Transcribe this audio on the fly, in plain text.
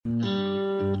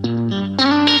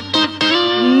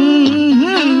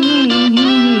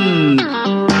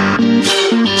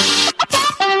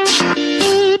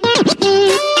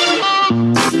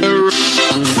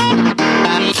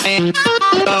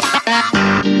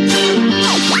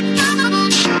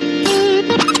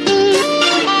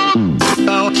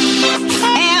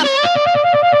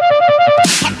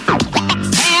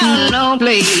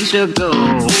place to go.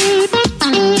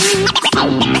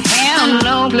 Have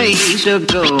no place to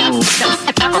go.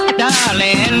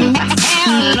 Darling,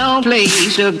 have no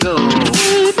place to go.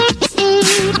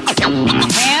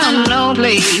 Have no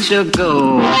place to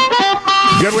go.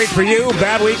 Good week for you,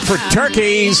 bad week for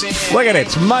turkeys. Look at it,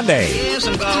 it's Monday.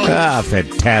 Ah,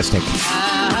 fantastic.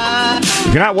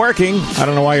 If you're not working, I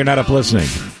don't know why you're not up listening.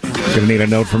 You're going to need a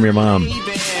note from your mom.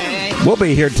 We'll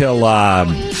be here till, well,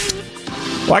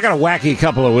 I got a wacky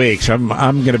couple of weeks. I'm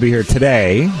going to be here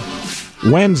today,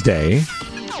 Wednesday,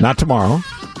 not tomorrow.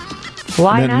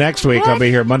 Why and then not? next week, I'll be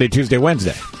here Monday, Tuesday,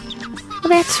 Wednesday. Well,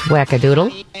 that's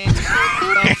wackadoodle.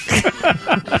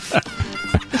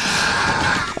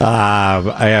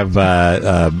 I have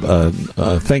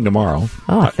a thing tomorrow.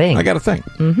 Oh, a thing. I got a thing.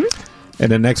 Mm-hmm.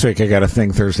 And then next week, I got a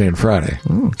thing Thursday and Friday.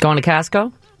 Going to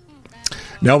Costco?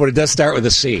 No, but it does start with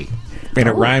a C. And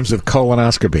it rhymes with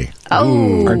colonoscopy.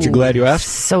 Oh. Aren't you glad you asked?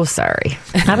 So sorry.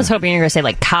 I was hoping you were going to say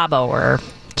like Cabo or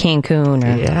Cancun.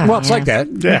 Or, Yeah. Well, it's like that.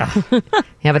 Yeah.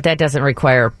 Yeah, but that doesn't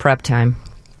require prep time.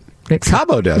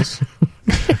 Cabo does.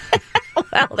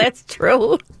 Well, that's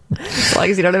true. As long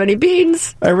as you don't have any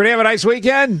beans. Everybody have a nice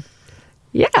weekend?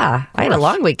 Yeah. I had a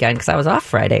long weekend because I was off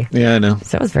Friday. Yeah, I know.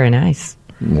 So it was very nice.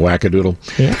 Wackadoodle.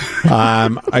 Yeah.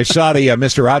 I saw the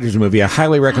Mr. Rogers movie. I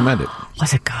highly recommend it.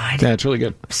 Was it good? Yeah, it's really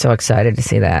good. I'm so excited to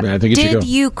see that. Yeah, I think you should Did go.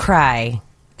 you cry?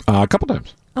 A couple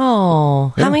times.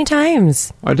 Oh, Yeah. how many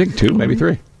times? I think 2, maybe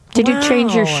 3. Did you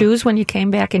change your Wow. shoes when you came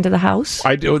back into the house?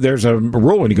 I do. There's a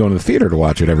rule when you go into the theater to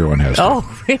watch it. Everyone has to.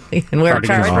 Oh, really? And wear a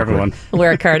Cardigans for cardigan? everyone.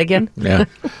 Wear a cardigan? Yeah.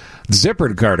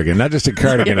 Zippered cardigan. Not just a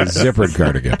cardigan, a zippered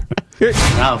cardigan.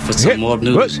 Now for some more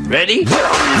news. Ready?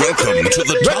 Welcome to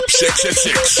the Top 6 at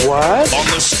 6. What? On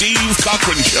the Steve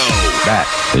Cochran Show. That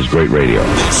is great radio.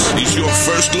 This is your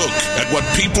first look at what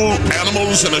people,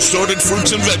 animals, and assorted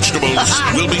fruits and vegetables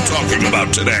will be talking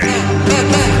about today.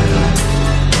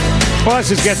 Well, let's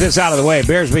just get this out of the way.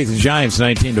 Bears beat the Giants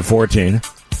 19-14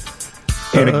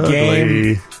 in a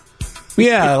game.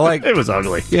 Yeah, like It was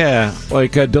ugly. yeah,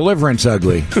 like Deliverance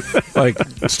ugly, like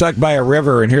stuck by a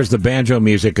river, and here's the banjo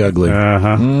music ugly.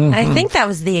 Uh-huh. I think that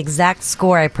was the exact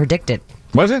score I predicted.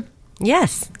 Was it?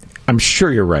 Yes. I'm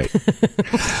sure you're right.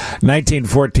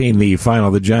 19-14, the final.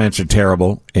 The Giants are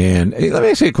terrible. And hey, let me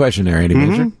ask you a question there, Andy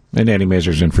Mazer. And Andy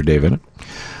Mazer's in for David.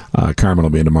 Carmen will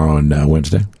be in tomorrow and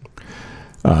Wednesday.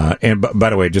 And by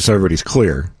the way, just so everybody's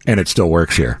clear, and it still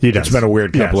works here. He does. It's been a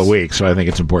weird couple of weeks, so I think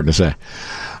it's important to say.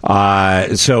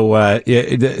 The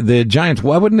Giants,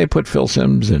 why wouldn't they put Phil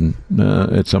Simms in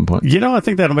at some point? You know, I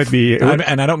think that might be...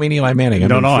 And I don't mean Eli Manning. I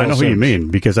mean know Phil who you Simms. mean,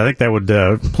 because I think that would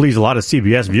please a lot of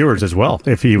CBS viewers as well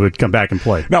if he would come back and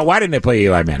play. No, why didn't they play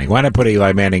Eli Manning? Why not put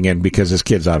Eli Manning in? Because his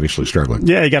kid's obviously struggling.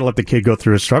 Yeah, you got to let the kid go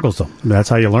through his struggles, though. That's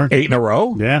how you learn. 8 in a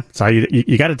row? Yeah, that's how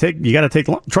you got to take.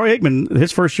 Troy Aikman,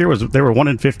 his first year they were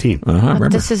 1-15. Remember?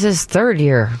 This is his third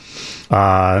year.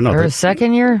 No, Or his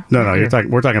second year? no,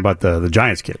 we're talking about the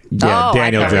Giants kid, Yeah, Oh,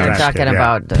 Daniel I thought we were Jones. talking Yeah.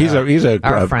 about He's a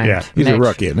our friend. yeah. He's a Mitch.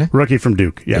 rookie, isn't he? rookie from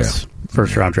Duke. Yes,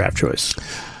 first round draft choice.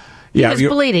 He Yeah, was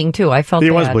bleeding, too. I felt He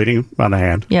bad. was bleeding on the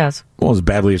hand. Yes. well, as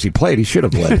badly as he played, he should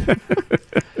have led.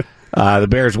 The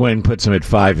Bears win puts him at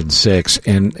 5-6,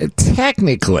 and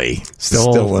technically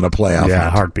still in a playoff. Yeah,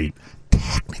 hunt. heartbeat.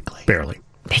 Technically, Barely.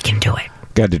 They can do it.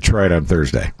 got Detroit on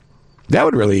Thursday. That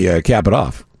would really cap it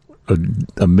off.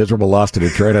 A miserable loss to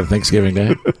Detroit on Thanksgiving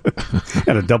Day.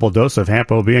 And a double dose of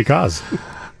Hampo being cause.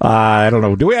 I don't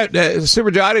know. Do we have Super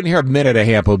Joe? I didn't hear a minute of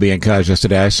Hampo being cause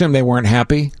yesterday. I assume they weren't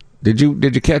happy. Did you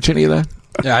catch any of that?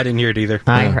 Yeah, I didn't hear it either.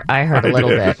 I heard a little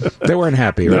bit. They weren't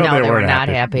happy, right? No, they they were weren't not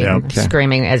happy. happy. Yeah. Okay.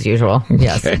 Screaming as usual.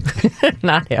 Yes.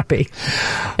 Not happy.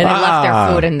 And they left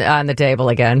their food on the table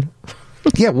again.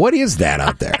 Yeah, what is that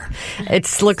out there?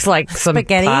 It looks like some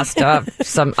Spaghetti? pasta.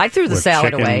 I threw the With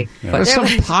salad chicken. away. Yeah. But There's some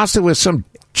pasta with some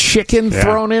chicken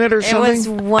thrown in it or It something? was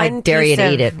one dare you piece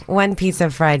to eat of it. one piece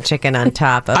of fried chicken on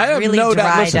top of I have really no doubt-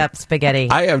 dried listen, up spaghetti.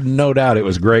 I have no doubt it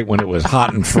was great when it was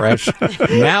hot and fresh.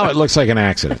 Now it looks like an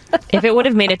accident. If it would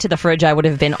have made it to the fridge, I would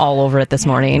have been all over it this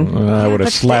morning. I would have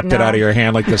But slapped it no. out of your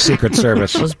hand like the Secret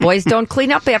Service. those boys don't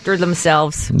clean up after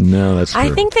themselves. No, that's true.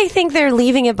 I think they think they're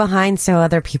leaving it behind so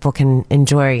other people can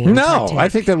enjoy. and No, partake. I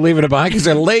think they're leaving it behind because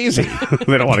they're lazy.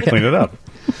 They don't want to clean it up.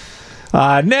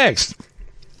 Next,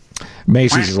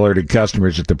 Macy's has alerted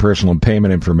customers that their personal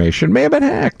payment information may have been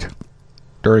hacked.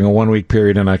 During a one-week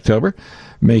period in October,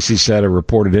 Macy's said a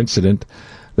reported incident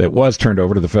that was turned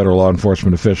over to the federal law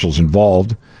enforcement officials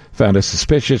involved found a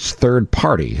suspicious third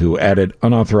party who added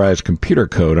unauthorized computer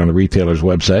code on the retailer's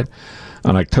website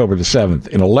on October the 7th.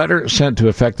 In a letter sent to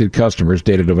affected customers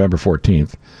dated November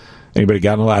 14th. Anybody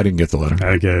got in the letter? I didn't get the letter.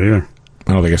 I didn't get it either.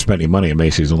 I don't think I spent any money at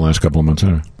Macy's in the last couple of months.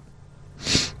 Either.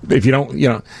 If you don't,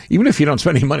 even if you don't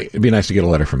spend any money, it'd be nice to get a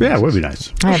letter from Macy's. Yeah, it would be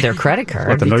nice. I have their credit card.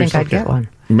 Let them Do know you you think I'd still get care. one?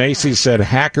 Macy's said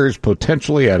hackers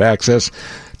potentially had access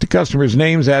to customers'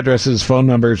 names, addresses, phone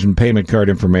numbers, and payment card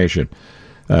information,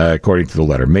 according to the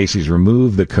letter. Macy's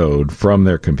removed the code from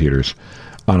their computers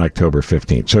on October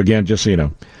 15th. So again, just so you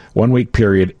know, 1 week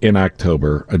period in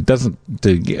October. It doesn't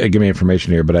give me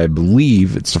information here, but I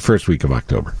believe it's the first week of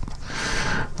October.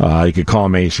 You could call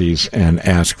Macy's and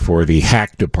ask for the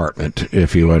hack department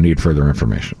if you need further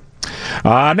information.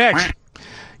 Next.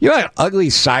 You know that ugly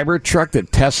cyber truck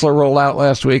that Tesla rolled out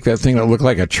last week? That thing that looked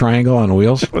like a triangle on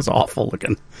wheels? It was awful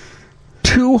looking.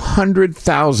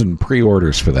 200,000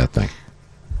 pre-orders for that thing.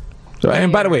 So,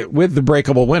 and by the way, with the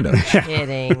breakable window.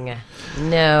 Kidding.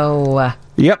 No.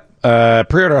 Yep.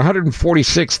 Pre-order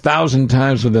 146,000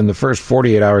 times within the first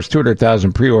 48 hours.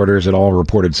 200,000 pre-orders at all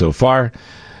reported so far.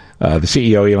 The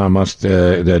CEO, Elon Musk,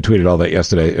 tweeted all that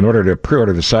yesterday. In order to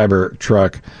pre-order the cyber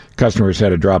truck, customers had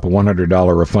to drop a $100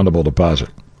 refundable deposit.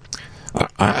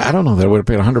 I don't know that I would have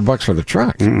paid $100 for the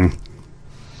truck. Mm-mm.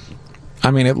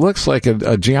 I mean, it looks like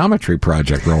a geometry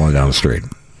project rolling down the street.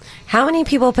 How many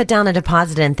people put down a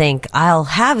deposit and think, I'll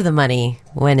have the money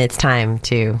when it's time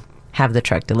to have the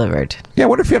truck delivered? Yeah,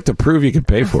 what if you have to prove you can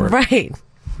pay for it? Right.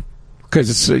 Because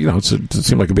it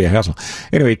seemed like it'd be a hassle.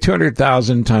 Anyway,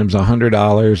 200,000 times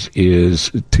 $100 is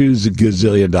 $2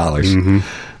 gazillion. Mm-hmm.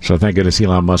 So thank goodness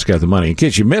Elon Musk got the money. In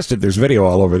case you missed it, there's video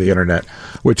all over the internet,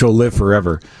 which will live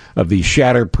forever, of the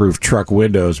shatterproof truck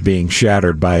windows being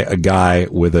shattered by a guy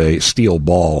with a steel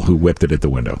ball who whipped it at the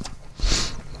window.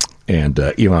 And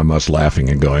Elon Musk laughing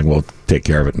and going, we'll take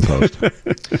care of it in post.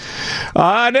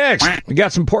 Next, you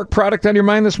got some pork product on your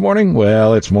mind this morning?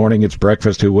 Well, it's morning, it's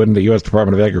breakfast. Who wouldn't? The U.S.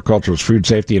 Department of Agriculture's Food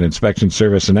Safety and Inspection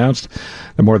Service announced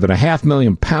that more than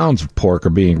 500,000 pounds of pork are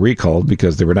being recalled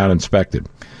because they were not inspected.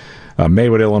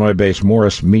 Maywood, Illinois-based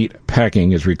Morris Meat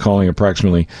Packing is recalling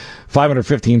approximately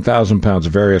 515,000 pounds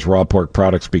of various raw pork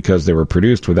products because they were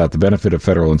produced without the benefit of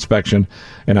federal inspection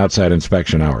and outside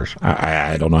inspection hours.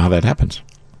 I don't know how that happens.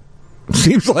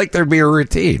 Seems like there'd be a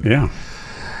routine. Yeah.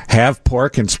 Have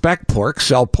pork, inspect pork,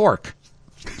 sell pork.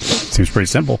 Seems pretty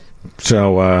simple.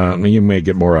 So you may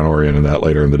get more on Orient in that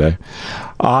later in the day.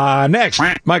 Next,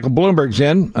 Michael Bloomberg's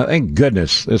in. Thank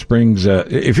goodness. This brings...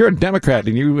 if you're a Democrat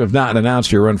and you have not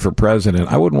announced your run for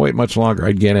president, I wouldn't wait much longer.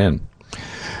 I'd get in.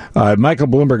 Michael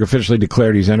Bloomberg officially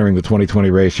declared he's entering the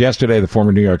 2020 race yesterday. The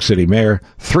former New York City mayor,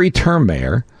 three-term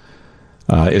mayor,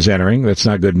 is entering. That's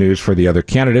not good news for the other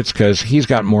candidates because he's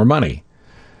got more money.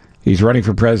 He's running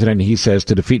for president, he says,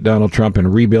 to defeat Donald Trump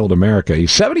and rebuild America.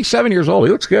 He's 77 years old.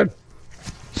 He looks good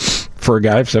for a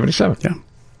guy of 77.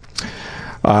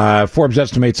 Yeah. Forbes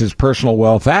estimates his personal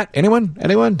wealth at, anyone?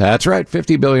 That's right,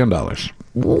 $50 billion.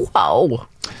 Whoa.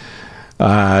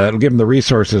 That'll give him the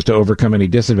resources to overcome any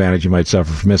disadvantage he might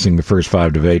suffer from missing the first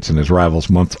 5 debates and his rival's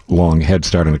month-long head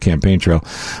start on the campaign trail.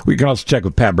 We can also check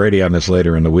with Pat Brady on this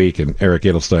later in the week and Eric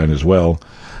Edelstein as well,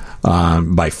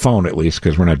 by phone at least,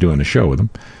 because we're not doing the show with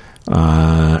them. Or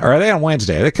are they on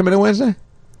Wednesday? Are they coming in Wednesday?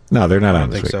 No, they're not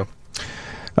on this week. I think so.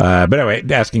 But anyway,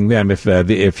 asking them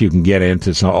if you can get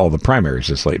into all the primaries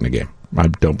this late in the game. I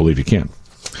don't believe you can.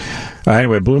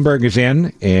 Anyway, Bloomberg is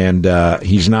in, and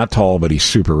he's not tall, but he's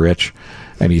super rich,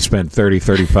 and he spent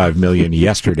 $35 million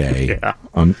yesterday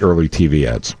on early TV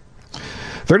ads.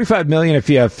 $35 million, if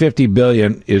you have $50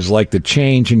 billion, is like the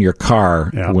change in your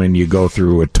car when you go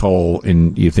through a toll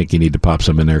and you think you need to pop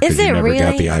some in there because you never really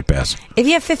got the iPass. If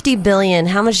you have $50 billion,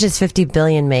 how much does $50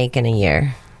 billion make in a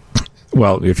year?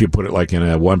 Well, if you put it like in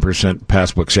a 1%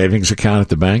 passbook savings account at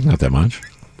the bank, not that much.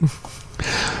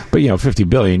 But, $50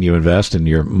 billion you invest and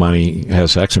your money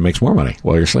has sex and makes more money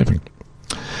while you're sleeping.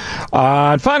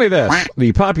 And finally this,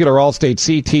 the popular All-State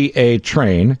CTA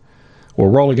train will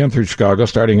roll again through Chicago,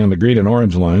 starting on the green and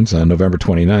orange lines on November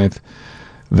 29th.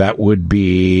 That would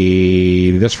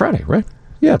be this Friday, right?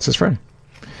 Yeah, it's this Friday.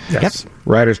 Yes. Yep.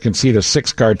 Riders can see the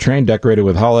 6-car train decorated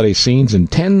with holiday scenes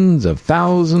and tens of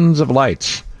thousands of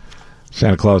lights.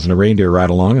 Santa Claus and a reindeer ride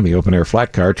along in the open-air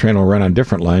flat car. Train will run on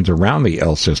different lines around the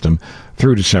L system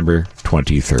through December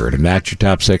 23rd. And that's your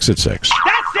Top 6 at 6.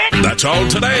 That's it! That's all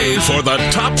today for the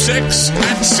Top 6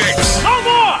 at 6. No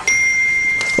more!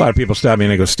 A lot of people stop me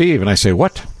and they go, Steve, and I say,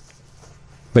 what?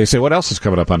 They say, what else is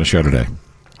coming up on the show today?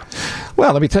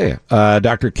 Well, let me tell you,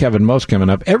 Dr. Kevin Most coming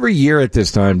up. Every year at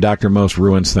this time, Dr. Most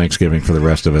ruins Thanksgiving for the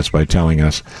rest of us by telling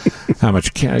us how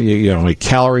much how many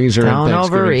calories are in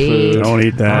Thanksgiving food. Don't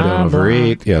eat that. Don't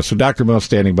overeat. Yeah, so Dr. Most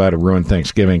standing by to ruin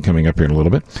Thanksgiving coming up here in a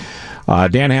little bit.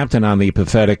 Dan Hampton on the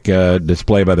pathetic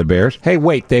display by the Bears. Hey,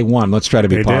 wait, they won. Let's try to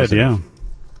be positive. They did, yeah.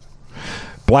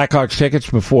 Blackhawks tickets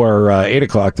before 8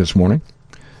 o'clock this morning.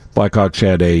 Blackhawks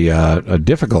had a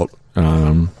difficult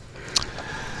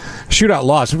shootout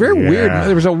loss. Very weird.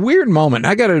 There was a weird moment.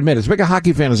 I got to admit, as big a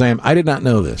hockey fan as I am, I did not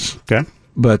know this. Okay.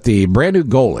 But the brand new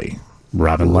goalie,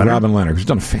 Robin Leonard, who's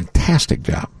done a fantastic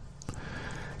job,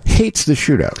 hates the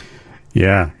shootout.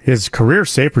 Yeah. His career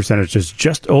save percentage is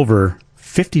just over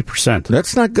 50%.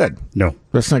 That's not good. No.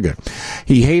 That's not good.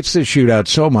 He hates the shootout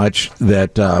so much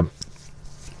that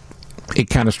it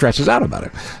kind of stresses out about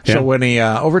it. Yeah. So when the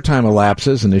overtime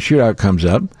elapses and the shootout comes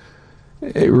up,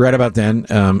 right about then,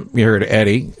 you heard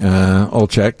Eddie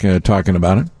Olczyk talking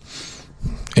about it.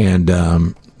 And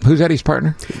who's Eddie's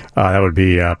partner? That would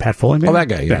be Pat Foley, maybe? Oh, that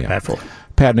guy, yeah. Pat Foley.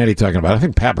 Pat and Eddie talking about it. I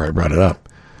think Pat probably brought it up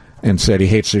and said he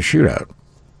hates the shootout.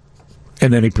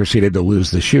 And then he proceeded to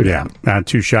lose the shootout. Yeah,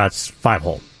 2 shots, 5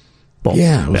 hole. Boom.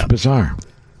 Yeah, it was bizarre.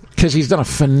 Because he's done a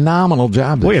phenomenal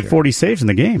job this Well, he had year. 40 saves in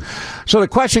the game. So the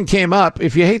question came up,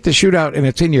 if you hate the shootout and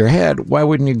it's in your head, why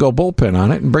wouldn't you go bullpen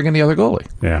on it and bring in the other goalie?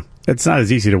 Yeah. It's not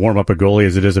as easy to warm up a goalie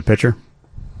as it is a pitcher.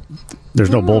 There's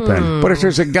no bullpen. But if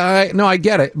there's a guy, no, I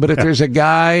get it. But if there's a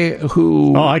guy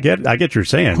who, I get what you're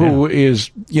saying. who is,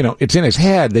 it's in his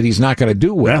head that he's not going to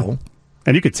do well. Yeah.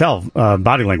 And you could tell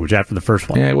body language after the first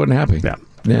one. Yeah, he wasn't happy.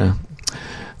 Yeah.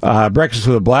 Breakfast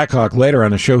with a Blackhawk later on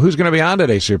the show. Who's going to be on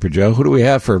today, Super Joe? Who do we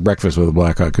have for Breakfast with a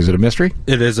Blackhawk? Is it a mystery?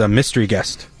 It is a mystery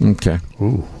guest. Okay.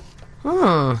 Ooh.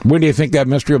 When do you think that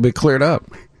mystery will be cleared up?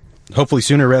 Hopefully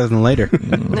sooner rather than later.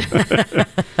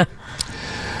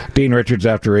 Dean Richards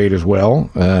after 8 as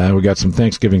well. We got some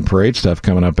Thanksgiving parade stuff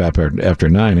coming up after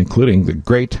 9, including the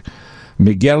great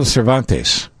Miguel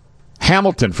Cervantes.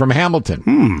 Hamilton from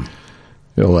Hamilton.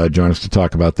 He'll join us to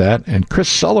talk about that. And Chris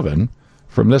Sullivan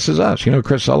from This Is Us. You know who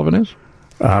Chris Sullivan is?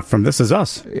 From This Is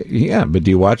Us. Yeah, but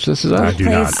do you watch This Is Us? I do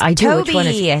not. I do. Toby. Which one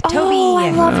is? Toby. Oh, I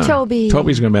love Toby.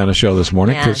 Toby's going to be on the show this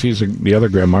morning because he's the other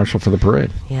Grand Marshal for the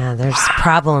parade. Yeah, there's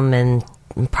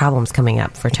problems coming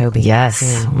up for Toby.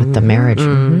 Yes, with the marriage.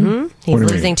 Mm-hmm. He's What do you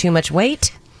losing too much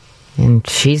weight. And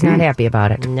she's not happy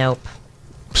about it. Nope.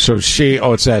 So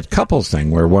it's that couples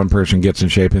thing where one person gets in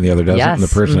shape and the other doesn't, Yes. and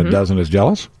the person that doesn't is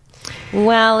jealous?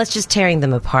 Well, it's just tearing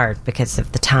them apart because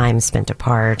of the time spent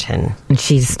apart. And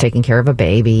she's taking care of a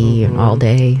baby all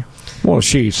day. Well,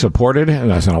 she supported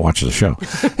him. I don't watch the show.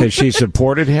 Has she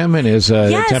supported him in his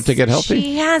attempt to get healthy?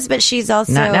 She has, but she's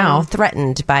also Not now.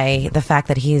 threatened by the fact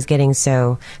that he's getting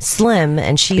so slim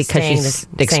and she's Because staying she's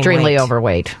the same extremely weight.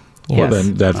 overweight. Well,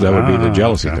 then that would be the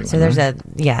jealousy okay. thing. So there's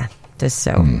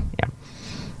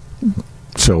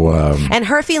So, and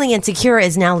her feeling insecure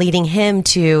is now leading him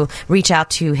to reach out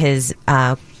to his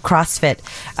CrossFit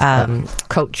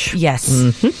Coach. Yes.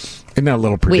 isn't that a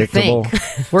little We predictable?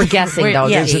 think. We're guessing, though.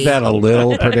 yeah. Isn't that a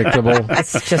little predictable?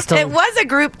 It's just It was a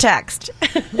group text.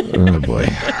 Oh, boy.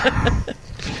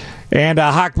 And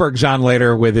Hochberg's on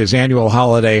later with his annual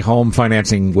holiday home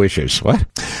financing wishes. What?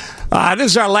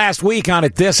 This is our last week on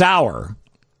at this hour.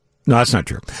 No, that's not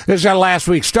true. This is our last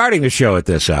week starting the show at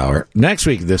this hour. Next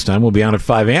week at this time, we'll be on at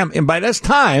 5 a.m. And by this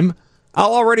time,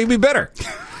 I'll already be better.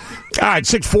 All right,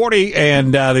 6:40,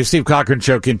 and the Steve Cochran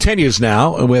Show continues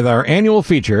now with our annual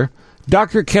feature,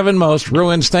 Dr. Kevin Most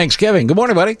Ruins Thanksgiving. Good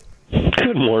morning, buddy.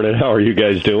 Good morning. How are you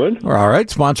guys doing? We're all right.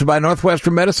 Sponsored by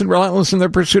Northwestern Medicine, relentless in their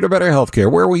pursuit of better health care.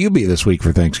 Where will you be this week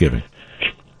for Thanksgiving?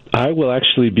 I will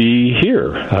actually be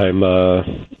here.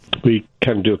 We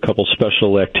kind of do a couple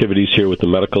special activities here with the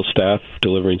medical staff,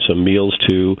 delivering some meals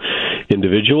to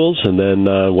individuals, and then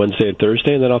Wednesday and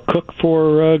Thursday, and then I'll cook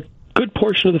for a good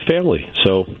portion of the family.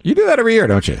 So You do that every year,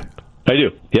 don't you? I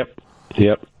do. Yep.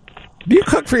 Do you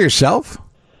cook for yourself?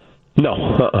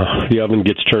 No. The oven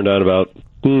gets turned on about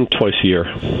twice a year.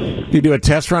 Do you do a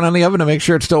test run on the oven to make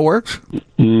sure it still works?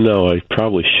 No, I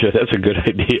probably should. That's a good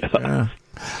idea. Yeah.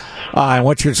 And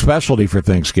what's your specialty for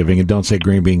Thanksgiving? And don't say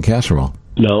green bean casserole.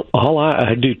 No,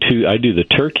 I do the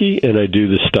turkey and I do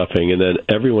the stuffing, and then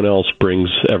everyone else brings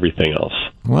everything else.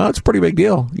 Well, it's a pretty big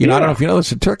deal. I don't know if you know this,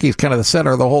 the turkey is kind of the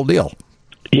center of the whole deal.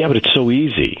 Yeah, but it's so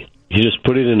easy. You just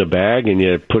put it in a bag and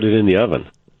you put it in the oven.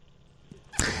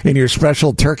 In your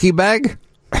special turkey bag?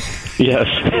 Yes.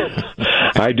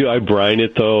 I do. I brine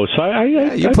it, though. So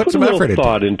You I put some a little effort into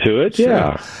thought into it. Sure.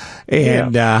 Yeah.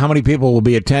 And how many people will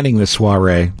be attending this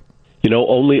soiree?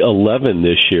 Only 11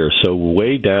 this year, so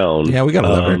way down. Yeah, we got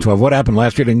 11 or 12. What happened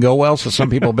last year? Didn't go well, so some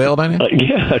people bailed on you?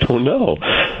 Yeah, I don't know.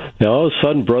 Now, all of a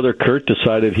sudden, Brother Kurt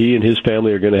decided he and his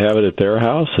family are going to have it at their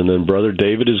house, and then Brother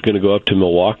David is going to go up to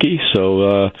Milwaukee.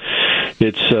 So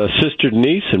it's Sister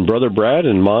Denise and Brother Brad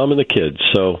and Mom and the kids.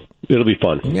 So it'll be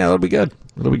fun. Yeah, it'll be good.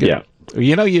 Yeah.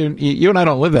 You and I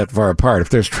don't live that far apart. If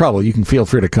there's trouble, you can feel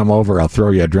free to come over. I'll throw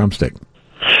you a drumstick.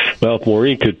 Well, if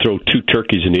Maureen could throw 2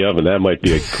 turkeys in the oven, that might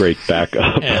be a great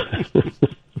backup.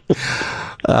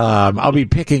 I'll be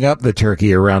picking up the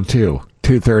turkey around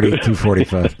 2:30,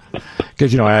 2:45.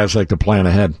 Because, I always like to plan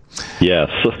ahead. Yes.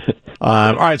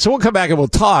 All right, so we'll come back and we'll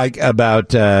talk about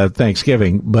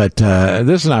Thanksgiving, but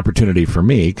this is an opportunity for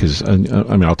me because,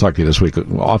 I'll talk to you this week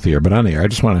off the air, but on the air, I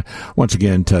just want to once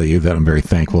again tell you that I'm very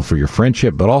thankful for your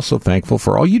friendship, but also thankful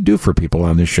for all you do for people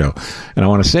on this show. And I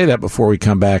want to say that before we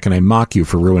come back and I mock you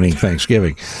for ruining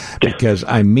Thanksgiving because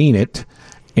I mean it,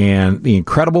 and the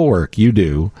incredible work you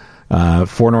do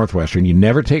for Northwestern. You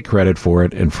never take credit for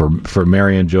it. And for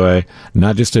Mary and Joy,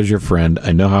 not just as your friend,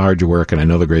 I know how hard you work and I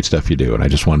know the great stuff you do. And I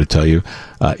just wanted to tell you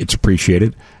it's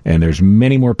appreciated. And there's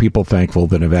many more people thankful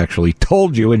than have actually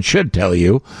told you and should tell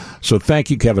you. So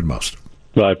thank you, Kevin Most.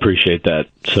 Well, I appreciate that.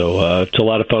 So it's a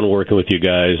lot of fun working with you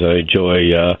guys. I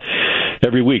enjoy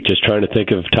every week just trying to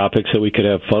think of topics that we could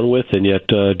have fun with and yet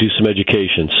do some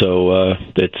education. So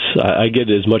I get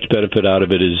as much benefit out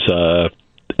of it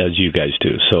as you guys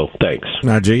do. So thanks.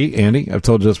 Now, Andy, I've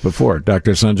told you this before.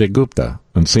 Dr. Sanjay Gupta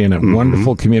on CNN,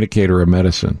 wonderful communicator of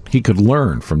medicine. He could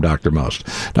learn from Dr. Most.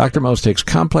 Dr. Most takes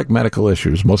complex medical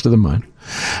issues, most of them mine,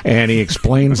 and he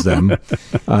explains them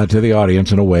to the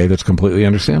audience in a way that's completely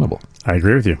understandable. I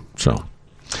agree with you. So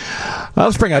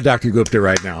let's bring out Dr. Gupta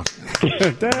right now.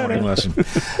 Morning lesson.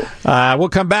 We'll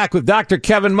come back with Dr.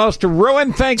 Kevin Most to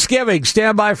ruin Thanksgiving.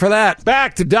 Stand by for that.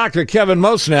 Back to Dr. Kevin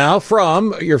Most now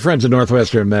from your friends at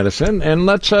Northwestern Medicine, and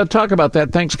let's talk about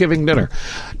that Thanksgiving dinner.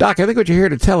 Doc, I think what you're here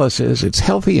to tell us is it's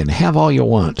healthy and have all you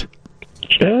want.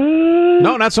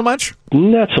 No, not so much?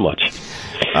 Not so much.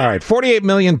 All right, 48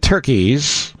 million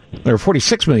turkeys, or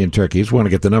 46 million turkeys, we want to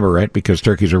get the number right because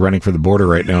turkeys are running for the border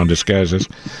right now in disguises,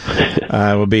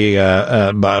 will be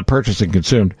purchased and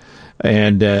consumed.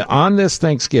 And on this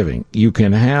Thanksgiving, you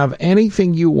can have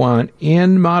anything you want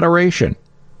in moderation.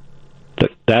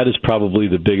 That is probably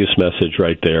the biggest message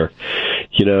right there.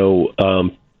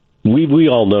 We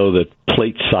all know that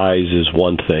plate size is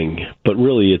one thing, but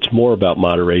really it's more about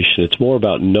moderation. It's more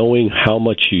about knowing how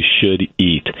much you should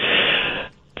eat.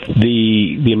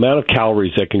 The amount of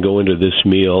calories that can go into this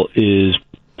meal is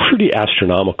pretty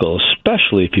astronomical,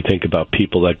 especially if you think about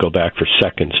people that go back for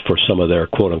seconds for some of their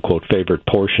quote-unquote favorite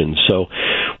portions. So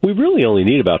we really only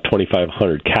need about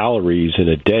 2,500 calories in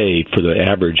a day for the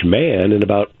average man and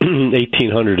about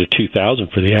 1,800 to 2,000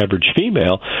 for the average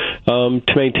female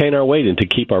to maintain our weight and to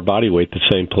keep our body weight the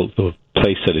same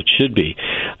place that it should be.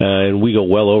 And we go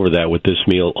well over that with this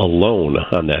meal alone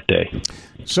on that day.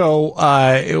 So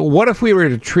what if we were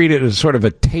to treat it as sort of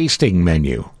a tasting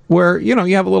menu where, you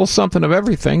have a little something of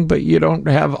everything, but you don't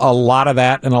have a lot of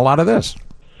that and a lot of this?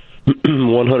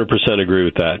 100% agree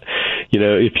with that.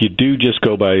 If you do just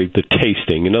go by the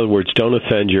tasting, in other words, don't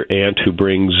offend your aunt who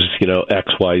brings,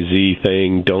 XYZ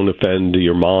thing. Don't offend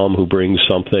your mom who brings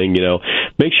something,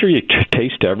 Make sure you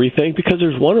taste everything because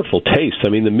there's wonderful taste. I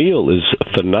mean, the meal is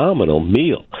a phenomenal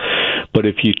meal. But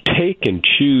if you take and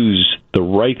choose the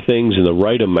right things in the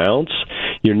right amounts,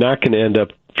 you're not going to end up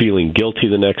feeling guilty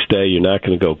the next day. You're not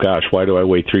going to go, gosh, why do I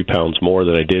weigh 3 pounds more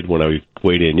than I did when I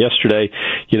weighed in yesterday?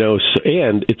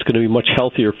 And it's going to be much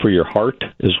healthier for your heart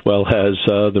as well as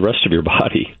the rest of your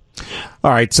body.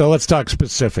 All right, so let's talk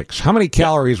specifics. How many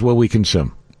calories will we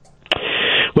consume?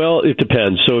 Well, it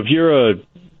depends. So if you're a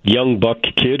young buck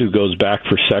kid who goes back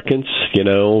for seconds,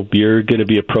 you're going to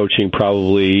be approaching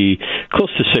probably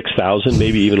close to 6,000,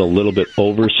 maybe even a little bit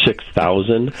over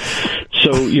 6,000.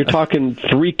 So you're talking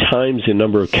 3 times the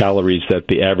number of calories that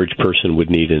the average person would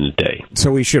need in a day.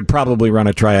 So we should probably run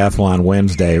a triathlon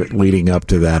Wednesday leading up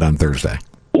to that on Thursday.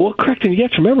 Well, correct, and you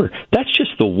have to remember, that's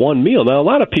just the one meal. Now, a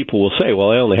lot of people will say,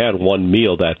 well, I only had one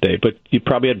meal that day, but you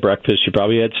probably had breakfast, you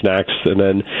probably had snacks, and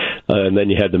then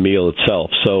you had the meal itself.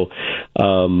 So,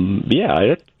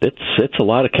 it's a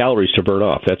lot of calories to burn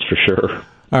off, that's for sure.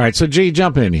 All right, so, G,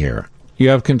 jump in here. You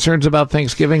have concerns about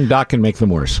Thanksgiving? Doc can make them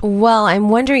worse. Well, I'm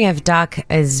wondering if Doc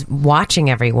is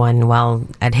watching everyone while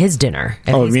at his dinner.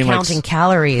 If he's counting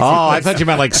calories. Oh, I thought you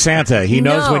meant like Santa. He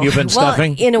knows when you've been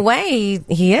stuffing. In a way,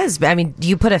 he is. I mean, do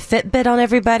you put a Fitbit on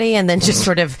everybody and then just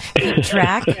sort of keep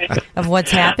track of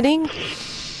what's happening?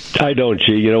 I don't,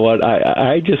 G. You know what?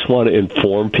 I just want to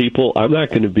inform people. I'm not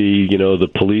going to be, the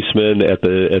policeman at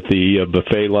the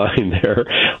buffet line there.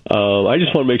 I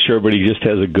just want to make sure everybody just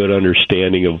has a good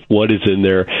understanding of what is in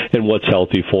there and what's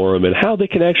healthy for them and how they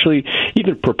can actually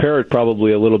even prepare it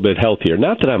probably a little bit healthier.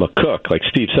 Not that I'm a cook, like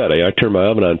Steve said. I turn my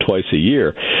oven on twice a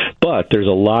year, but there's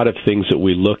a lot of things that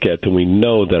we look at that we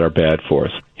know that are bad for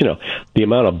us. The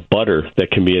amount of butter that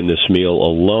can be in this meal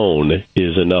alone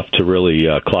is enough to really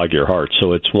clog your heart.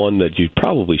 So it's one that you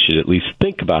probably should at least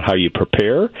think about how you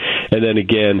prepare, and then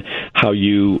again, how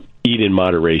you eat in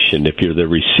moderation if you're the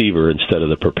receiver instead of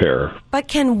the preparer. But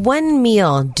can one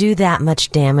meal do that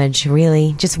much damage,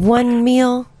 really? Just one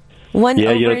meal? One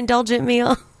overindulgent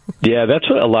meal? Yeah, that's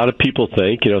what a lot of people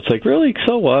think. It's like, really,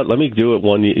 so what? Let me do it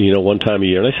one time a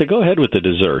year. And I say, go ahead with the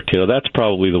dessert. That's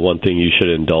probably the one thing you should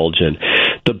indulge in.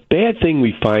 The bad thing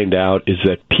we find out is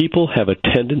that people have a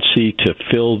tendency to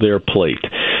fill their plate.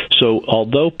 So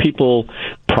although people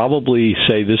probably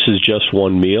say this is just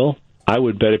one meal, I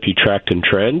would bet if you tracked and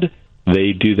trend,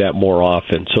 they do that more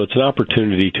often. So it's an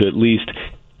opportunity to at least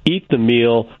eat the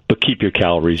meal, but keep your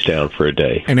calories down for a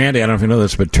day. And Andy, I don't know if you know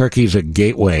this, but turkey's a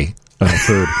gateway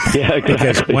food. Yeah, exactly.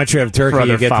 Because once you have turkey,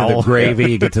 you get to the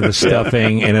gravy, you get to the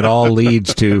stuffing, and it all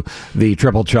leads to the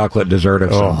triple chocolate dessert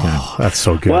of some kind. That's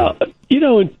so good. Well,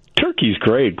 and turkey's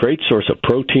great source of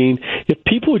protein. If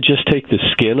people would just take the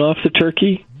skin off the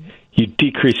turkey, you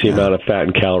decrease the amount of fat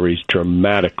and calories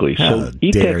dramatically. So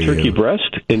eat that turkey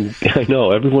breast. And I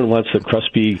know everyone wants the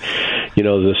crispy,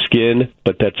 the skin,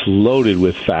 but that's loaded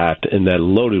with fat and that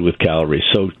loaded with calories.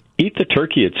 So eat the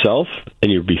turkey itself,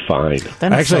 and you'll be fine.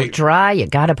 Then it's so dry. You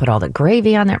got to put all the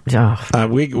gravy on there. Oh.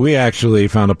 We actually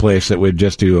found a place that would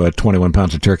just do 21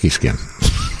 pounds of turkey skin.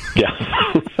 Yeah.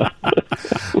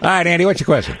 All right, Andy, what's your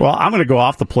question? Well, I'm going to go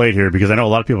off the plate here because I know a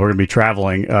lot of people are going to be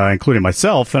traveling, including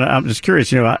myself, and I'm just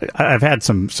curious. I've had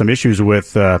some issues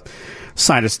with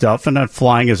sinus stuff, and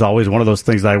flying is always one of those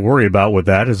things that I worry about with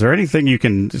that. Is there anything you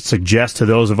can suggest to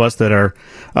those of us that are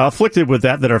afflicted with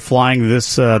that are flying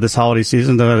this holiday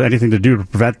season? Anything to do to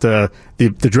prevent the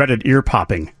dreaded ear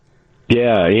popping?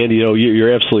 Yeah, Andy,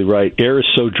 you're absolutely right. Air is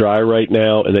so dry right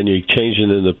now, and then you're changing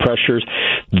in the pressures.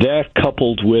 That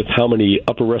coupled with how many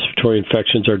upper respiratory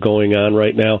infections are going on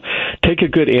right now, take a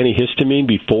good antihistamine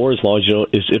before, as long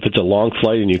as if it's a long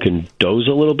flight and you can doze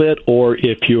a little bit, or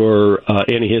if your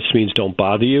antihistamines don't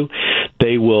bother you,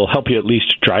 they will help you at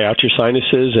least dry out your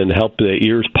sinuses and help the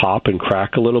ears pop and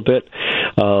crack a little bit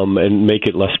and make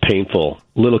it less painful.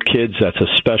 Little kids, that's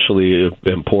especially an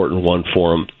important one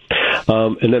for them.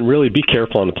 And then really be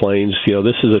careful on the planes.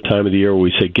 This is a time of the year where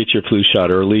we say get your flu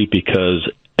shot early because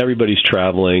everybody's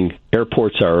traveling.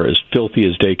 Airports are as filthy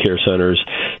as daycare centers.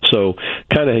 So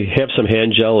kind of have some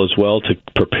hand gel as well to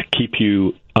keep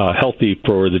you healthy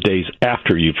for the days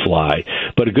after you fly.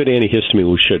 But a good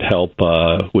antihistamine should help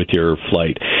with your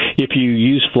flight. If you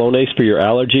use Flonase for your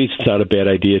allergies, it's not a bad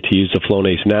idea to use the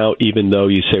Flonase now, even though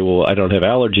you say, well, I don't have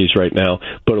allergies right now,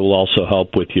 but it will also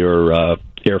help with your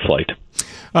air flight.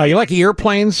 You like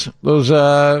airplanes? Those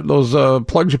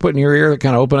plugs you put in your ear that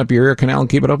kind of open up your ear canal and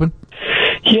keep it open?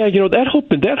 Yeah,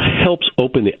 that helps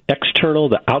open the external,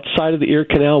 the outside of the ear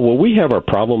canal. Where we have our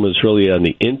problem is really on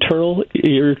the internal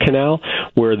ear canal,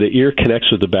 where the ear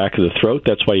connects with the back of the throat.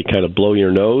 That's why you kind of blow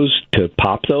your nose to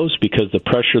pop those, because the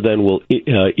pressure then will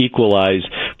equalize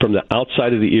from the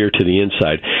outside of the ear to the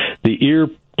inside. The ear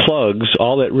plugs,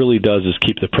 all that really does is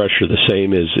keep the pressure the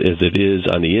same as it is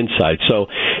on the inside. So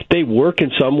they work in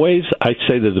some ways. I'd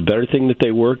say that the better thing that they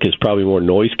work is probably more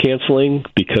noise canceling,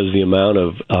 because the amount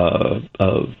of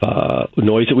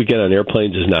noise that we get on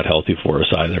airplanes is not healthy for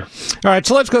us either. All right,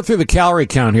 so let's go through the calorie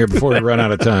count here before we run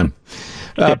out of time.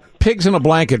 Pigs in a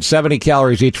blanket, 70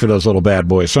 calories each for those little bad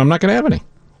boys, so I'm not going to have any.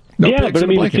 No, yeah, but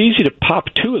it's easy to pop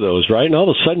 2 of those, right? And all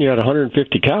of a sudden you're at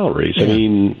 150 calories. Yeah. I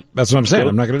mean, that's what I'm saying.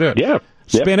 I'm not going to do it. Yeah.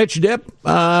 Spinach dip.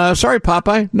 Sorry,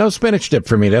 Popeye. No spinach dip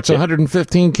for me. That's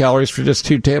 115 calories for just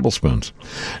 2 tablespoons.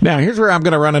 Now, here's where I'm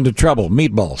going to run into trouble.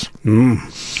 Meatballs.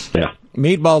 Yeah.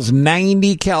 Meatballs,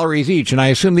 90 calories each, and I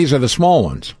assume these are the small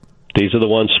ones. These are the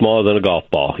ones smaller than a golf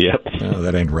ball. Yep. Oh,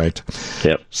 that ain't right.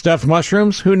 Yep. Stuffed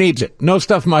mushrooms? Who needs it? No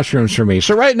stuffed mushrooms for me.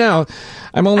 So right now,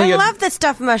 I'm only... I love the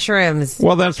stuffed mushrooms.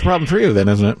 Well, that's a problem for you then,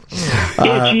 isn't it?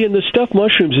 Yeah, and the stuffed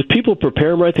mushrooms, if people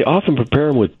prepare them right, they often prepare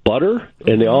them with butter,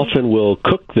 and they often will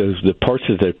cook the parts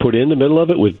that they put in the middle of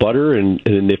it with butter, and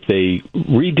if they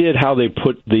redid how they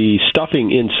put the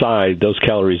stuffing inside, those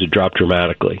calories would drop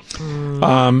dramatically.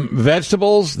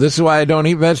 Vegetables, this is why I don't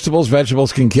eat vegetables.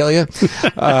 Vegetables can kill you.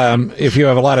 If you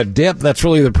have a lot of dip, that's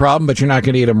really the problem, but you're not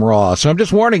going to eat them raw. So I'm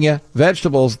just warning you,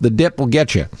 vegetables, the dip will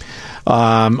get you.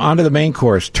 On to the main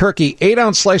course. Turkey,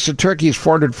 8-ounce slice of turkey is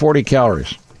 440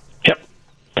 calories. Yep.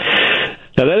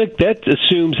 Now, that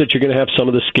assumes that you're going to have some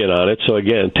of the skin on it. So,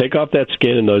 again, take off that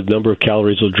skin and the number of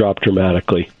calories will drop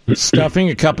dramatically. Stuffing,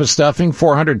 a cup of stuffing,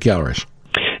 400 calories.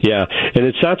 Yeah, and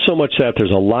it's not so much that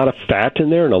there's a lot of fat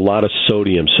in there and a lot of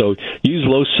sodium. So use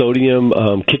low sodium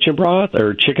kitchen broth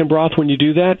or chicken broth when you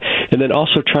do that, and then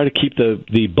also try to keep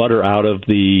the butter out of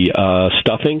the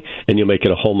stuffing, and you'll make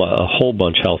it a whole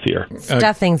bunch healthier.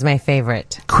 Stuffing's my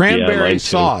favorite. Cranberry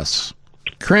sauce.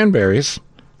 Cranberries,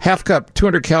 half cup,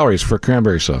 200 calories for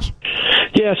cranberry sauce.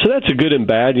 Yeah, so that's a good and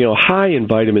bad. High in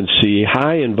vitamin C,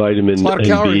 high in vitamin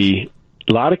B.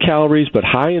 A lot of calories, but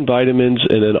high in vitamins,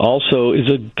 and then also is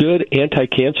a good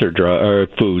anti-cancer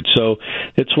food. So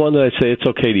it's one that I say it's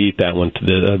okay to eat that one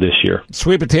this year.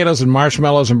 Sweet potatoes and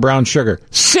marshmallows and brown sugar.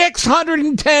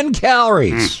 610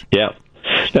 calories. Yeah.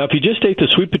 Now, if you just ate the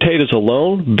sweet potatoes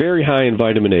alone, very high in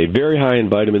vitamin A, very high in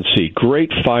vitamin C,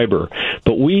 great fiber.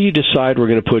 But we decide we're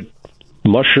going to put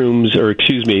marshmallows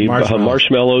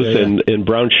and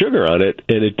brown sugar on it,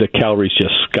 and the calories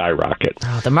just skyrocket.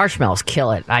 Oh, the marshmallows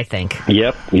kill it, I think.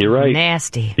 Yep, you're right.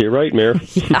 Nasty. You're right, Mayor.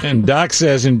 Yeah. And Doc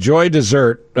says, enjoy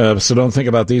dessert, so don't think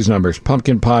about these numbers.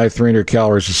 Pumpkin pie, 300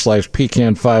 calories a slice.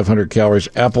 Pecan, 500 calories.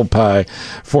 Apple pie,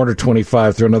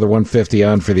 425. Throw another 150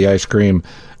 on for the ice cream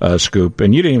scoop.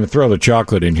 And you didn't even throw the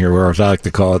chocolate in here, or as I like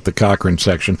to call it, the Cochran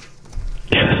section.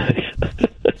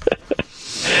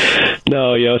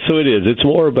 No, so it is. It's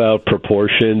more about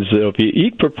proportions. If you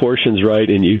eat proportions right,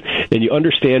 and you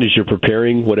understand as you're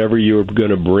preparing whatever you're going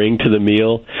to bring to the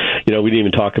meal. We didn't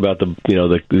even talk about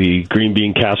the green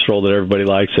bean casserole that everybody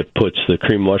likes that puts the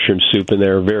cream mushroom soup in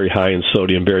there, very high in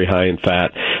sodium, very high in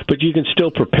fat. But you can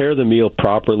still prepare the meal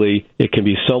properly. It can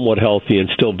be somewhat healthy and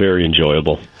still very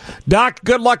enjoyable. Doc,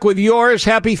 good luck with yours.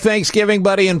 Happy Thanksgiving,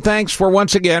 buddy, and thanks for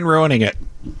once again ruining it.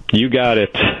 You got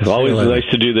it. Always nice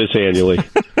to do this annually.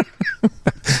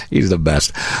 He's the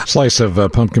best. Slice of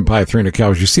pumpkin pie, 300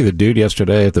 calories. You see the dude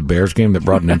yesterday at the Bears game that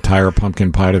brought an entire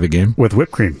pumpkin pie to the game? With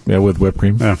whipped cream. Yeah, with whipped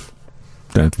cream. Yeah.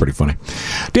 That's pretty funny.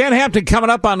 Dan Hampton coming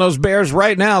up on those Bears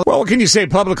right now. Well, what can you say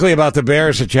publicly about the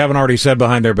Bears that you haven't already said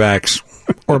behind their backs?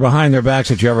 Or behind their backs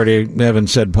that you already haven't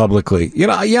said publicly? They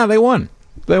won.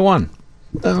 They won.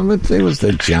 It was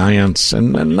the Giants,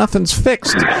 and nothing's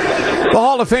fixed. The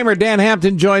Hall of Famer Dan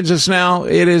Hampton joins us now.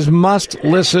 It is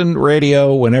must-listen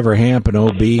radio whenever Hamp and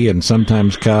OB and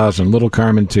sometimes Kaz and Little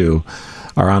Carmen, too,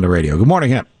 are on the radio. Good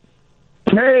morning, Hamp.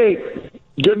 Hey,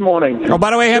 good morning. Oh,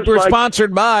 by the way, Hamp, we're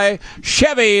sponsored by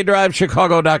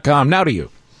ChevyDriveChicago.com. Now to you.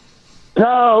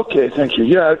 Oh, okay, thank you.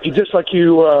 Yeah, just like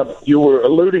you were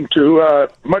alluding to,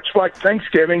 much like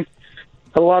Thanksgiving,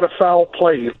 a lot of foul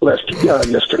play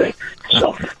yesterday.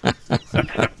 So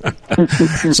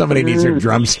somebody needs their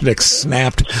drumsticks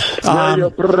snapped.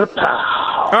 All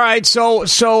right, so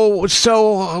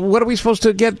what are we supposed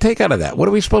to take out of that? What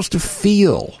are we supposed to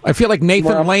feel? I feel like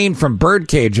Nathan Lane from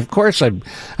Birdcage. Of course, I'm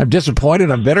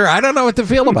disappointed. I'm bitter. I don't know what to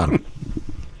feel about him.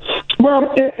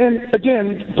 Well, and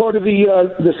again, part of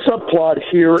the subplot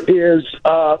here is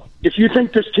if you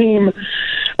think this team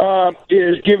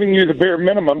is giving you the bare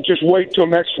minimum, just wait till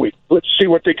next week. Let's see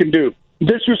what they can do.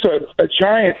 This was a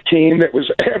Giant team that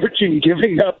was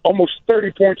giving up almost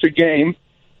 30 points a game.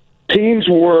 Teams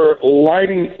were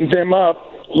lighting them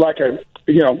up like a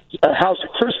house at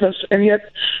Christmas, and yet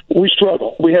we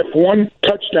struggle. We have one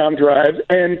touchdown drive,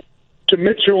 and to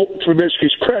Mitchell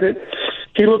Trubisky's credit,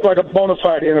 he looked like a bona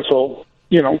fide NFL,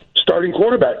 starting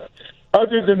quarterback.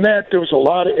 Other than that, there was a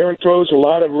lot of errant throws, a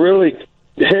lot of really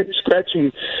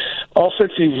head-scratching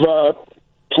offensive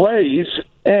plays.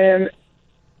 And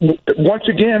once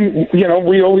again,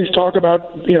 we always talk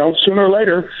about, sooner or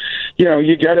later,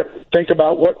 you got to think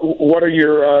about what are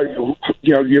your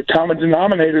common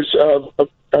denominators of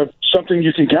something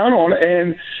you can count on.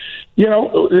 And,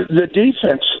 the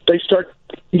defense, they start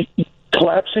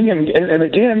collapsing, and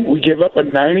again, we give up a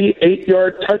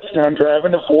 98-yard touchdown drive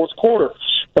in the fourth quarter.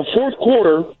 The fourth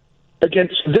quarter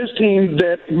against this team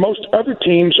that most other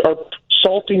teams are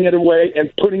salting it away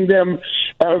and putting them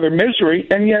out of their misery,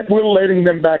 and yet we're letting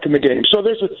them back in the game. So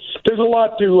there's a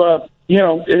lot to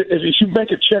if you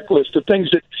make a checklist of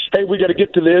things that, hey, we got to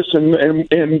get to this and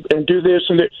do this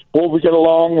and that, well, we got a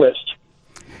long list.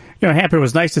 Hamp, it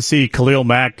was nice to see Khalil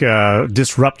Mack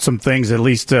disrupt some things, at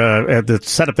least at the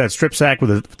set up that strip sack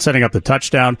with setting up the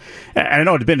touchdown. I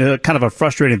know it's been kind of a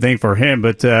frustrating thing for him,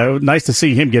 but nice to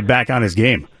see him get back on his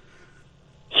game.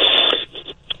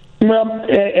 Well,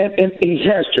 and he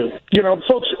has to.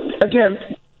 Folks, again,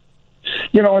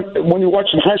 when you're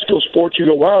watching high school sports, you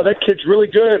go, wow, that kid's really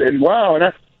good, and wow.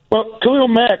 Well, Khalil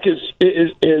Mack is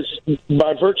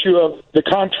by virtue of the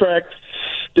contract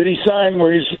that he signed,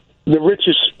 where he's the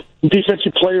richest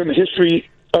defensive player in the history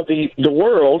of the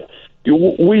world,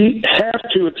 we have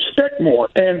to expect more.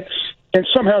 And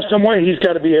somehow, some way, he's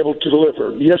got to be able to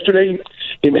deliver. Yesterday,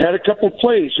 he had a couple of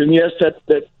plays, and yes, that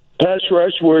pass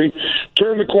rush where he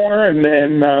turned the corner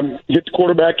and hit the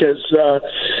quarterback as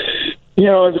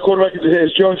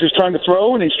Jones was trying to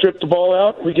throw, and he stripped the ball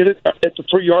out. We get it at the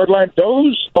 3-yard line.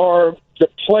 Those are the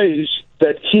plays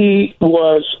that he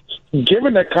was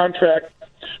given that contract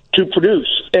to produce,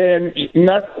 and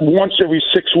not once every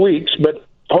 6 weeks, but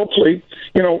hopefully,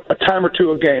 a time or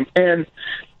two a game. And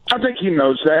I think he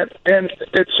knows that. And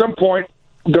at some point,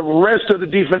 the rest of the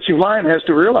defensive line has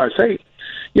to realize, hey,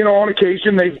 on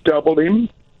occasion they've doubled him,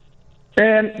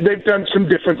 and they've done some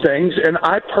different things. And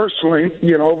I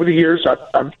personally, over the years,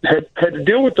 I've had to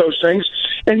deal with those things.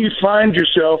 And you find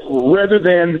yourself, rather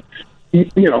than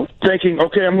thinking,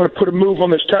 okay, I'm going to put a move on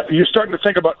this top, you're starting to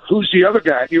think about who's the other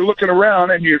guy. You're looking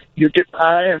around, and you get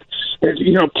high,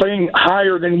 and playing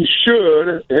higher than you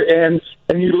should, and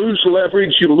you lose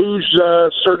leverage, you lose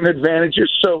certain advantages.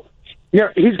 So,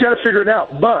 he's got to figure it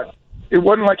out. But it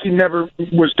wasn't like he never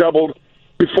was doubled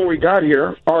before he got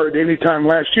here or at any time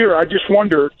last year. I just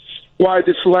wonder why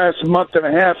this last month and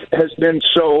a half has been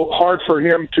so hard for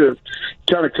him to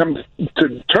kind of come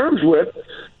to terms with.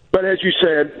 But as you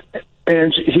said,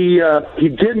 and he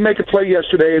did make a play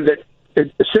yesterday that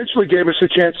it essentially gave us a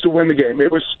chance to win the game.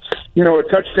 It was, a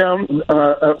touchdown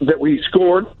that we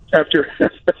scored after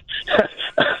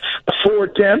 4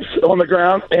 attempts on the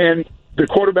ground, and the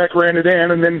quarterback ran it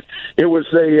in, and then it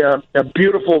was a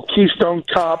beautiful Keystone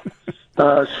Cop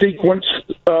sequence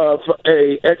of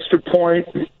a extra point,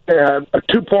 a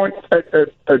 2-point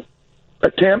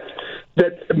attempt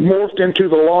that morphed into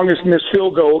the longest missed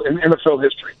field goal in NFL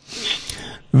history.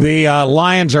 The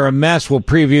Lions are a mess. We'll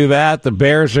preview that. The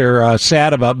Bears are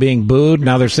sad about being booed.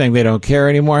 Now they're saying they don't care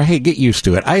anymore. Hey, get used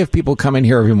to it. I have people come in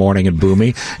here every morning and boo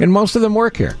me, and most of them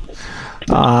work here.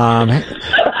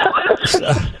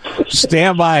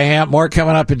 Stand by, Hamp. More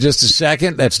coming up in just a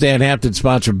second. That's Dan Hampton,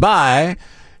 sponsored by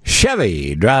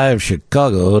Chevy.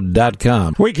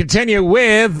 DriveChicago.com. We continue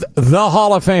with the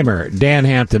Hall of Famer, Dan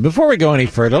Hampton. Before we go any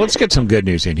further, let's get some good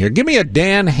news in here. Give me a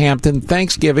Dan Hampton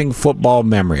Thanksgiving football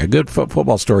memory, a good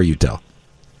football story you tell.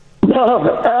 We've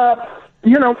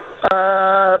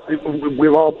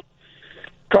all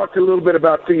talked a little bit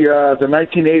about the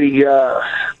 1980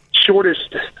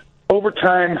 shortest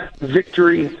overtime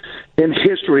victory in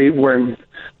history when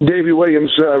Davey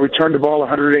Williams returned the ball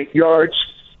 108 yards.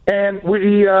 And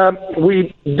we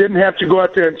didn't have to go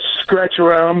out there and scratch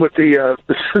around with the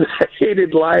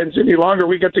hated Lions any longer.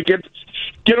 We got to get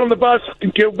on the bus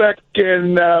and go back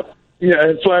and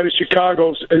fly to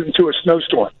Chicago into a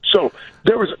snowstorm. So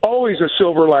there was always a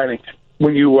silver lining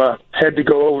when you had to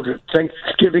go over to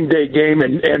Thanksgiving Day game,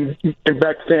 and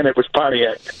back then it was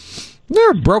Pontiac. Is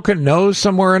there a broken nose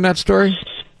somewhere in that story?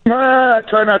 I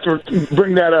try not to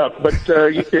bring that up, but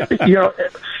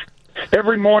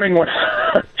every morning when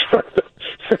I try to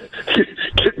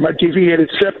get my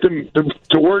deviated septum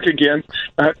to work again,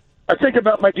 I think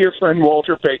about my dear friend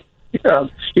Walter Payton.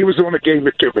 He was the one that gave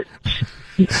it to me.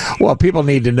 Well, people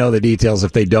need to know the details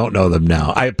if they don't know them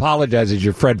now. I apologize as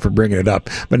your friend for bringing it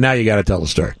up, but now you got to tell the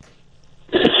story.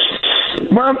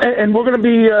 Well, and we're going to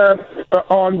be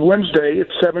on Wednesday at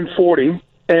 7:40,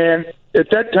 and at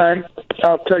that time,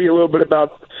 I'll tell you a little bit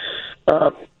about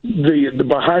the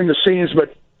behind the scenes,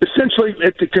 but essentially,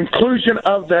 at the conclusion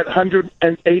of that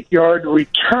 108-yard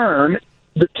return,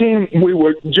 the team, we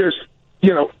were just,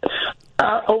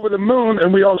 over the moon,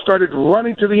 and we all started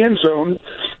running to the end zone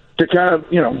to kind of,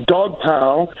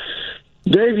 dogpile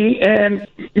Davey, and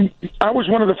I was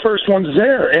one of the first ones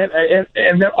there, and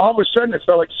then all of a sudden it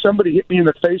felt like somebody hit me in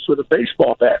the face with a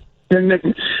baseball bat, and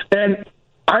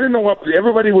I didn't know what,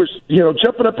 everybody was,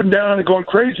 jumping up and down and going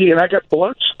crazy, and I got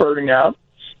blood spurting out.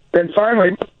 And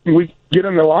finally, we get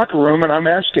in the locker room, and I'm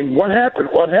asking, what happened?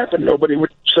 What happened? Nobody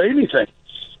would say anything.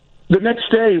 The next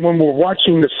day, when we're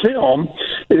watching the film,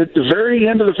 at the very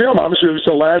end of the film, obviously it was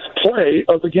the last play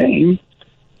of the game,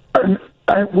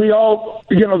 we all,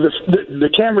 the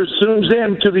camera zooms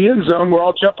in to the end zone. We're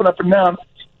all jumping up and down,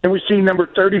 and we see number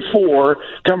 34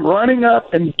 come running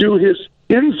up and do his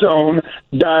end zone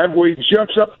dive where he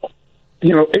jumps up,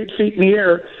 8 feet in the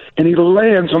air, and he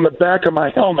lands on the back of my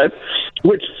helmet,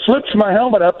 which flips my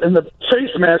helmet up, and the face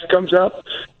mask comes up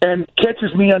and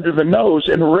catches me under the nose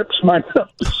and rips my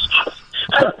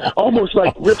nose, almost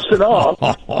like rips it off.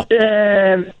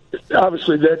 And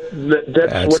obviously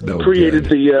that's what created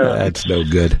good. the... that's no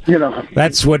good.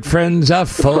 That's what friends are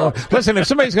for. Listen, if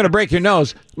somebody's going to break your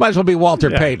nose, might as well be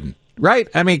Walter Payton, right?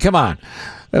 I mean, come on.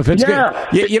 If it's good,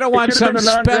 you don't want some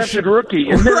special rookie,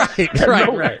 and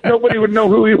right. Nobody would know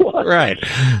who he was. Right.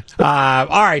 All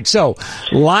right. So,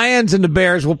 Lions and the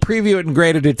Bears. We'll preview it in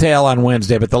greater detail on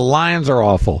Wednesday. But the Lions are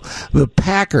awful. The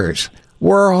Packers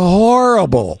were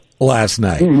horrible last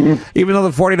night. Mm-hmm. Even though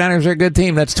the 49ers are a good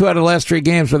team, that's 2 out of the last 3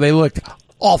 games where they looked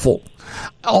awful.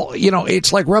 Oh,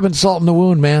 it's like rubbing salt in the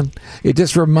wound, man. It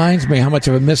just reminds me how much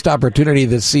of a missed opportunity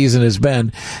this season has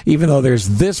been, even though there's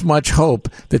this much hope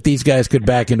that these guys could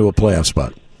back into a playoff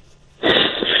spot.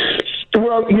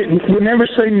 Well, you never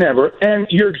say never, and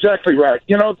you're exactly right.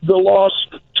 You know, the loss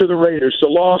to the Raiders, the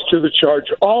loss to the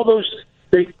Chargers, all those,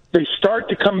 they start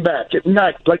to come back at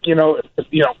night, like,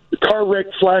 car wreck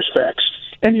flashbacks.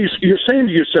 And you're saying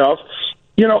to yourself,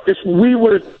 if we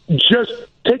would have just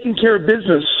taken care of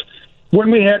business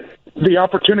when we had the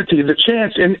opportunity, the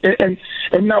chance,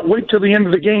 and not wait till the end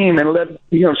of the game and let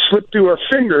slip through our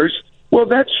fingers, well,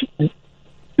 that's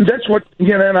what,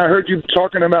 and I heard you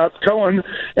talking about Cohen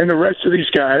and the rest of these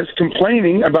guys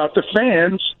complaining about the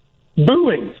fans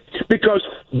booing because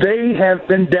they have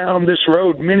been down this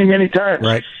road many, many times.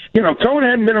 Right. Cohen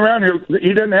hadn't been around here.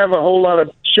 He doesn't have a whole lot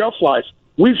of shelf life.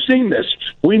 We've seen this.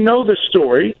 We know the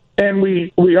story, and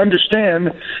we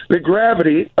understand the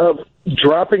gravity of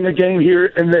dropping a game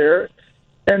here and there,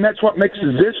 and that's what makes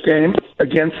this game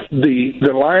against the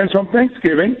Lions on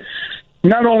Thanksgiving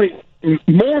not only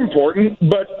more important,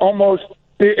 but almost.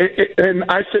 And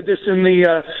I said this in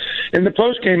the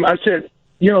post game. I said,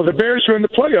 the Bears are in the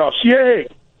playoffs. Yay!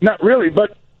 Not really,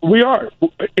 but we are.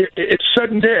 It's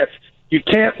sudden death. You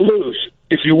can't lose.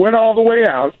 If you win all the way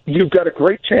out, you've got a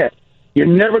great chance. You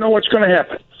never know what's going to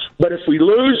happen. But if we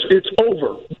lose, it's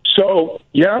over. So,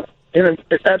 yeah, in an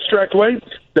abstract way,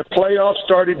 the playoffs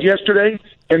started yesterday,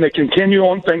 and they continue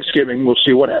on Thanksgiving. We'll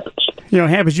see what happens.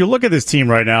 Ham, as you look at this team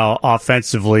right now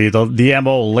offensively, the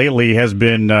MO lately has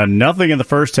been nothing in the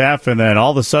first half, and then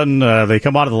all of a sudden they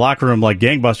come out of the locker room like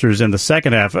gangbusters in the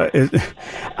second half.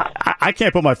 I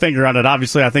can't put my finger on it.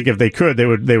 Obviously, I think if they could,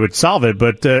 they would solve it.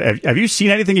 But have you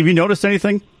seen anything? Have you noticed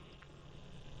anything?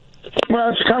 Well,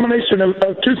 it's a combination of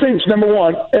two things. Number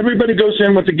one, everybody goes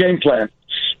in with the game plan.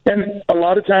 And a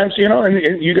lot of times,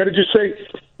 and you got to just say,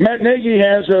 Matt Nagy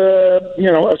has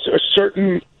a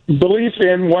certain belief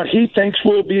in what he thinks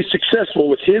will be successful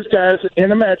with his guys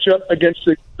in a matchup against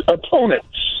the opponent.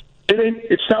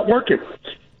 It's not working.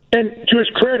 And to his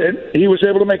credit, he was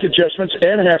able to make adjustments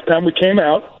at halftime. We came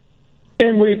out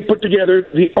and we put together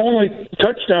the only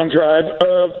touchdown drive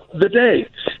of the day.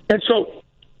 And so,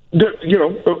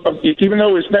 even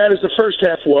though as bad as the first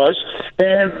half was,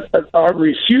 and our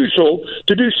refusal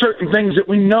to do certain things that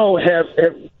we know have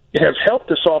helped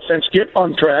this offense get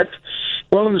on track,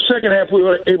 well, in the second half we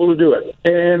were able to do it,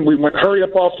 and we went hurry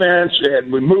up offense,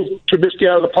 and we moved Trubisky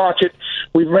out of the pocket.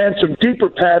 We ran some deeper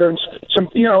patterns.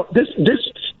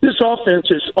 This offense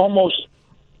is almost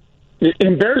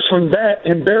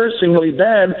embarrassingly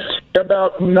bad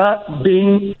about not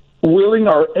being willing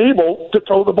or able to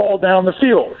throw the ball down the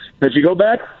field. And if you go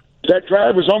back, that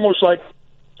drive was almost like,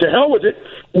 to hell with it,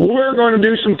 we're going to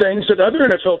do some things that other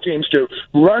NFL teams do.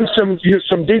 Run some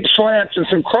deep slants and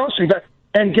some crossing back.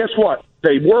 And guess what?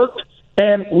 They worked,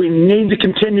 and we need to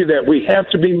continue that. We have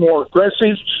to be more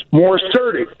aggressive, more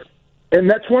assertive. And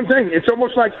that's one thing. It's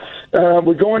almost like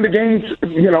we go into games,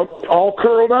 all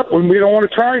curled up when we don't want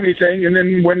to try anything, and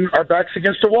then when our back's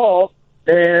against the wall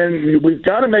and we've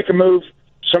got to make a move,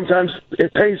 sometimes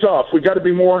it pays off. We've got to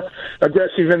be more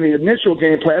aggressive in the initial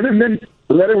game plan and then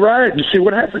let it ride and see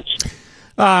what happens.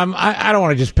 I don't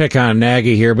want to just pick on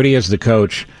Nagy here, but he is the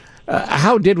coach.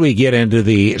 How did we get into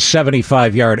the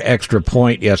 75-yard extra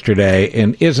point yesterday,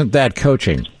 and isn't that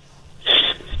coaching?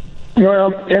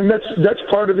 Well, and that's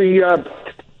part of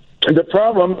the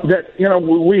problem that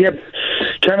we have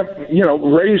kind of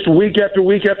raised week after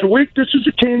week after week. This is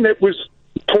a team that was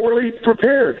poorly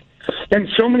prepared. And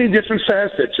so many different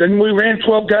facets. And we ran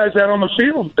 12 guys out on the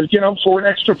field, for an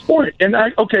extra point. And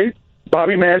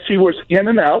Bobby Massey was in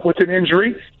and out with an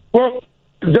injury. Well,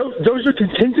 those are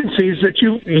contingencies that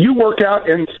you work out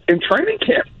in training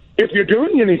camp. If you're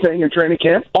doing anything in training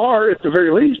camp, or at the very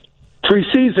least,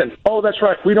 preseason. Oh, that's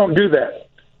right. We don't do that.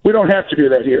 We don't have to do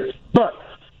that here. But,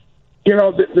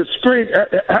 the screen,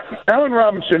 Allen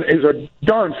Robinson is a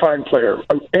darn fine player,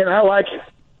 and I like it.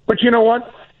 But you know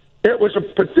what?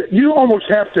 You almost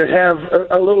have to have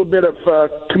a little bit of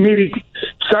comedic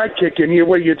sidekick in you,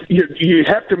 where you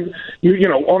have to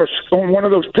on one of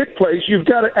those pick plays, you've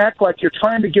got to act like you're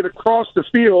trying to get across the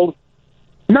field,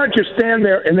 not just stand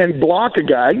there and then block a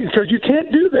guy, because you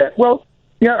can't do that. Well,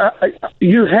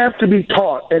 you have to be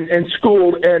taught and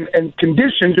schooled and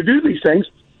conditioned to do these things,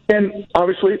 and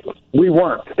obviously we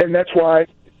weren't, and that's why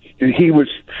he was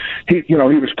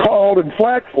called and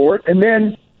flagged for it, and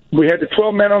then we had the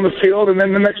 12 men on the field, and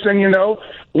then the next thing you know,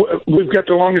 we've got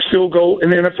the longest field goal in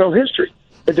NFL history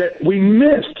that we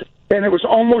missed, and it was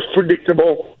almost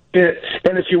predictable. And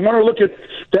if you want to look at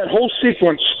that whole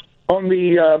sequence on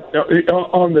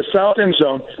the south end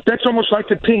zone, that's almost like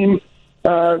the team,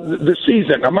 the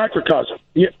season, a microcosm.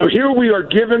 Here we are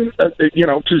given,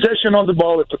 possession on the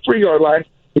ball at the 3-yard line.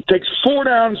 It takes 4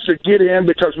 downs to get in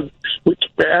because we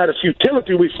out of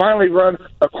futility, we finally run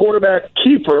a quarterback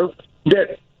keeper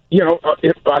that,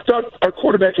 I thought our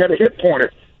quarterback had a hit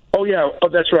pointer. Oh, yeah. Oh,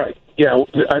 that's right. Yeah,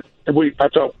 I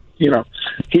thought,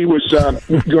 he was going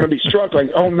to be struggling.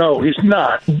 Oh, no, he's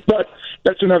not. But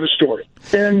that's another story.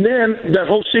 And then that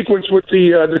whole sequence with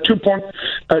the 2-point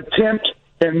attempt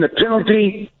and the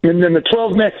penalty and then the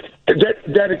 12-man,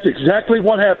 that is exactly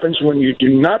what happens when you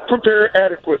do not prepare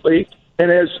adequately. And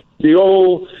as the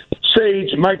old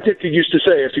sage Mike Ditka used to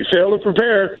say, if you fail to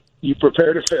prepare, you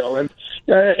prepare to fail. And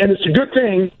it's a good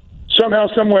thing. Somehow,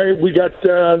 some way, we got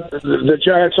the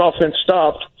Giants' offense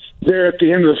stopped there at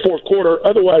the end of the fourth quarter.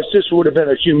 Otherwise, this would have been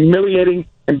a humiliating,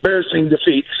 embarrassing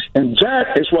defeat. And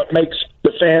that is what makes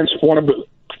the fans want to boo.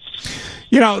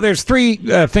 There's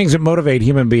 3 things that motivate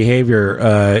human behavior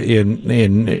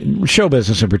in show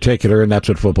business in particular, and that's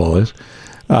what football is,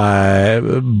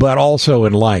 but also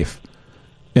in life.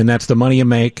 And that's the money you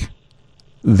make,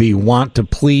 the want to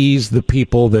please the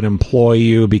people that employ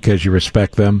you because you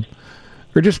respect them,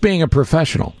 or just being a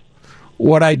professional.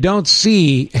 What I don't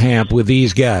see, Hamp, with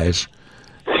these guys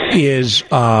is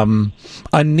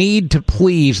a need to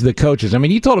please the coaches. I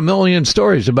mean, you told a million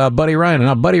stories about Buddy Ryan and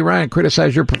how Buddy Ryan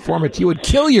criticized your performance. You would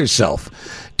kill yourself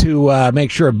to make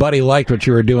sure Buddy liked what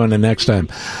you were doing the next time.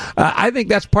 I think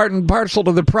that's part and parcel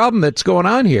to the problem that's going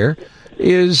on here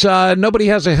is nobody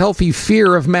has a healthy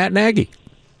fear of Matt Nagy.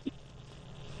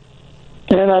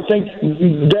 And I think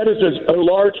that is a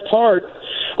large part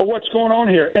of what's going on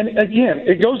here. And again,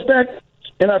 it goes back,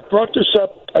 and I've brought this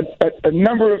up a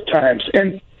number of times,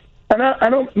 and I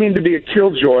don't mean to be a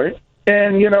killjoy.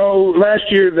 And, last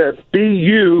year the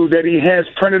BU that he has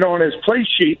printed on his play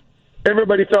sheet,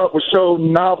 everybody thought was so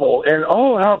novel. And,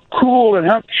 oh, how cool and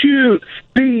how cute,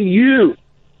 BU.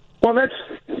 Well,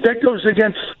 that goes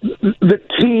against the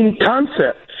team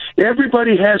concept.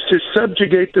 Everybody has to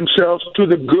subjugate themselves to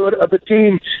the good of the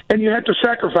team, and you have to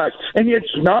sacrifice. And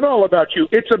it's not all about you.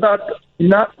 It's about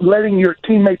not letting your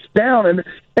teammates down. And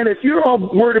if you're all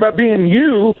worried about being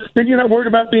you, then you're not worried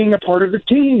about being a part of the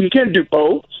team. You can't do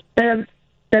both. And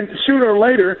sooner or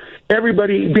later,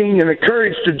 everybody being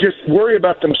encouraged to just worry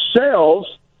about themselves,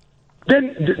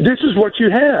 then this is what you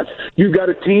have. You've got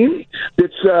a team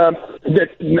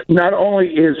that not only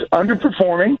is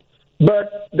underperforming,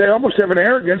 but they almost have an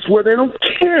arrogance where they don't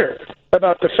care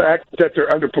about the fact that they're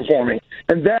underperforming.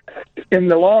 And that, in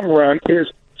the long run, is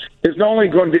not only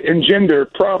going to engender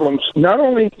problems, not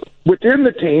only within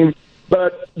the team,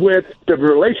 but with the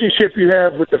relationship you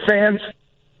have with the fans.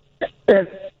 And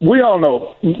we all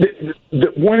know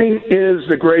that winning is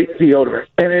the great deodorant,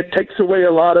 and it takes away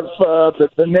a lot of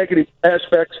the negative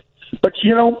aspects. But,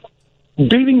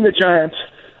 beating the Giants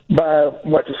by,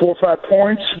 4 or 5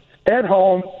 points at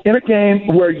home in a game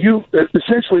where you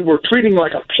essentially were treating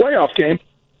like a playoff game,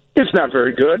 it's not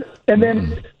very good. And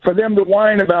then for them to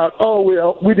whine about, oh,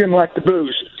 well, we didn't like the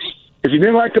booze. If you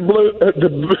didn't like the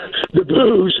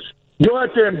booze, go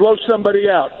out there and blow somebody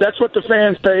out. That's what the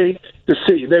fans pay to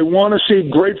see. They want to see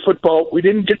great football. We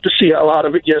didn't get to see a lot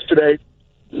of it yesterday.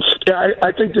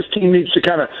 I think this team needs to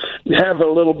kind of have a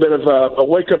little bit of a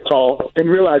wake-up call and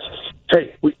realize,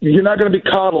 hey, you're not going to be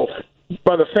coddled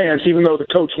by the fans, even though the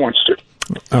coach wants to.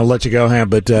 I'll let you go, Ham,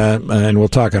 but and we'll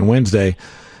talk on Wednesday.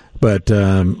 But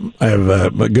I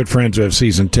have good friends who have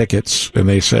season tickets, and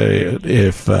they say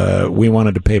if we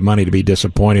wanted to pay money to be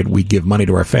disappointed, we'd give money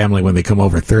to our family when they come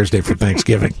over Thursday for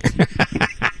Thanksgiving.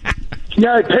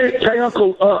 Yeah, pay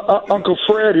Uncle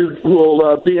Fred, who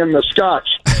will be in the Scotch.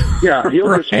 Yeah,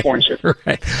 he'll disappoint you.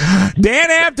 Right. Dan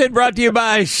Hampton, brought to you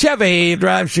by Chevy,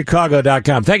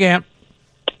 DriveChicago.com. Thank you, Ham.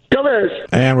 Come here.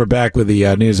 And we're back with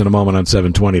the news in a moment on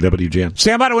 720 WGN.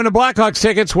 Stand by to win the Blackhawks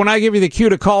tickets. When I give you the cue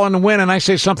to call in and win, and I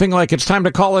say something like it's time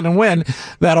to call in and win,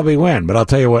 that'll be win. But I'll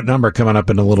tell you what number coming up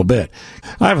in a little bit.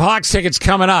 I have Hawks tickets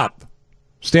coming up.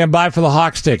 Stand by for the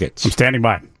Hawks tickets. I'm standing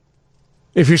by.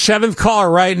 If you're 7th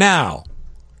caller right now,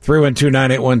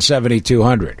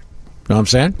 312-981-7200. Know what I'm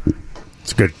saying?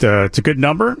 It's good. It's a good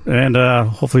number, and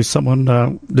hopefully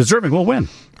someone deserving will win.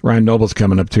 Ryan Noble's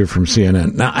coming up, too, from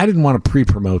CNN. Now, I didn't want to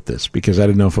pre-promote this because I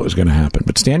didn't know if it was going to happen.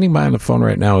 But standing by on the phone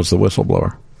right now is the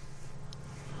whistleblower.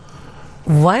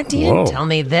 What? You didn't tell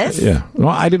me this? Yeah. Well,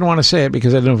 I didn't want to say it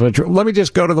because I didn't know if it was true. Let me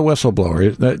just go to the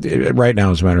whistleblower right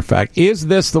now, as a matter of fact. Is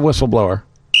this the whistleblower?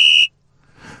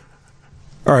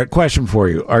 All right, question for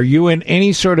you. Are you in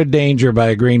any sort of danger by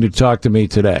agreeing to talk to me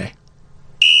today?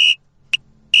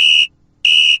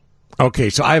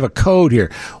 Okay, so I have a code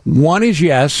here. 1 is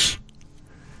yes.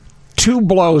 2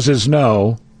 blows is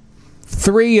no.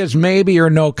 3 is maybe or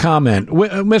no comment.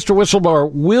 Mr.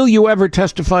 Whistleblower, will you ever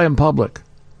testify in public?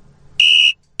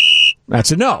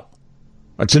 That's a no.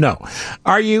 That's a no.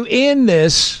 Are you in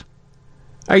this?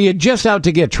 Are you just out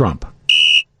to get Trump?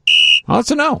 Well,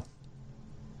 that's a no.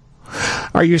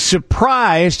 Are you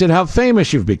surprised at how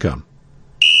famous you've become?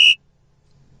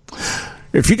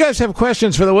 If you guys have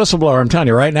questions for the whistleblower, I'm telling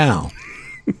you right now.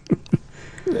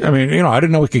 I mean, I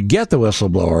didn't know we could get the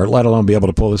whistleblower, let alone be able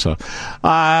to pull this off.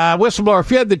 Whistleblower,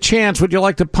 if you had the chance, would you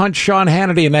like to punch Sean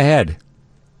Hannity in the head?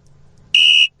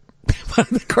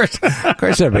 Of course,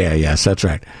 yes, that's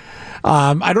right.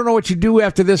 I don't know what you do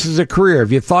after this as a career.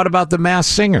 Have you thought about The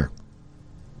Masked Singer?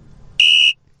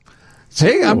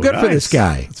 See, I'm good for this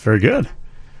guy. That's very good.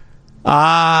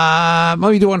 Let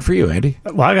me do one for you, Andy.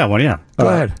 Well, I got one, yeah. Go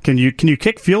ahead. Can you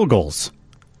kick field goals?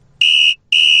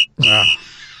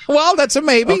 Well, that's a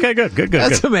maybe. Okay, good.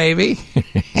 That's a maybe.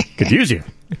 Could use you.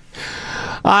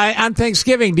 On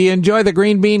Thanksgiving, do you enjoy the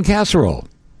green bean casserole?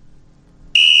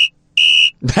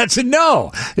 That's a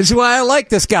no. This is why I like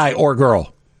this guy or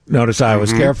girl. Notice I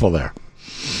was careful there.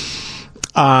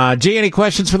 G, any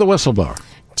questions for the whistleblower?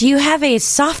 Do you have a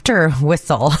softer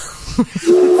whistle?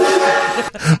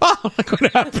 Oh, look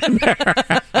what happened there.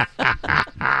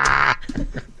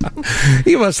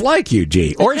 He must like you,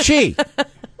 G. Or she. All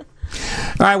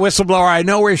right, whistleblower, I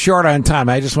know we're short on time.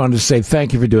 I just wanted to say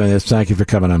thank you for doing this. Thank you for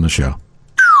coming on the show.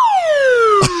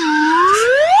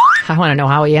 I want to know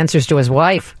how he answers to his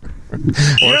wife.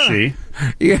 Or she.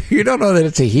 You don't know that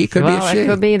it's a he. Could be a she. It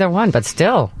could be either one, but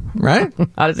still. Right?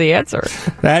 How does he answer?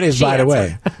 That is, by the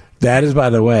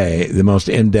way, the most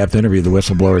in-depth interview the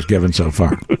whistleblower's given so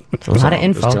far. It's a lot of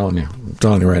info. I'm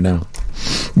telling you right now.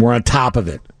 We're on top of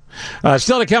it.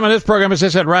 Still to come on this program, as I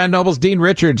said, Ryan Nobles, Dean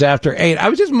Richards after 8. I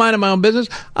was just minding my own business.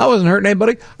 I wasn't hurting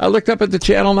anybody. I looked up at the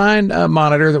Channel 9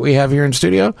 monitor that we have here in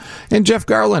studio, and Jeff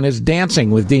Garland is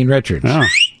dancing with Dean Richards.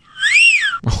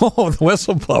 Oh, the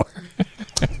whistleblower.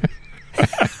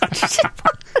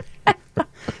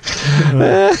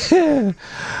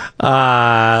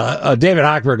 David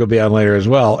Hochberg will be on later as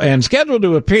well. And scheduled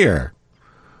to appear,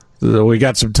 we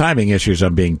got some timing issues,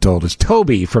 I'm being told, is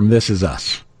Toby from This Is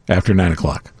Us after 9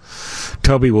 o'clock.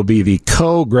 Toby will be the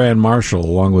co-Grand Marshal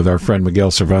along with our friend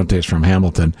Miguel Cervantes from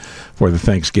Hamilton for the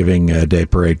Thanksgiving Day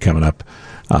Parade coming up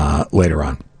later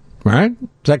on. All right?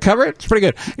 Does that cover it? It's pretty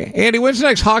good. Andy, when's the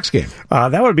next Hawks game?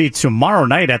 That would be tomorrow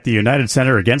night at the United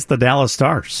Center against the Dallas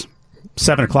Stars.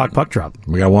 7 o'clock puck drop.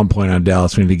 We got 1 point on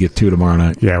Dallas. We need to get 2 tomorrow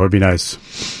night. Yeah, it would be nice.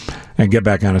 And get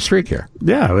back on a streak here.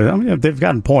 Yeah, I mean, they've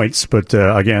gotten points, but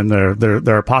again,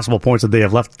 there are possible points that they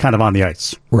have left kind of on the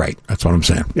ice. Right, that's what I'm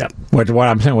saying. Yeah. What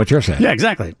I'm saying, what you're saying. Yeah,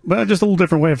 exactly. But just a little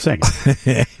different way of saying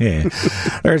it.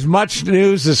 There's much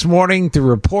news this morning to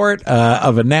report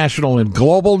of a national and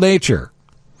global nature.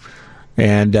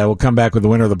 And we'll come back with the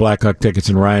winner of the Blackhawk tickets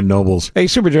and Ryan Nobles. Hey,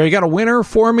 Super Joe, you got a winner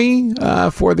for me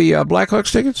for the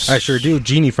Blackhawks tickets? I sure do.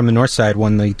 Jeannie from the North Side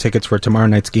won the tickets for tomorrow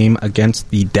night's game against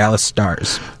the Dallas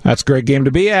Stars. That's a great game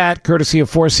to be at, courtesy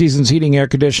of Four Seasons Heating, Air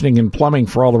Conditioning, and Plumbing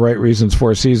for all the right reasons.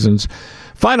 Four Seasons.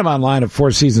 Find them online at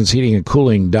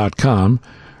fourseasonsheatingandcooling.com.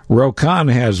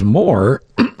 Rokan has more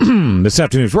this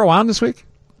afternoon. Is Ro on this week?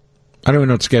 I don't even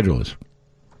know what the schedule is.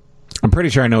 I'm pretty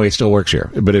sure I know he still works here,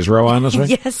 but is Ro on this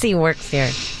week? Yes, he works here.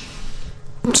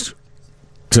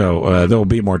 So there will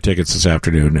be more tickets this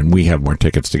afternoon, and we have more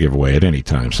tickets to give away at any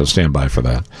time, so stand by for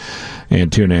that.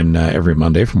 And tune in every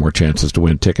Monday for more chances to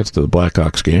win tickets to the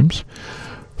Blackhawks games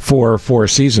for Four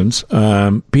Seasons.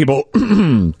 People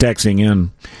texting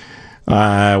in,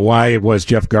 why was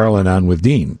Jeff Garland on with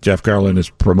Dean? Jeff Garland is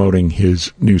promoting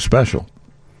his new special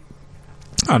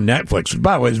on Netflix, which,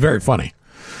 by the way, is very funny.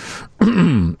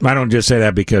 I don't just say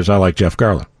that because I like Jeff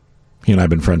Garland. He and I have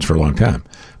been friends for a long time.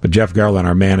 But Jeff Garland,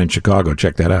 our man in Chicago,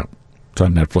 check that out. It's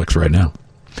on Netflix right now.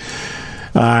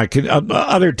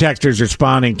 Other texters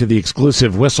responding to the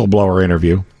exclusive whistleblower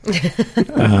interview.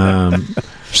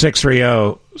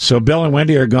 630. So Bill and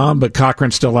Wendy are gone, but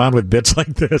Cochran's still on with bits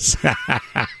like this.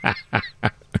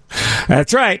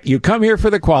 That's right. You come here for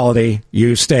the quality.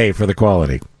 You stay for the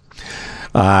quality.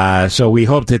 So we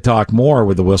hope to talk more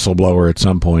with the whistleblower at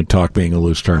some point, talk being a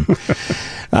loose term.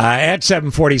 At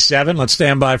 7:47, let's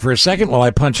stand by for a second while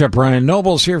I punch up Ryan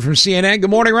Nobles here from CNN. Good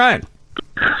morning, Ryan.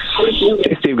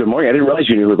 Hey, Steve, good morning. I didn't realize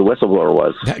you knew who the whistleblower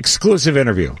was. Exclusive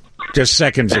interview, just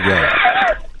seconds ago.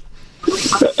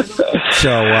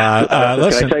 So,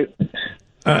 listen.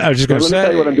 I was just going to say. Let me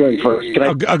tell you what I'm doing first.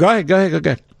 Go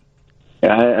ahead.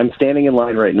 I'm standing in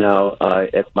line right now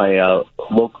at my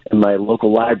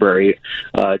local library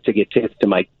to get tickets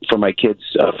for my kids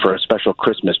for a special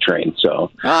Christmas train.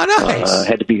 So nice.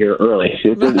 Had to be here early.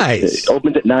 It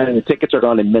opens at 9 and the tickets are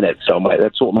gone in minutes. So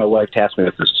that's what my wife tasked me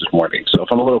with this morning. So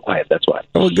if I'm a little quiet, that's why.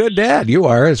 Well, good dad you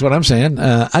are, is what I'm saying.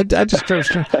 I just was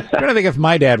trying to think if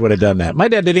my dad would have done that. My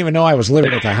dad didn't even know I was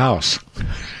living at the house.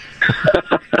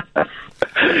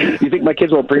 You think my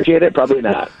kids will appreciate it? Probably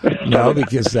not. No,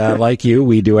 because like you,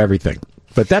 we do everything.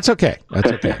 But that's okay.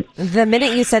 That's okay. The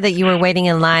minute you said that you were waiting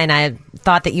in line, I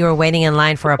thought that you were waiting in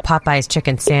line for a Popeye's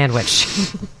chicken sandwich.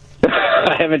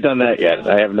 I haven't done that yet.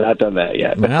 I have not done that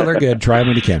yet. Well, they're good. Try them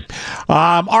when you can.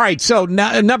 All right. So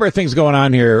a number of things going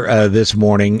on here this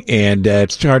morning, and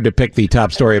it's hard to pick the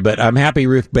top story, but I'm happy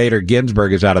Ruth Bader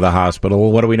Ginsburg is out of the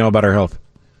hospital. What do we know about her health?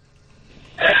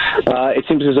 It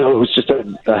seems as though it was just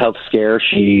a health scare.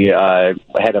 She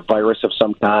had a virus of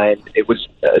some kind. It was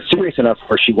serious enough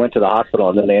where she went to the hospital,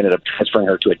 and then they ended up transferring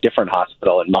her to a different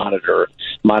hospital and monitor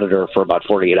her for about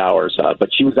 48 hours. But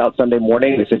she was out Sunday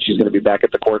morning. They said she's going to be back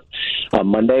at the court on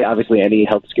Monday. Obviously, any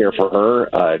health scare for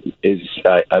her is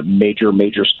a major,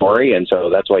 major story, and so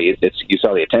that's why you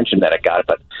saw the attention that it got.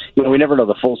 But we never know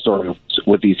the full story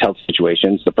with these health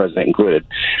situations, the president included.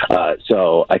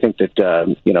 So I think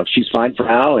that she's fine for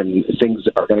now, and things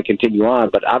are going to continue on.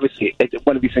 But obviously, it's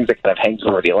one of these things that kind of hangs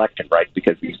over the election, right?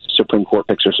 Because these Supreme Court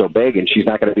picks are so big, and she's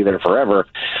not going to be there forever.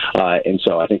 And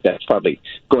so I think that's probably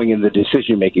going in the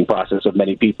decision-making process of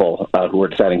many people who are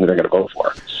deciding who they're going to vote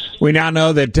for. We now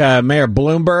know that Mayor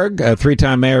Bloomberg, a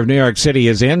three-time mayor of New York City,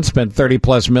 is in. Spent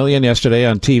 $30+ million yesterday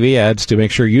on TV ads to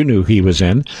make sure you knew he was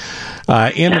in.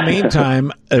 In the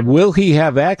meantime, will he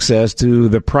have access to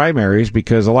the primaries?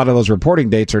 Because a lot of those reporting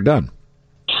dates are done.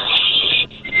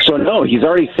 So, no, he's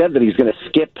already said that he's going to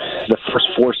skip the first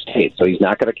 4 states. So he's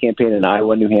not going to campaign in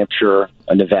Iowa, New Hampshire,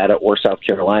 Nevada, or South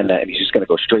Carolina, and he's just going to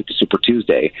go straight to Super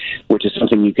Tuesday, which is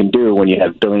something you can do when you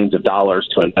have billions of dollars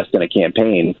to invest in a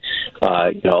campaign.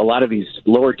 A lot of these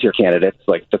lower-tier candidates,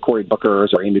 like the Cory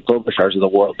Bookers or Amy Klobuchars of the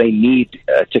world, they need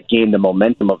to gain the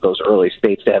momentum of those early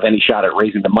states to have any shot at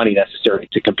raising the money necessary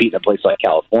to compete in a place like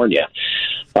California.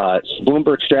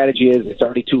 Bloomberg's strategy is it's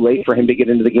already too late for him to get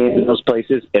into the game in those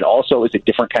places. It also is a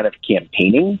different kind of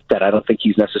campaigning that I don't think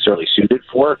he's necessarily suited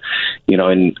for.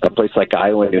 In a place like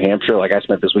Iowa and New Hampshire, like I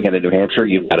spent this weekend in New Hampshire,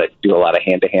 you've got to do a lot of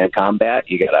hand-to-hand combat.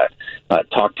 You got to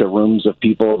talk to rooms of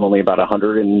people of only about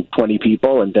 120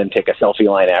 people and then take a selfie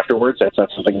line afterwards. That's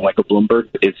not something Michael Bloomberg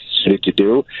is suited to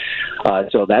do.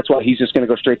 So that's why he's just going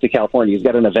to go straight to California. He's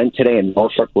got an event today in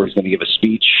Norfolk where he's going to give a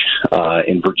speech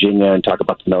in Virginia and talk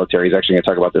about the military. He's actually going to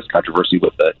talk about this controversy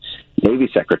with the Navy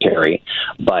Secretary.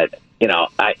 But,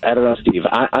 I don't know, Steve.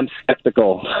 I'm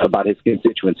skeptical about his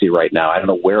constituency right now. I don't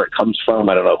know where it comes from.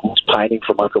 I don't know who's pining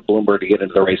for Michael Bloomberg to get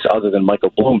into the race other than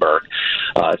Michael Bloomberg.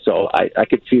 So I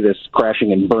could see this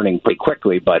crashing and burning pretty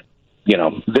quickly, but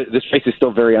this race is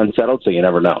still very unsettled, so you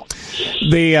never know.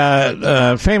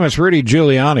 The famous Rudy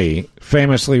Giuliani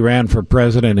famously ran for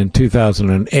president in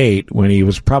 2008 when he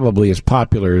was probably as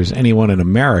popular as anyone in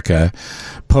America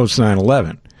post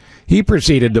 9/11. He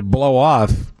proceeded to blow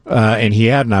off, and he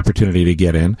had an opportunity to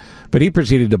get in, but he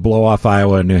proceeded to blow off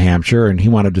Iowa and New Hampshire, and he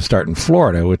wanted to start in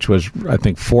Florida, which was, I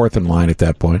think, 4th in line at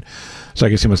that point. So I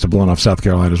guess he must have blown off South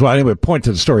Carolina as well. Anyway, point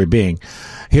to the story being,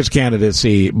 his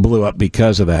candidacy blew up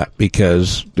because of that,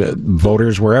 because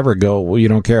voters wherever go, well, you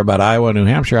don't care about Iowa and New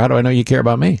Hampshire. How do I know you care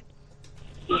about me?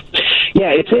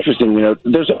 Yeah, it's interesting.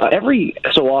 There's every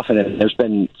so often, and there's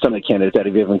been some of the candidates that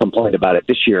have even complained about it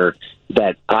this year,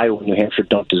 that Iowa and New Hampshire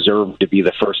don't deserve to be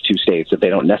the first 2 states, that they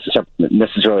don't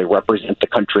necessarily represent the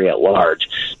country at large.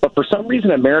 But for some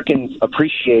reason, Americans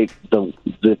appreciate the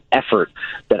effort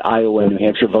that Iowa and New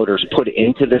Hampshire voters put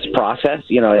into this process.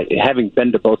 Having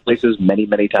been to both places many,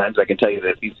 many times, I can tell you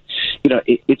that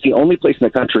it's the only place in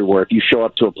the country where if you show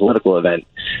up to a political event,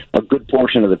 a good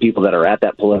portion of the people that are at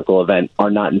that political event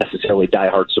are not necessarily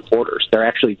diehard supporters. They're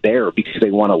actually there because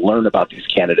they want to learn about these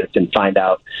candidates and find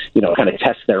out, kind of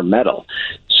test their mettle.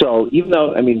 So even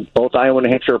though, both Iowa and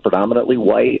New Hampshire are predominantly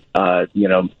white,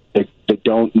 they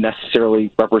don't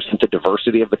necessarily represent the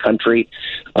diversity of the country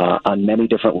on many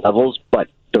different levels, but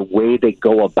the way they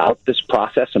go about this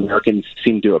process, Americans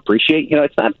seem to appreciate.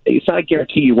 It's not a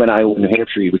guarantee you win Iowa and New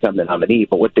Hampshire, you become the nominee,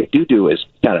 but what they do is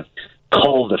kind of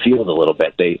cull the field a little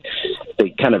bit. They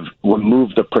kind of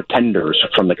remove the pretenders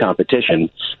from the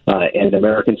competition, and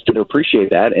Americans tend to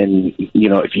appreciate that. And,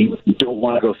 if you don't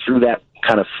want to go through that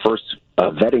kind of first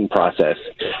vetting process,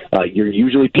 you're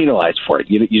usually penalized for it.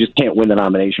 You just can't win the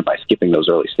nomination by skipping those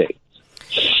early states.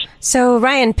 So,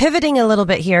 Ryan, pivoting a little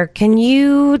bit here, can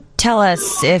you tell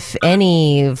us if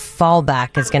any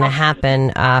fallout,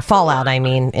 I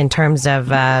mean, in terms of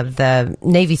the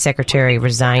Navy Secretary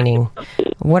resigning?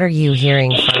 What are you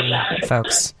hearing from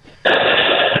folks?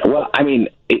 Well, I mean,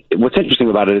 what's interesting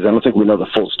about it is I don't think we know the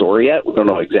full story yet. We don't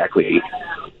know exactly.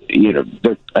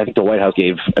 I think the White House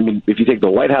gave. I mean, if you take the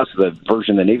White House, the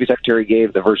version the Navy Secretary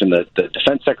gave, the version the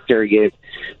Defense Secretary gave,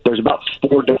 there's about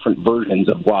 4 different versions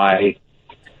of why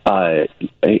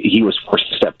he was forced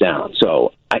to step down.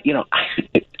 So, I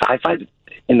find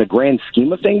in the grand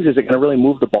scheme of things, is it going to really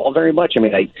move the ball very much? I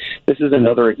mean, this is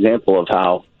another example of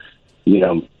how,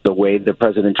 the way that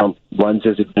President Trump runs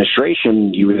his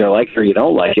administration, you either like it or you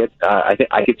don't like it.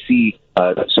 I could see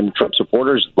some Trump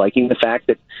supporters liking the fact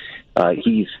that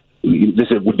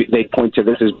they point to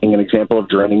this as being an example of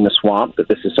draining the swamp, that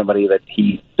this is somebody that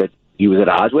he was at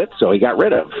odds with, so he got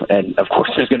rid of. And of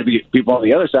course, there's going to be people on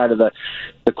the other side of the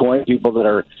coin, people that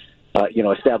are,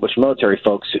 established military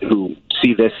folks who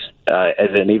see this as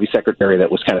a Navy secretary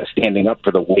that was kind of standing up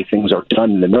for the way things are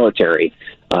done in the military,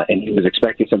 and he was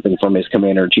expecting something from his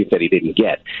commander-in-chief that he didn't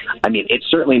get. I mean, it's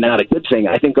certainly not a good thing.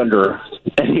 I think under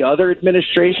any other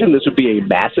administration, this would be a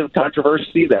massive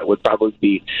controversy that would probably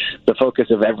be the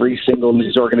focus of every single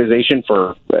news organization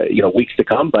for weeks to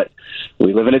come. But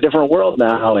we live in a different world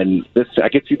now, and I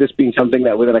could see this being something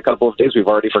that within a couple of days we've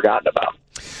already forgotten about.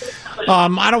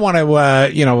 I don't want to,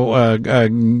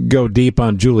 go deep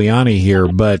on Giuliani here,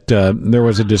 but there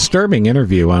was a disturbing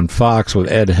interview on Fox with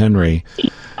Ed Henry.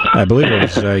 I believe it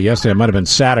was yesterday. It might have been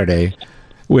Saturday,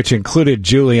 which included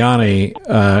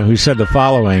Giuliani, who said the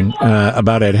following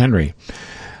about Ed Henry.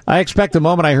 I expect the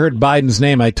moment I heard Biden's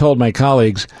name, I told my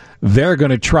colleagues, they're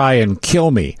going to try and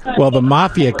kill me. Well, the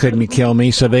mafia couldn't kill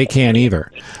me, so they can't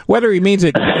either. Whether he means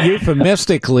it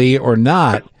euphemistically or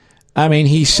not, I mean,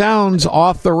 he sounds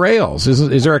off the rails.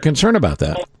 Is there a concern about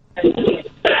that?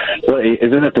 Well,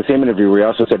 isn't it the same interview where he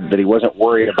also said that he wasn't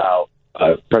worried about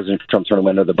President Trump throwing him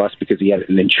under the bus because he had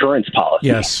an insurance policy?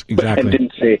 Yes, exactly. And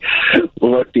didn't say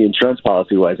what the insurance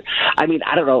policy was. I mean,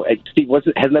 I don't know. Steve,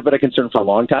 hasn't that been a concern for a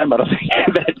long time? I don't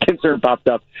think that concern popped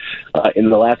up in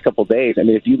the last couple of days. I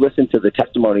mean, if you listen to the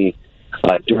testimony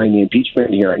during the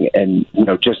impeachment hearing, and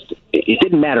it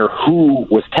didn't matter who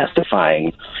was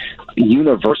testifying.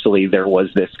 Universally, there was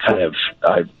this kind of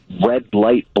red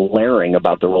light blaring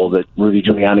about the role that Rudy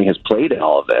Giuliani has played in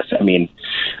all of this. I mean,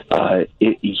 I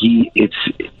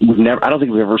don't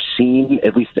think we've ever seen,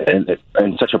 at least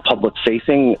in such a public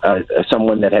facing,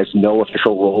 someone that has no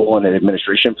official role in an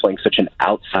administration playing such an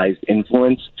outsized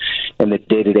influence in the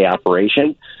day-to-day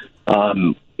operation.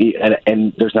 And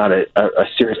there's not a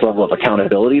serious level of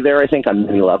accountability there, I think, on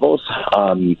many levels.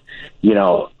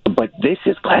 But this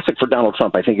is classic for Donald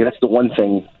Trump. I think that's the one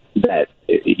thing that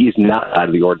is not out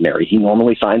of the ordinary. He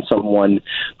normally finds someone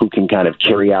who can kind of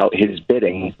carry out his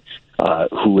bidding,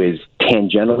 who is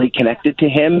tangentially connected to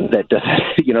him. That does,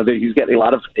 he's got a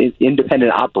lot of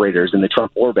independent operators in the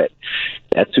Trump orbit.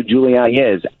 That's who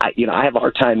Giuliani is. I have a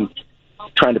hard time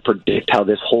trying to predict how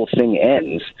this whole thing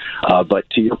ends. But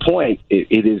to your point,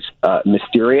 it is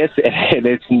mysterious, and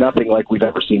it's nothing like we've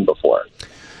ever seen before.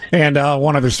 And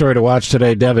one other story to watch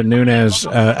today, Devin Nunes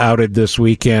outed this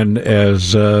weekend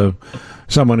as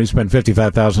someone who spent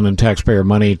 $55,000 in taxpayer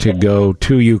money to go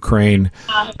to Ukraine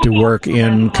to work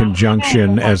in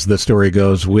conjunction, as the story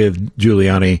goes, with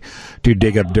Giuliani to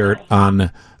dig up dirt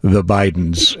on the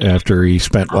Bidens after he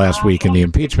spent last week in the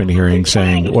impeachment hearing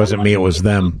saying, it wasn't me, it was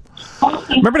them.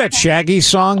 Remember that Shaggy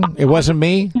song, It Wasn't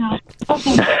Me? Hey,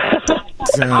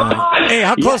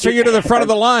 how close are you to the front of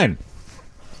the line?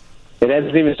 It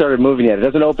hasn't even started moving yet. It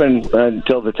doesn't open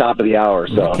until the top of the hour.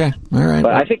 So. Okay, all right.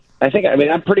 But I think.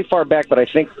 I'm pretty far back, but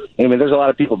there's a lot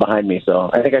of people behind me,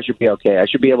 so I think I should be okay. I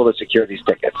should be able to secure these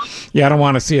tickets. Yeah, I don't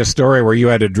want to see a story where you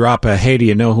had to drop a "Hey, do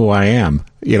you know who I am?"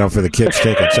 For the kids'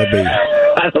 tickets. That'd be.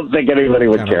 I don't think anybody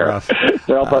would care. Rough.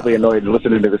 They're all probably annoyed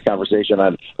listening to this conversation.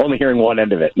 I'm only hearing one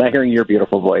end of it, not hearing your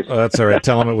beautiful voice. Oh, that's all right.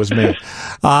 Tell them it was me.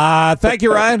 Thank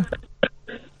you, Ryan.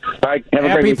 All right, have a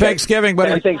Happy great Thanksgiving, buddy.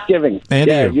 Happy Thanksgiving.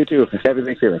 And you too. Happy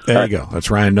Thanksgiving. There you go.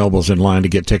 That's Ryan Noble's in line to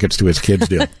get tickets to his kids'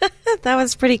 deal. That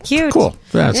was pretty cute. Cool.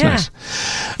 That's nice.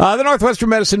 The Northwestern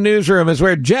Medicine Newsroom is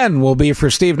where Jen will be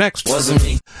for Steve next. Wasn't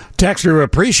me. Texter who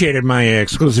appreciated my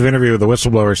exclusive interview with the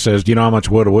whistleblower says, do you know how much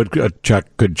wood a woodchuck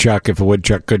could chuck if a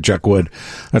woodchuck could chuck wood?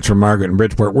 That's from Margaret in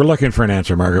Bridgeport. We're looking for an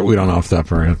answer, Margaret. We don't know off the top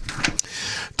of our head.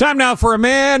 Time now for a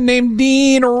man named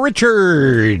Dean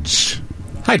Richards.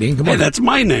 Hi, Dean. Good morning. Hey, that's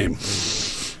my name.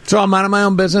 So I'm out of my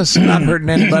own business, not hurting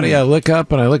anybody. I look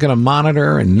up and I look at a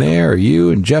monitor, and there are you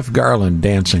and Jeff Garland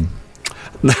dancing.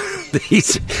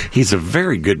 He's a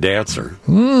very good dancer.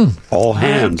 All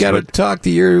hands. I've got to talk to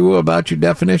you about your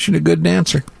definition of good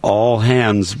dancer. All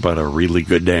hands, but a really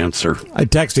good dancer. I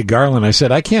texted Garland. I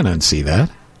said, I can't unsee that.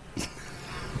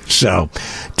 So,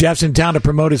 Jeff's in town to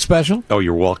promote his special. Oh,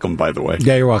 you're welcome, by the way.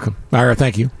 Yeah, you're welcome. All right,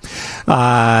 thank you.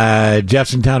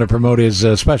 Jeff's in town to promote his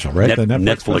special, right? The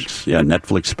Netflix special. Yeah,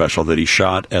 Netflix special that he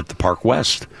shot at the Park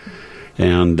West.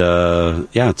 And,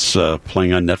 it's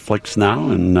playing on Netflix now,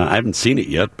 and I haven't seen it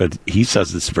yet, but he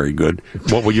says it's very good.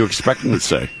 What would you expect him to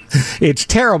say? It's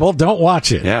terrible. Don't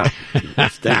watch it. Yeah.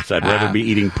 Thanks. I'd rather be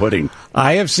eating pudding.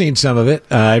 I have seen some of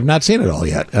it. I've not seen it all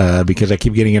yet because I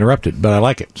keep getting interrupted, but I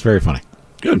like it. It's very funny.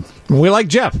 Good. We like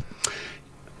Jeff.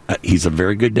 He's a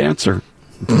very good dancer.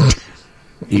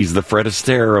 He's the Fred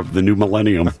Astaire of the new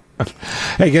millennium.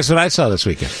 Hey, guess what I saw this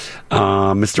weekend?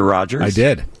 Mr. Rogers. I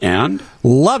did. And?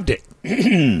 Loved it.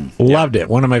 Loved it.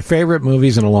 One of my favorite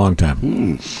movies in a long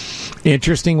time.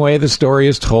 Interesting way the story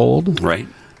is told. Right.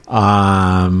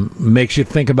 Makes you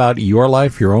think about your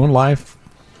life, your own life.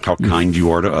 How kind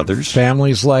you are to others.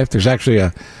 Family's life. There's actually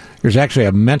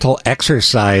a mental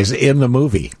exercise in the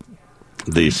movie.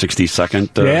 The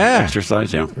 60-second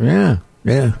exercise, Yeah.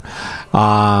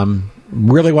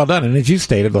 Really well done. And as you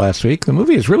stated last week, the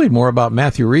movie is really more about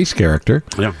Matthew Rhys' character.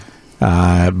 Yeah.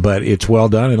 But it's well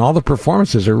done, and all the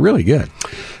performances are really good.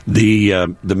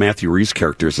 The Matthew Rhys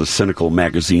character is a cynical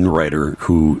magazine writer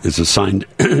who is assigned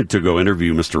to go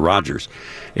interview Mr. Rogers,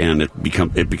 and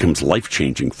it becomes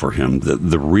life-changing for him.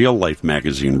 The real-life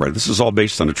magazine writer, this is all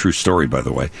based on a true story, by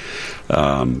the way.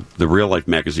 The real-life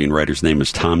magazine writer's name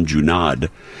is Tom Junod,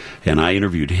 and I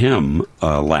interviewed him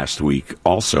last week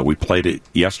also. We played it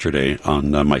yesterday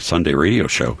on my Sunday radio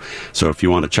show, so if you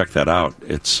want to check that out,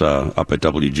 it's up at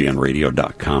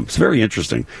WGNradio.com. It's very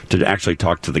interesting to actually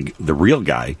talk to the real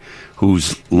guy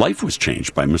whose life was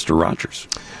changed by Mr. Rogers.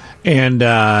 And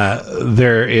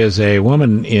there is a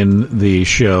woman in the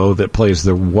show that plays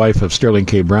the wife of Sterling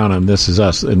K. Brown on This Is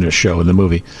Us in the show, in the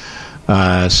movie.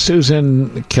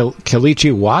 Susan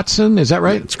Kalichi Watson, is that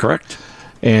right? That's correct.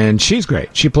 And she's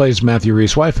great. She plays Matthew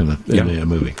Rhys' wife in the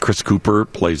movie. Chris Cooper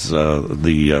plays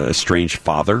the estranged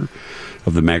father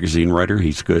of the magazine writer.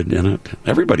 He's good in it.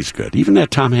 Everybody's good. Even that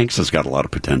Tom Hanks has got a lot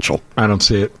of potential. I don't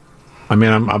see it. I mean,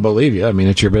 I believe you. I mean,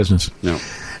 it's your business. No.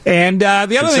 And the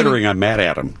other Considering I'm mad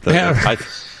at him.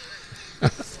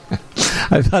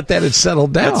 I thought that had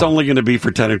settled down. That's only going to be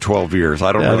for 10 or 12 years.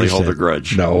 I don't really hold a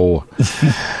grudge. No.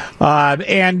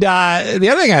 And the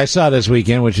other thing I saw this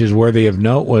weekend, which is worthy of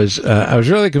note, was I was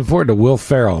really looking forward to Will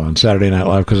Ferrell on Saturday Night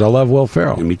Live because I love Will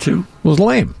Ferrell. Me too. It was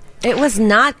lame. It was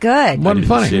not good. Wasn't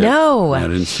funny. No. I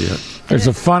didn't see it. There's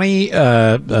a funny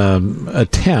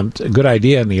attempt, a good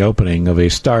idea in the opening of a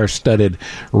star-studded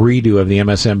redo of the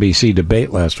MSNBC debate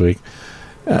last week.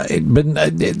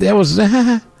 That was...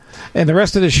 and the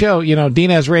rest of the show, Dean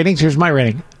has ratings. Here's my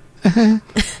rating.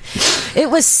 It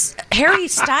was... Harry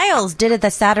Styles did it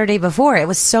the Saturday before. It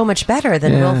was so much better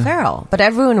than Will Ferrell. But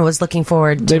everyone was looking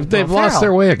forward to They've lost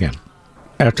their way again.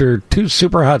 After two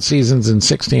super hot seasons in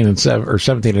 16 and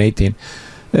 17 and 18,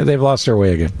 they've lost their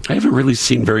way again. I haven't really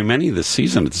seen very many this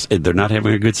season. They're not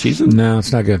having a good season? No,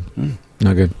 it's not good.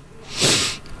 Not good.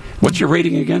 What's your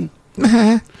rating again?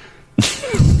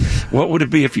 What would it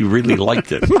be if you really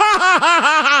liked it?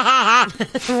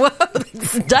 Whoa,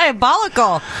 it's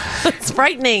diabolical. It's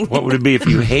frightening. What would it be if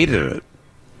you hated it?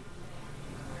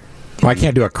 Well, I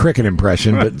can't do a cricket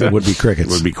impression, but there would be crickets.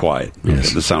 It would be quiet.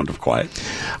 Yes. The sound of quiet.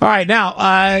 All right, now,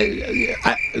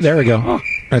 there we go. Oh.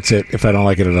 That's it, if I don't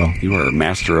like it at all. You are a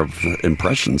master of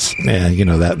impressions. Yeah, you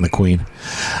know that and the Queen.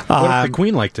 What if the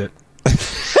Queen liked it?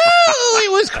 Oh,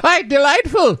 it was quite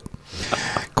delightful.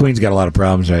 Queen's got a lot of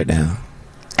problems right now.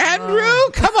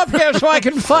 Andrew, come up here so I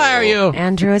can fire you.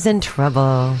 Andrew is in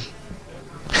trouble.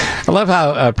 I love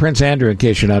how Prince Andrew, in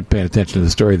case you're not paying attention to the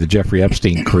story of the Jeffrey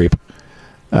Epstein creep,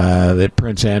 that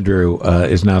Prince Andrew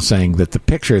is now saying that the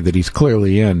picture that he's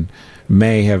clearly in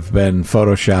may have been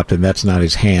photoshopped, and that's not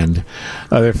his hand.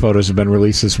 Other photos have been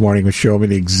released this morning which show him in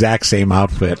the exact same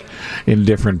outfit in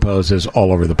different poses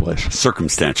all over the place.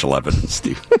 Circumstantial evidence,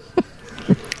 Steve.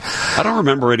 I don't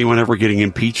remember anyone ever getting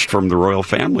impeached from the royal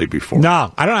family before.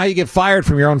 No, I don't know how you get fired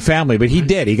from your own family, but he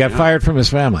did. He got fired from his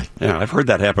family. Yeah, I've heard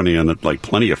that happening in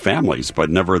plenty of families, but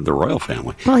never in the royal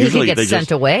family. Well, he could get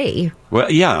sent away.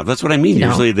 Well, yeah, that's what I mean.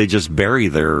 Usually they just bury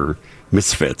their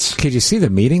misfits. Could you see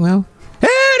the meeting, though?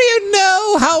 How do you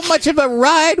know how much of a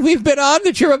ride we've been on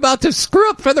that you're about to screw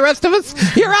up for the rest of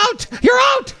us? You're out! You're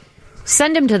out!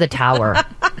 Send him to the tower.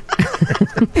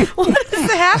 What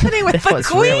is happening with the was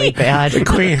Queen? Really bad. The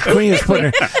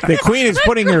Queen is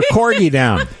putting her corgi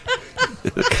down,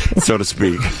 so to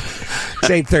speak.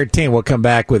 8:13. We'll come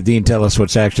back with Dean. Tell us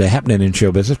what's actually happening in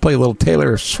show business. Play a little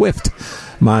Taylor Swift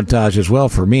montage as well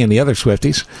for me and the other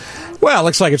Swifties. Well,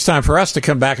 looks like it's time for us to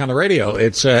come back on the radio.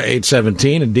 It's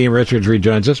 8:17, and Dean Richards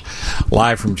rejoins us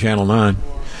live from Channel 9.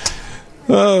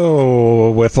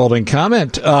 Oh, withholding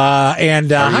comment. Hi,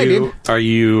 Dean. Are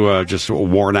you just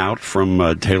worn out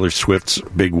from Taylor Swift's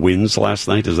big wins last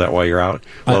night? Is that why you're out?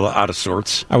 Well, out of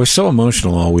sorts? I was so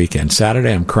emotional all weekend.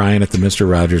 Saturday, I'm crying at the Mr.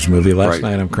 Rogers movie. Last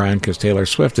night, I'm crying because Taylor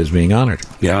Swift is being honored.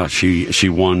 Yeah, she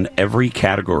won every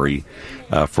category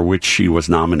for which she was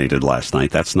nominated last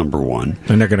night. That's number one.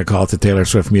 And they're going to call it the Taylor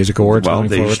Swift Music Awards going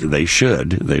forward? They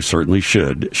should. They certainly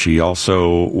should. She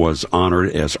also was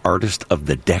honored as Artist of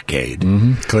the Decade.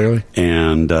 Clearly.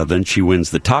 And then she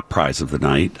wins the top prize of the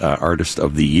night, Artist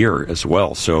of the Year as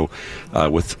well. So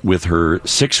with her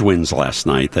 6 wins last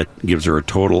night, that gives her a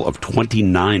total of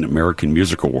 29 American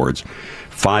Music Awards.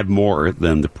 5 more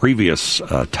than the previous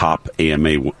top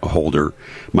AMA holder,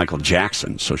 Michael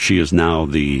Jackson. So she is now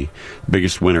the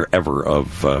biggest winner ever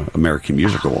of American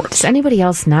Music Awards. Does anybody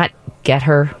else not get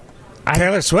her?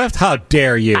 Taylor Swift? How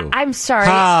dare you? I'm sorry.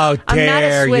 How dare I'm not a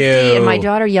Swiftie, you? and my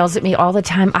daughter yells at me all the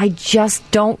time. I just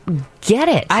don't get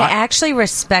it. I actually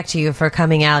respect you for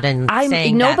coming out and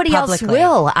saying nobody that else publicly.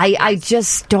 will. I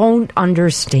just don't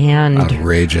understand.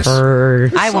 Outrageous.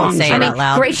 I won't say it out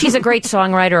loud. Great, she's a great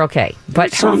songwriter, okay,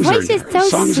 but her voice is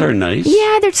songs are nice.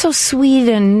 Yeah, they're so sweet,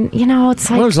 and it's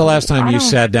like. When was the last time you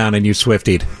sat down and you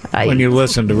Swiftied? When you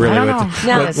listened to really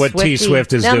what T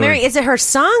Swift is now, doing? Mary, is it her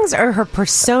songs or her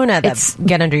persona that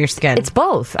get under your skin? It's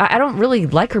both. I don't really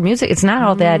like her music. It's not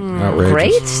all that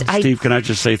great. Steve, can I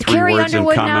just say 3 Carrie words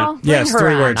Underwood in comment? now? Yes,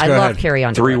 3 words. I Go love ahead. Carrie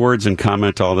Underwood. 3 words and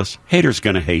comment to all this. Haters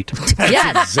gonna hate.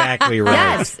 Yes, exactly right.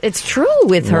 Yes, it's true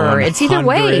with her. It's either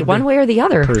way, one way or the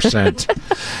other.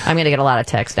 I'm going to get a lot of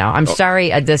text now. I'm sorry.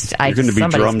 You're going to be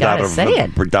drummed out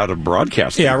of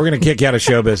broadcasting. Yeah, we're going to kick you out of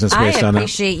show business based on that. I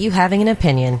appreciate you having an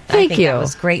opinion. Thank you. That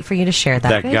was great for you to share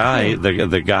that. That guy,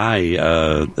 the guy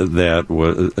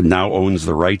that now owns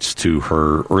the rights to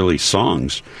her early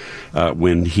songs,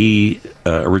 when he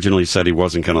originally said he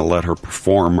wasn't going to let her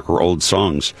perform her old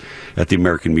songs at the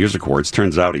American Music Awards,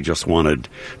 turns out he just wanted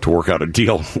to work out a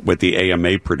deal with the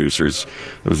AMA producers.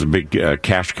 It was a big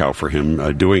cash cow for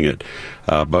him doing it.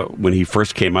 But when he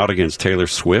first came out against Taylor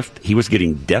Swift, he was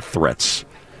getting death threats.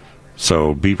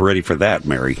 So be ready for that,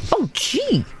 Mary. Oh,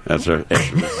 gee. As a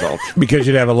result. Because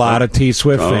you'd have a lot of T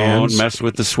Swift fans. Don't mess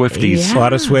with the Swifties. A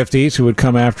lot of Swifties who would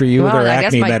come after you with their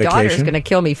acne medication. I guess my daughter's going to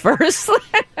kill me first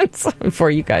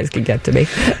before you guys can get to me.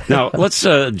 Now, let's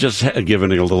just give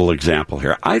it a little example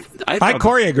here. I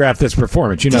choreographed this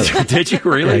performance. You know that. Did you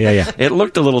really? Yeah. It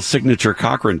looked a little signature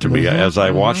Cochran to me as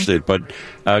I watched it, but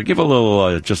give a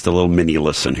little, just a little mini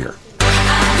listen here.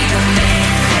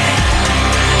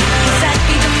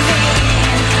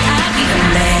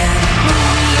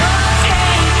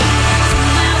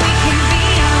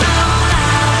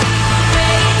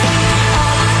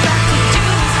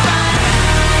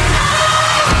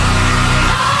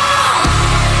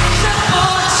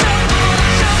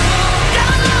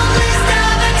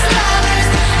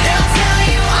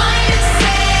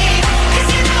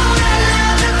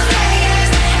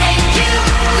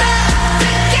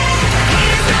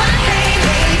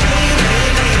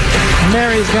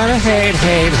 Mary's gonna hate.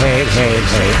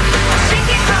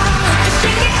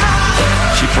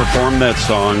 She performed that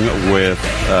song with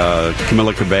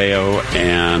Camila Cabello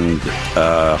and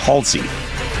Halsey,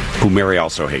 who Mary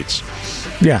also hates.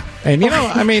 Yeah, and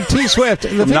T Swift.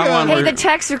 The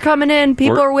texts are coming in.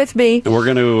 People are with me. We're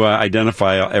going to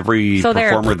identify every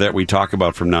performer that we talk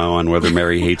about from now on, whether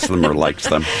Mary hates them or likes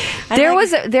them. There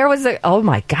was a. Oh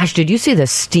my gosh! Did you see the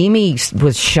steamy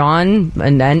with Shawn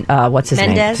and then what's his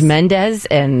name? Mendes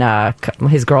and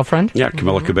his girlfriend? Yeah,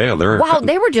 Camila Cabello.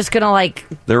 They were just going to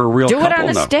they're a real do couple it on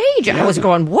the now. stage. Yeah. I was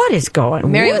going, what is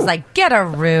going? Mary was like, get a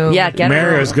room. Yeah, get a room.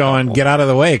 Mary was going, get out of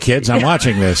the way, kids. I'm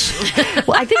watching this.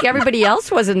 Well, I think everybody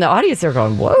else was in the audience. They're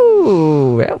going,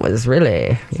 whoa, that was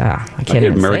really, I can't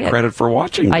even Mary say credit it. for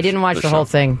watching. I didn't watch the whole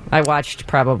thing. I watched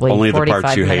probably only 45 the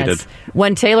parts you minutes. hated.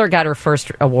 When Taylor got her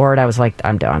first award, I was like,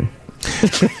 I'm done.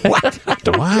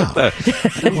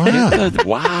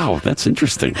 Wow, that's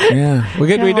interesting. Yeah, we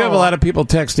do have a lot of people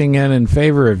texting in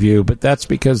favor of you, but that's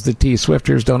because the T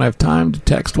Swifters don't have time to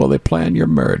text while they plan your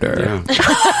murder. Yeah.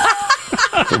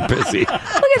 They're busy. Look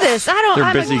at this.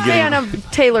 I'm a fan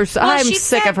of Taylor. Well, I'm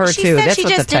sick of her too. Said That's she what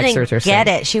just the texters didn't are saying.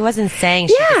 get it. She wasn't saying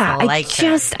she Yeah, liked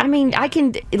her. I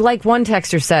can, like one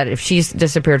texter said, if she's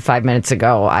disappeared 5 minutes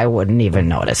ago, I wouldn't even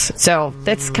notice. So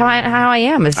that's kind of how I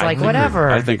am. It's like, whatever.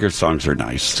 I think her songs are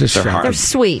nice. They're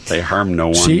sweet. They harm no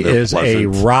one. She They're is pleasant.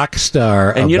 a rock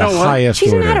star And of you the know what? highest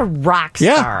She's order. not a rock star.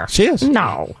 Yeah, she is.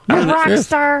 No. A rock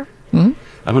star? Hmm?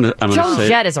 I'm gonna Joan say,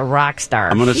 Jett is a rock star.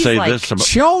 I'm going to She's say like, this about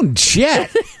Joan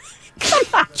Jett.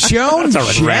 Joan That's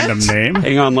a Jett? random name.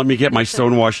 Hang on, let me get my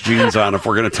stonewashed jeans on if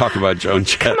we're going to talk about Joan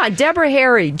Jett. Come on, Deborah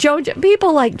Harry, Joan Jett,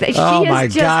 people like that. Oh she my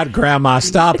is just, God, Grandma,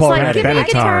 stop it's like, already. give me a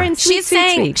guitar and She's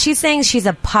saying she's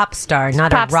a pop star,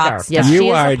 not Pop a rock star. star. Yes, you she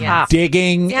is are a pop.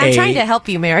 digging Yeah, I'm trying to help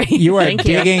you, Mary. You are Thank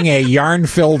you. digging a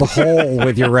yarn-filled hole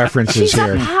with your references She's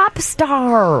here. a pop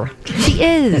star. She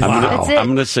is. That's it. I'm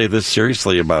going to say this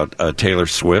seriously about Taylor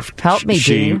Swift. Help me,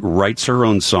 She Dean. writes her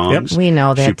own songs. Yep. We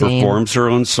know that, She Dean. performs her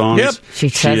own songs. Yep. She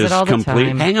says is it all the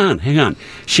time. Hang on.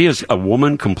 She is a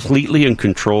woman completely in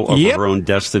control of Yep. her own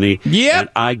destiny. Yep. And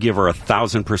I give her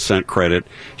 1,000% credit.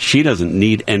 She doesn't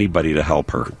need anybody to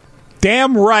help her.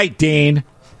 Damn right, Dean.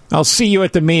 I'll see you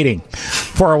at the meeting.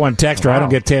 401 texter. I don't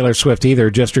get Taylor Swift either,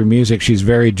 just her music. She's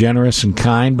very generous and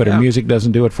kind, but her music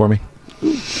doesn't do it for me.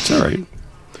 It's all right.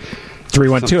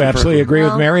 312, absolutely agree with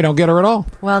Well- Mary. Don't get her at all.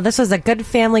 Well, this was a good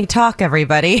family talk,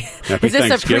 everybody. Happy Is this a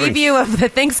Thanksgiving. preview of the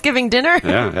Thanksgiving dinner?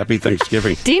 Yeah, happy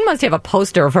Thanksgiving. Dean must have a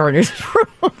poster of her in his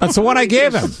room. That's the one I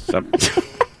gave him.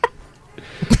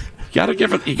 You gotta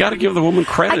give the woman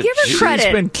credit. I give her credit.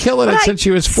 She's been killing it But since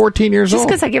she was 14 years Just old.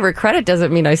 because I give her credit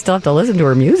doesn't mean I still have to listen to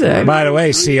her music. By the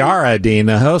way, Ciara, Dean,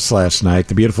 the host last night,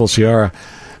 the beautiful Ciara,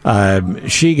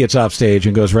 she gets off stage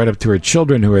and goes right up to her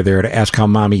children who are there to ask how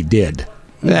Mommy did.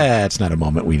 That's not a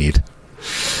moment we need.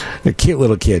 They're cute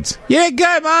little kids. You did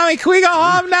good, Mommy. Can we go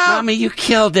home now? Mommy, you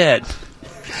killed it.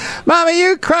 Mommy,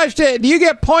 you crushed it. Do you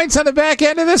get points on the back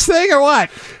end of this thing or what?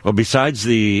 Well, besides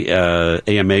the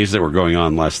AMAs that were going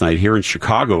on last night here in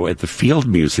Chicago at the Field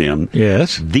Museum,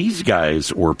 yes, these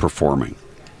guys were performing.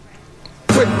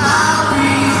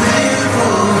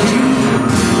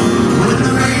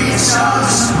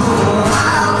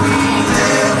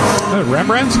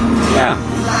 Rembrandt? Yeah.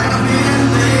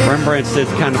 Rembrandt's did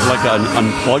kind of like an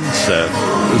unplugged set.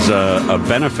 It was a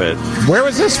benefit. Where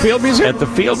was this? Field Museum? At the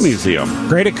Field Museum.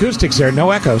 Great acoustics there.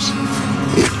 No echoes.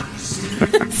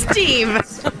 Steve.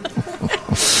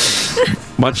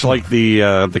 Much like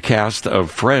the cast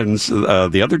of Friends,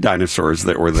 the other dinosaurs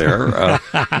that were there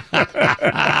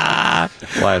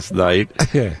last night.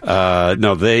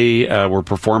 No, they were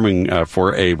performing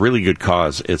for a really good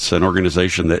cause. It's an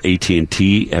organization that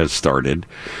AT&T has started,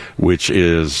 which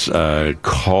is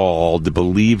called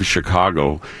Believe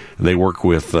Chicago. They work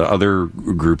with other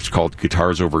groups called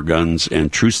Guitars Over Guns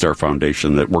and True Star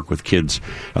Foundation that work with kids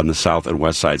on the south and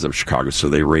west sides of Chicago. So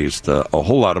they raised a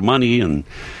whole lot of money, and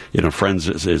Friends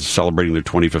is celebrating their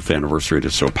 25th anniversary. It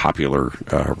is so popular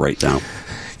right now.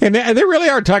 And they really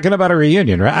are talking about a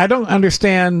reunion, right? I don't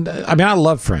understand. I mean, I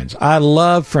love Friends. I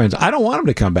don't want them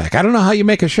to come back. I don't know how you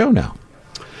make a show now.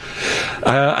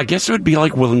 I guess it would be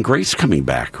like Will and Grace coming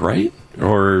back, right?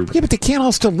 Or yeah, but they can't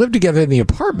all still live together in the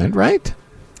apartment, right?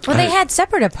 Well, they had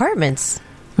separate apartments.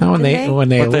 But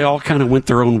they all kind of went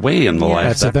their own way in the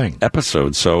last That's the thing.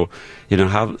 episode. So,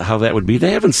 how that would be.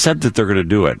 They haven't said that they're going to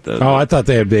do it. I thought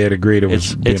they had agreed it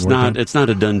was. It's not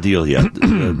a done deal yet.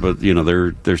 But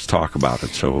there's talk about it.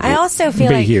 So I also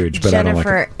feel like huge, but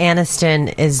Jennifer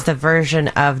Aniston is the version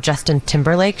of Justin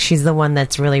Timberlake. She's the one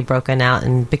that's really broken out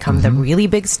and become the really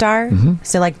big star.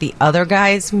 So like the other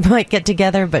guys might get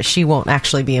together, but she won't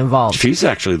actually be involved. She's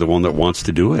actually the one that wants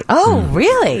to do it. Oh,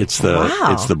 really? It's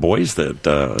the boys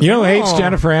that who hates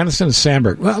Jennifer Aniston?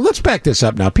 Sandberg. Well, let's back this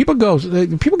up now. People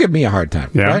give me a hard time.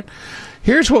 Yeah. Right?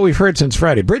 Here's what we've heard since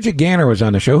Friday. Bridget Gaynor was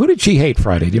on the show. Who did she hate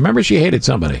Friday? Do you remember she hated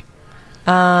somebody?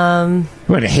 I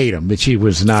wouldn't hate him, but she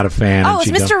was not a fan. Oh,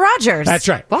 it was Mr. Rogers. That's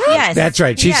right. What? Yes. That's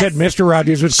right. She said Mr.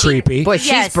 Rogers was creepy. Boy,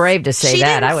 she's brave to say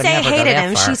that. I would never go hated that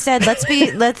him. far. She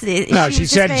said, No, she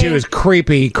said she was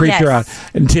creepy, creeped her out.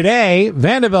 And today,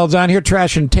 Vanderbilt's on here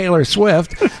trashing Taylor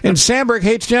Swift, and Sandberg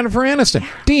hates Jennifer Aniston.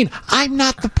 Dean, I'm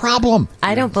not the problem.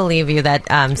 I don't believe you that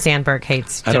Sandberg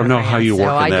hates I don't know how you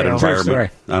work in that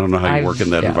environment. I don't know how you work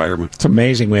in that environment. It's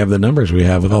amazing we have the numbers we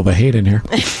have with all the hate in here.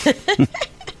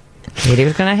 What he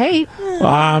was going to hate.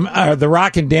 The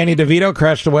Rock and Danny DeVito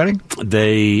crashed the wedding.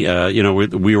 They,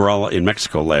 we were all in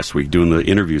Mexico last week doing the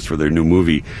interviews for their new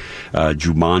movie,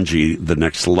 Jumanji: The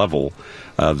Next Level.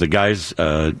 The guys,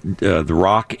 The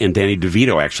Rock and Danny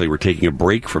DeVito, actually were taking a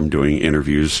break from doing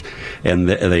interviews, and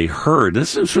they heard,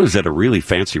 this was at a really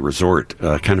fancy resort,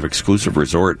 kind of exclusive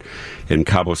resort in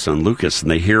Cabo San Lucas,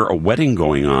 and they hear a wedding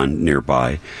going on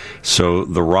nearby. So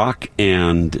The Rock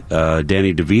and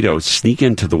Danny DeVito sneak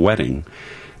into the wedding.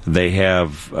 They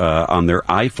have on their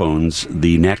iPhones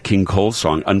the Nat King Cole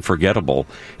song Unforgettable,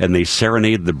 and they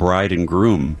serenade the bride and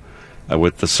groom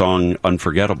with the song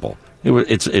Unforgettable.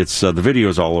 It's the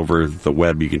video's all over the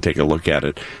web. You can take a look at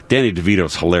it. Danny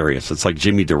DeVito's hilarious. It's like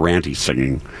Jimmy Durante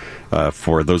singing.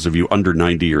 For those of you under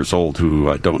 90 years old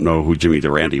who don't know who Jimmy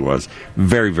Durante was,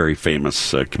 very, very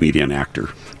famous comedian actor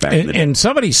back in the day. And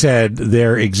somebody said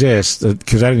there exists,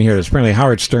 because I didn't hear this, apparently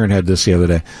Howard Stern had this the other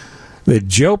day, that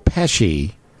Joe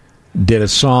Pesci did a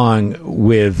song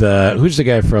with, who's the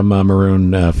guy from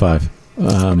Maroon 5?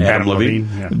 Adam Levine.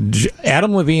 Yeah.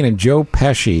 Adam Levine and Joe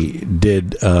Pesci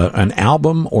did an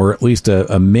album, or at least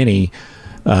a mini,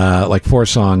 like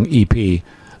 4-song EP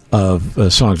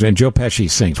of songs. And Joe Pesci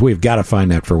sings. We've got to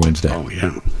find that for Wednesday. Oh,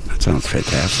 yeah. That sounds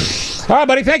fantastic. All right,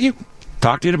 buddy. Thank you.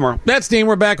 Talk to you tomorrow. That's Dean.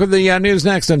 We're back with the news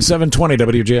next on 720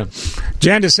 WGN.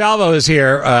 Jan DeSalvo is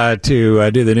here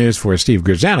to do the news for Steve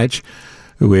Grzanich,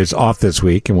 who is off this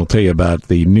week, and we'll tell you about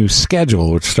the new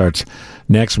schedule, which starts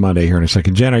next Monday here in a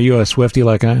second. Jen, are you a Swiftie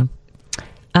like I am?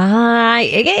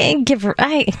 I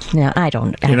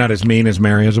don't. You're not as mean as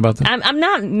Mary is about that? I'm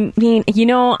not mean.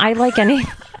 I like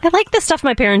the stuff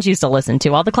my parents used to listen to,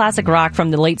 all the classic rock from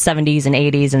the late 70s and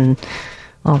 80s and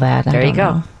all that. There you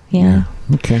go. Yeah.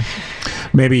 Okay.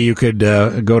 Maybe you could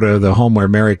go to the home where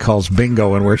Mary calls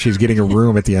bingo and where she's getting a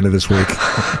room at the end of this week.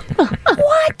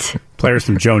 What? Play her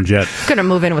some Joan Jett. I'm going to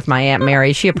move in with my Aunt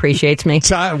Mary. She appreciates me.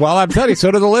 Well, I'm telling you,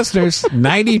 so do the listeners.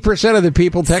 90% of the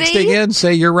people texting in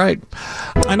say you're right.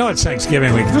 I know it's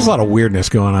Thanksgiving week. There's a lot of weirdness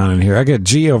going on in here. I got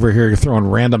G over here throwing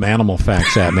random animal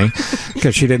facts at me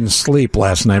because she didn't sleep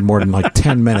last night more than like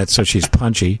 10 minutes, so she's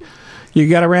punchy. You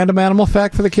got a random animal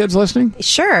fact for the kids listening?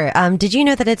 Sure. Did you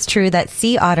know that it's true that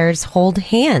sea otters hold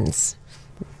hands?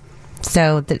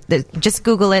 So just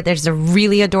Google it. There's a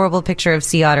really adorable picture of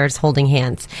sea otters holding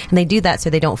hands. And they do that so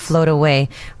they don't float away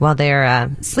while they're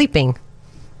sleeping.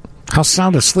 How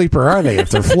sound a sleeper are they if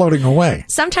they're floating away?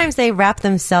 Sometimes they wrap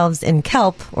themselves in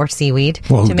kelp or seaweed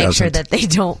to make sure that they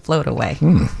don't float away.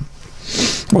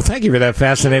 Well, thank you for that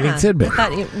fascinating tidbit.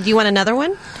 Do you want another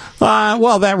one?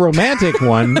 Well, that romantic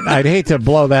one, I'd hate to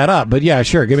blow that up. But yeah,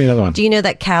 sure. Give me another one. Do you know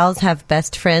that cows have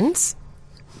best friends?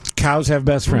 Cows have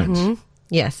best friends? Mm-hmm.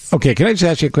 Yes. Okay, can I just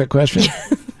ask you a quick question?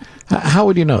 How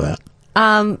would you know that?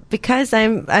 Because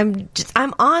I'm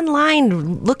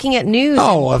online looking at news.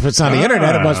 Oh, well, if it's on the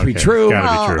internet, it must be true.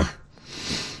 Gotta be true.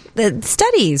 The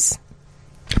studies.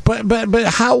 But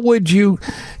how would you?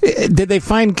 Did they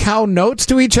find cow notes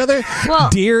to each other? Well,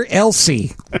 dear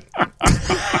Elsie.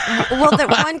 Well, that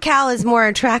one cow is more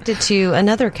attracted to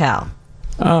another cow.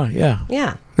 Oh yeah.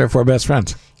 Yeah. Therefore, best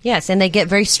friends. Yes, and they get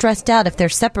very stressed out if they're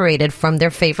separated from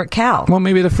their favorite cow. Well,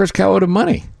 maybe the first cow owed him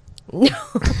money. No.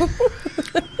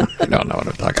 I don't know what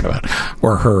I'm talking about.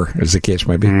 Or her, as the case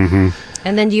might be. Mm-hmm.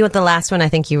 And then you want the last one. I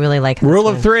think you really like. Rule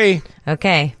of 3.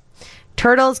 Okay.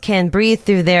 Turtles can breathe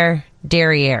through their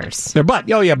derrieres. Their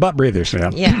butt. Oh, yeah, butt breathers.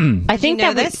 Yeah. I think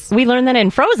that we learned that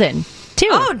in Frozen, too.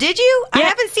 Oh, did you? Yeah. I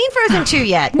haven't seen Frozen 2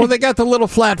 yet. Well, they got the little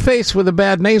flat face with the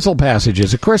bad nasal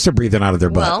passages. Of course they're breathing out of their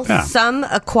butt. Well, some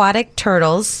aquatic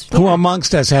turtles. Who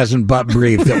amongst us hasn't butt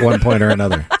breathed at one point or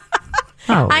another?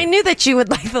 Oh. I knew that you would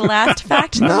like the last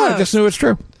fact. No, I just knew it's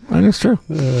true. I knew it's true.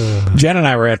 Jen and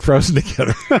I were at Frozen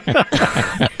together.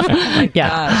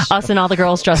 Yeah, us and all the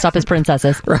girls dressed up as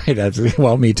princesses. Right.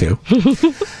 Well, me too.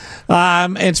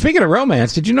 And speaking of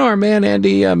romance, did you know our man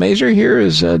Andy Mazur here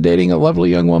is dating a lovely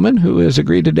young woman who has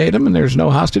agreed to date him, and there's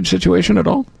no hostage situation at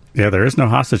all? Yeah, there is no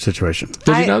hostage situation.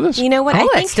 Did you know this? You know what? I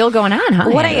think it's still going on, huh?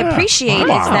 What I appreciate is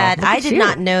that I did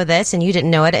not know this, and you didn't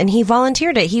know it, and he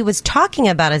volunteered it. He was talking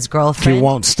about his girlfriend. He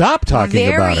won't stop talking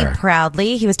about her. Very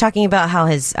proudly. He was talking about how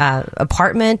his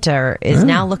apartment is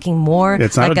now looking more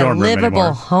it's not like a dorm room livable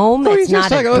anymore. home. Well, it's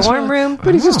not a dorm room.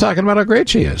 But he's just talking about how great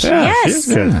she is. Yeah, yes.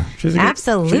 she's good. She's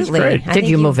absolutely. She's great. Did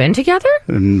you move in together?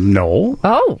 No.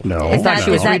 Oh. No. I thought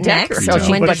she was that next?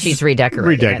 but she's redecorating.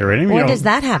 Redecorating. When does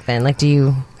that happen? Like, do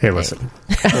you... Hey, listen.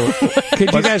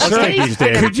 Could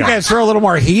you guys throw a little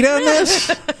more heat on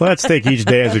this? Let's take each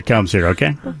day as it comes here,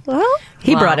 okay? Well,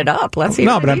 he brought it up. Let's see.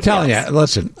 No, but I'm telling you,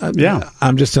 listen.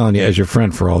 I'm just telling you, as your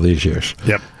friend for all these years.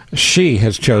 Yep. She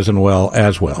has chosen well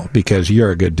as well because you're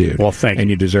a good dude. Well, thank you. And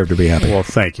you deserve to be happy. Well,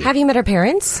 thank you. Have you met her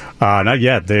parents? Not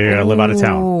yet. They live out of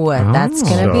town. Oh, that's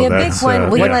going to be a big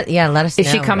one. Will you let us know? Is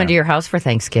she coming to your house for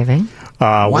Thanksgiving?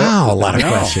 Wow, a lot of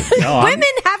questions. Women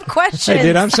have questions. Hey,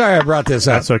 dude, I'm sorry I brought this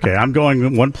up. That's okay. I'm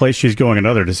going one place. She's going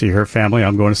another to see her family.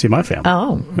 I'm going to see my family.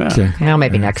 Oh, Yeah. Okay. well,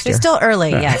 maybe next year. It's still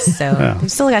early, yes, so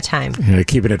we've still got time. Yeah,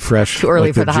 keeping it fresh. Too early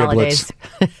like for the giblets.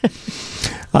 holidays.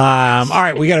 All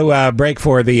right, we got to break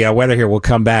for the weather here. We'll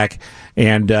come back,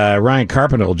 and Ryan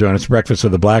Carpenter will join us. Breakfast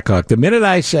with the Blackhawk. The minute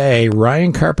I say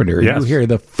Ryan Carpenter, Yes. you hear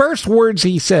the first words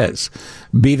he says.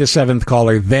 Be the seventh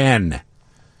caller then,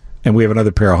 and we have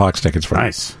another pair of Hawks tickets for you.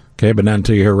 Nice. Okay, but not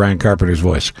until you hear Ryan Carpenter's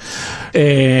voice.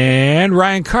 And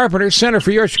Ryan Carpenter, center for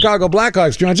your Chicago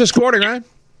Blackhawks, joins us. Good morning, Ryan.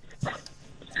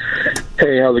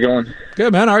 Hey, how's it going?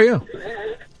 Good, man. How are you?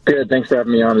 Good. Thanks for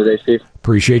having me on today, Steve.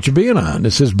 Appreciate you being on.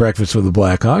 This is Breakfast with the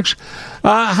Blackhawks.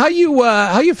 How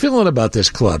you feeling about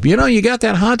this club? You know, you got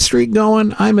that hot streak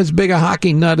going. I'm as big a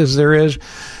hockey nut as there is.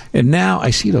 And now I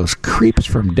see those creeps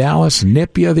from Dallas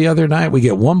nip you the other night. We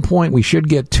get 1 point. We should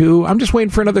get 2. I'm just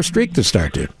waiting for another streak to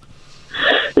start, dude.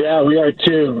 Yeah, we are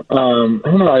too. I don't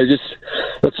know.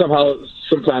 But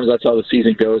sometimes that's how the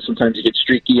season goes. Sometimes you get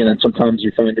streaky, and then sometimes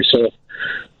you find yourself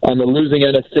on the losing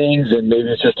end of things, and maybe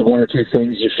it's just one or two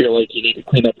things you feel like you need to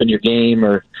clean up in your game,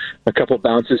 or a couple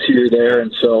bounces here or there.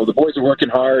 And so the boys are working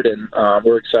hard, and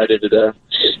we're excited to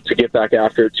get back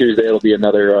after it. Tuesday. It'll be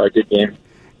another good game.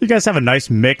 You guys have a nice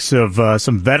mix of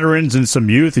some veterans and some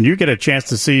youth, and you get a chance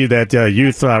to see that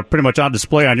youth pretty much on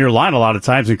display on your line a lot of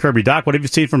times. And Kirby Doc, what have you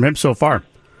seen from him so far?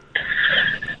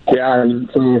 Yeah, I mean,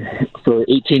 for an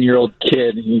 18-year-old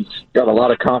kid, he's got a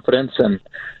lot of confidence, and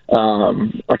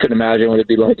I couldn't imagine what it'd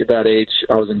be like at that age.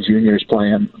 I was in juniors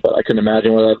playing, but I couldn't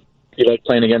imagine what it'd be like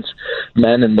playing against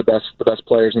men and the best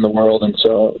players in the world. And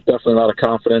so definitely a lot of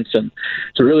confidence, and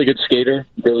he's a really good skater,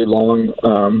 really long,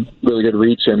 really good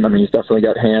reach, and I mean, he's definitely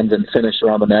got hands and finish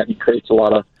around the net. He creates a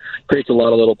lot of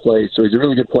little plays. So he's a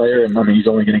really good player, and I mean, he's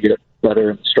only going to get better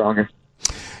and stronger.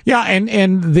 Yeah,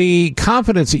 and the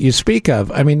confidence that you speak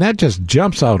of, I mean, that just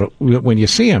jumps out when you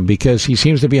see him, because he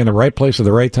seems to be in the right place at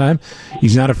the right time.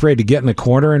 He's not afraid to get in the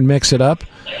corner and mix it up.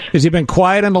 Has he been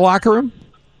quiet in the locker room?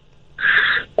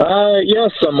 Yeah,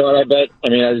 somewhat, I bet. I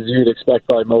mean, as you'd expect,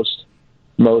 probably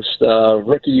most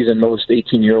rookies and most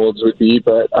 18-year-olds would be.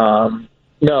 But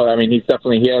no, I mean, he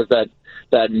has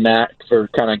that knack for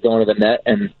kind of going to the net,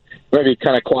 and maybe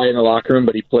kind of quiet in the locker room,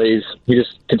 but he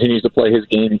just continues to play his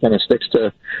game. He kind of sticks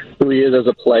to who he is as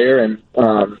a player, and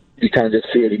you kind of just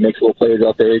see it. He makes little plays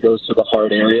out there. He goes to the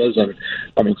hard areas, and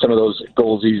I mean, some of those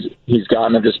goals he's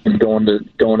gotten have just been going to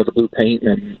the blue paint,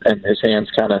 and his hands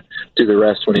kind of do the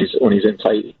rest when he's in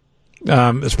tight.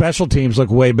 Special teams look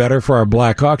way better for our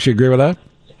Blackhawks. You agree with that?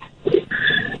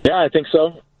 Yeah, I think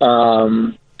so.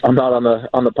 I'm not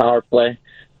on the power play.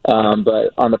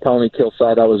 But on the penalty kill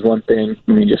side, that was one thing.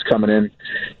 I mean, just coming in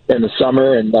the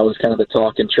summer, and that was kind of the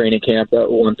talk in training camp.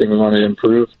 That one thing we wanted to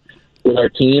improve with our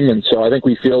team, and so I think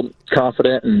we feel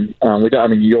confident. And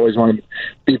you always want to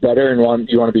be better, and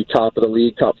you want to be top of the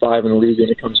league, top 5 in the league when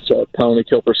it comes to penalty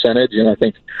kill percentage. And I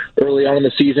think early on in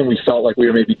the season, we felt like we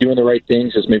were maybe doing the right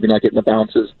things, just maybe not getting the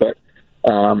bounces. But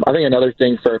I think another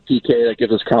thing for our PK that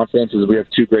gives us confidence is we have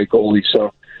 2 great goalies.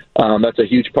 So. That's a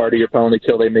huge part of your penalty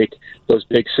kill. They make those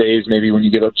big saves. Maybe when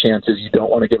you give up chances, you don't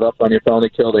want to give up on your penalty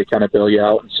kill. They kind of bail you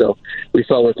out. And so we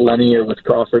felt with Lenny or with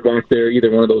Crawford back there,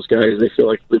 either one of those guys, they feel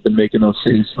like we've been making those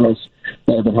saves for us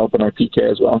that have been helping our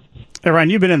PK as well. Hey, Ryan,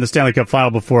 you've been in the Stanley Cup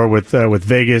final before with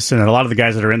Vegas, and a lot of the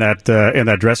guys that are in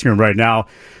that dressing room right now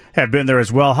have been there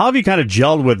as well. How have you kind of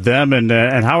gelled with them, and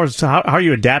how are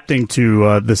you adapting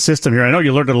to the system here? I know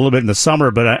you learned it a little bit in the summer,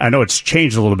 but I know it's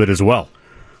changed a little bit as well.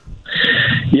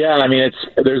 Yeah, I mean,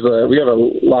 we have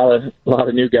a lot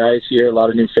of new guys here, a lot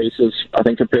of new faces. I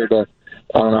think compared to,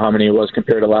 I don't know how many it was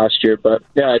compared to last year, but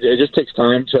yeah, it just takes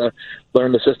time to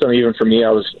learn the system. Even for me,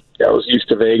 I was used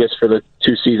to Vegas for the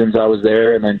 2 seasons I was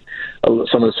there, and then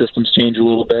some of the systems change a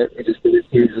little bit. It just did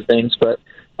the things, but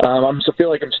I feel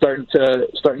like I'm starting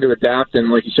to adapt. And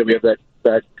like you said, we have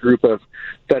that group of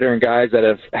veteran guys that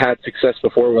have had success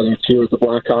before, whether it's here with the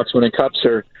Blackhawks winning cups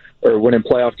or winning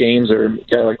playoff games, or a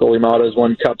guy like Ole Mato's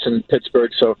won cups in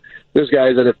Pittsburgh. So there's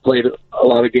guys that have played a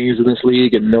lot of games in this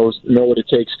league and know what it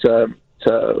takes to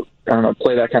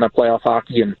play that kind of playoff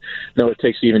hockey, and know what it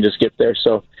takes to even just get there.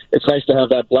 So it's nice to have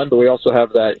that blend, but we also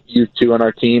have that youth too on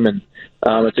our team, and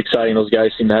it's exciting. Those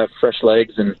guys seem to have fresh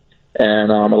legs and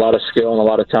a lot of skill and a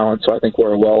lot of talent. So I think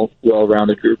we're a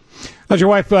well-rounded group. How's your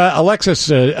wife Alexis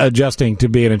adjusting to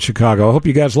being in Chicago? I hope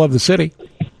you guys love the city.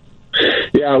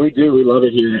 Yeah, we do. We love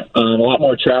it here. A lot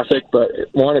more traffic, but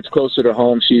one, it's closer to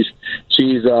home. She's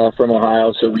from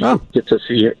Ohio, so we get to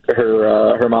see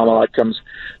her. Her mama like comes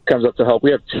up to help.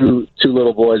 We have two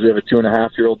little boys. We have a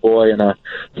 2.5-year-old boy and a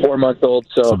 4-month-old.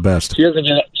 So it's the best. She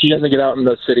doesn't get out in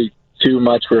the city too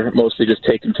much. We're mostly just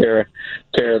taking care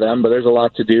of them, but there's a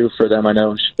lot to do for them. I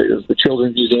know there's the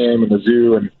Children's Museum and the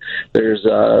zoo, and there's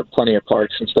plenty of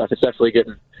parks and stuff. It's definitely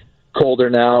getting colder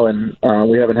now, and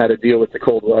we haven't had to deal with the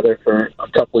cold weather for a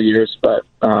couple of years, but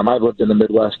I've lived in the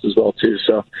Midwest as well, too,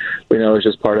 so we know it's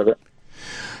just part of it.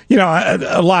 You know,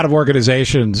 a lot of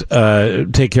organizations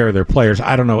take care of their players.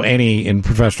 I don't know any in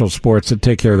professional sports that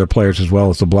take care of their players as well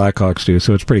as the Blackhawks do,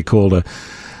 so it's pretty cool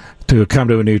to come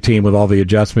to a new team with all the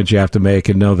adjustments you have to make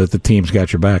and know that the team's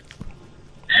got your back.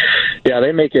 Yeah,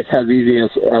 they make it as easy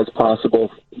as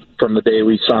possible from the day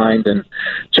we signed, and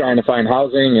trying to find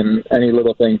housing and any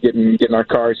little thing, getting our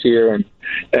cars here and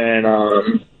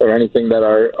or anything that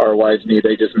our wives need.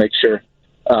 They just make sure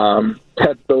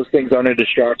that those things aren't a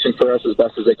distraction for us as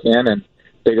best as they can, and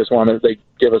they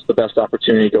give us the best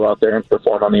opportunity to go out there and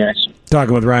perform on the ice.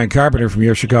 Talking with Ryan Carpenter from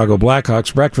your Chicago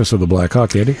Blackhawks, Breakfast of the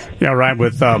Blackhawk, Andy. Yeah, Ryan,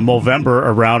 with Movember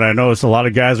around, I noticed a lot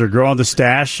of guys are growing the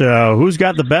stash. Who's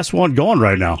got the best one going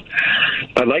right now?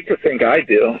 I'd like to think I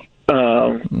do,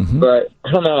 but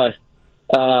I don't know.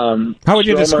 How would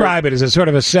you describe it? Is it sort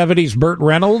of a 70s Burt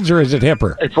Reynolds, or is it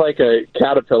hipper? It's like a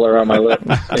caterpillar on my lip.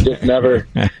 It just never,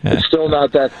 it's still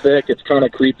not that thick. It's kind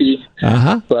of creepy,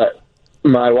 but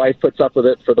my wife puts up with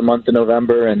it for the month of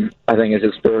November, and I think it's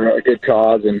just for a good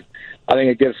cause, and I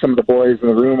think it gives some of the boys in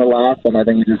the room a laugh, and I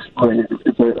think I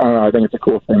don't know, I think it's a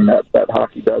cool thing that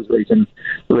hockey does,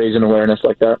 raising awareness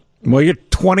like that. Well, you're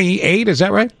 28, is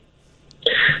that right?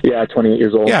 Yeah, 28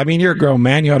 years old. Yeah, I mean, you're a grown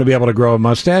man. You ought to be able to grow a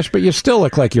mustache, but you still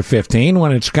look like you're 15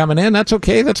 when it's coming in. That's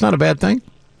okay. That's not a bad thing.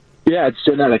 Yeah, it's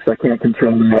genetics. I can't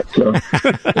control that.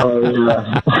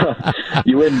 So,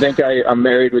 you wouldn't think I'm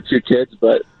married with 2 kids,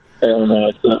 but I don't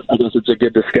know. I guess it's a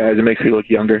good disguise. It makes me look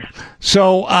younger.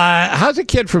 So, how's a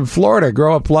kid from Florida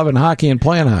grow up loving hockey and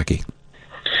playing hockey?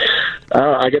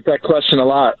 I get that question a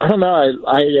lot. I don't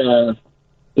know.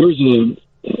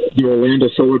 The Orlando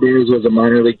Solar Bears was a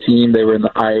minor league team. They were in the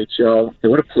IHL. They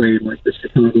would have played like the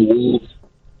Chicago Wolves.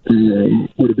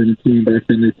 Would have been a team back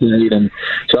then they played, and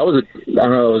so it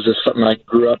was just something I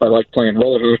grew up. I liked playing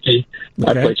roller hockey.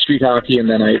 Okay. I played street hockey, and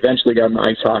then I eventually got into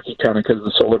ice hockey kind of because of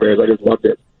the Solar Bears. I just loved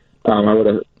it.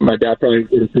 My dad probably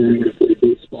would have played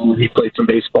baseball. He played some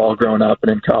baseball growing up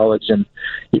and in college, and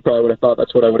he probably would have thought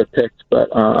that's what I would have picked. But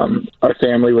our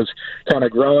family was kind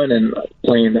of growing, and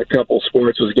playing a couple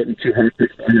sports was getting too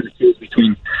hectic. So I had to choose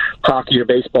between hockey or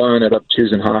baseball. I ended up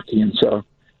choosing hockey, and so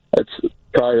that's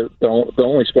probably the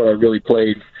only sport I really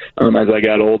played as I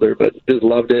got older. But just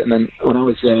loved it. And then when I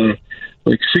was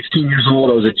like 16 years old,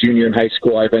 I was a junior in high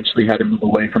school. I eventually had to move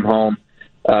away from home.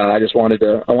 I wanted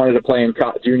to play in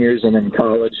juniors and then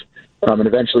college, and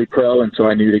eventually pro. And so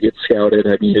I knew to get scouted,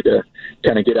 I needed to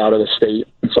kind of get out of the state.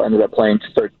 And so I ended up playing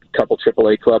for a couple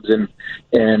AAA clubs in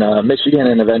Michigan,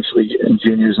 and eventually in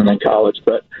juniors and then college.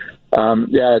 But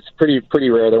yeah, it's pretty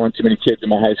rare. There weren't too many kids in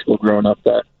my high school growing up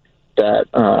that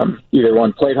either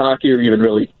one played hockey or even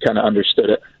really kind of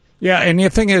understood it. Yeah, and the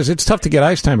thing is, it's tough to get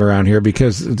ice time around here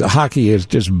because the hockey is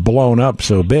just blown up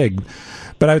so big.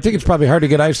 But I think it's probably hard to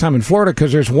get ice time in Florida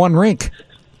because there's one rink.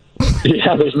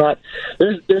 Yeah, there's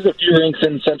a few rinks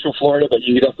in Central Florida, but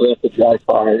you definitely have to drive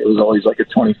far. It was always like a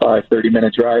 25,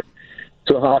 30-minute drive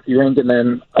to a hockey rink. And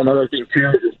then another thing, too,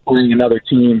 is playing another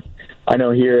team. I know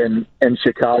here in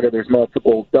Chicago there's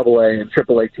multiple AA and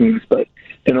AAA teams, but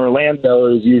in Orlando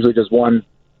there's usually just one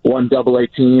AA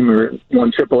team or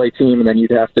one AAA team, and then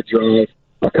you'd have to drive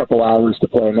a couple hours to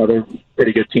play another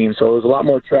pretty good team. So it was a lot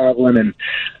more traveling, and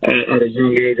at a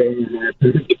young age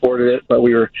I supported it, but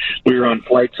we were on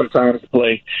flights sometimes to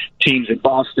play teams in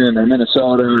Boston or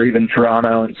Minnesota or even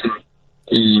Toronto, and so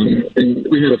and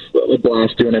we had a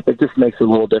blast doing it. But it just makes it a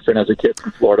little different as a kid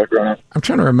from Florida growing up. I'm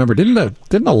trying to remember, didn't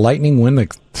the Lightning win the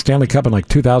Stanley Cup in like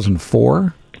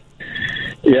 2004?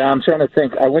 Yeah, I'm trying to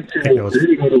think. I went to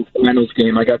the finals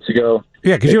game. I got to go.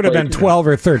 Yeah, because you would have been 12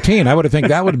 or 13. I would have think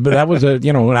that was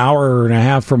an hour and a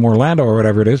half from Orlando or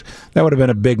whatever it is. That would have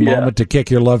been a big moment to kick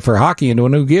your love for hockey into a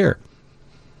new gear.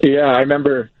 Yeah, I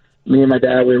remember me and my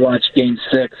dad, we watched Game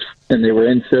 6, and they were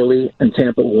in Philly, and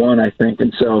Tampa won, I think.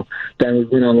 And so then we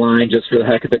went online just for the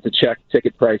heck of it to check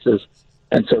ticket prices.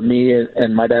 And so me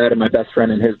and my dad and my best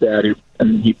friend and his dad,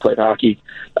 he played hockey,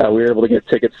 we were able to get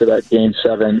tickets for that Game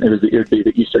 7. It would be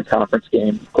the Eastern Conference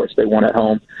game. Of course, they won at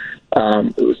home.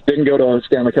 Didn't go to a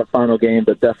Stanley Cup final game,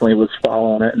 but definitely was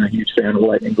following it and a huge fan of the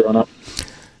Lightning growing up.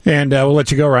 And we'll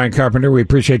let you go, Ryan Carpenter. We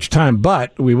appreciate your time.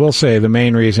 But we will say the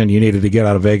main reason you needed to get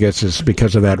out of Vegas is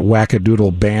because of that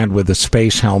wackadoodle band with the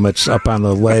space helmets up on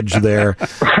the ledge there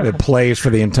that plays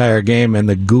for the entire game, and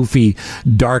the goofy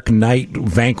Dark Knight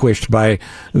vanquished by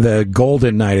the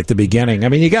Golden Knight at the beginning. I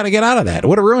mean, you got to get out of that. It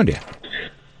would have ruined you.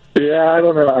 Yeah, I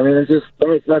don't know. I mean,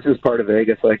 it's not just part of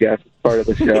Vegas, I guess. It's part of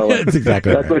the show. That's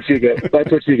exactly That's what you get.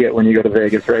 That's what you get when you go to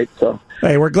Vegas, right? So,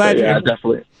 hey, we're glad. Yeah,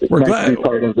 definitely. We're nice glad to be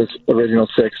part of this original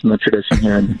six and the tradition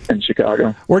here in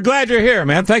Chicago. We're glad you're here,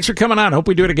 man. Thanks for coming on. Hope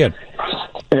we do it again.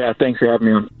 Yeah, thanks for having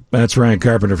me on. That's Ryan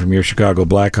Carpenter from your Chicago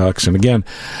Blackhawks. And again,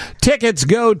 tickets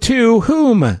go to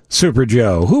whom, Super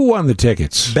Joe? Who won the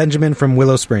tickets? Benjamin from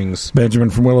Willow Springs. Benjamin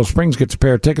from Willow Springs gets a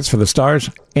pair of tickets for the Stars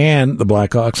and the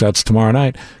Blackhawks. That's tomorrow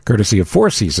night, courtesy of Four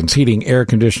Seasons Heating, Air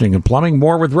Conditioning, and Plumbing.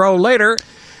 More with Roe later.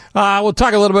 We'll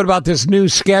talk a little bit about this new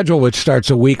schedule, which starts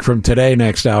a week from today,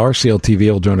 next hour.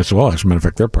 CLTV will join us as well. As a matter of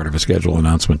fact, they're part of a schedule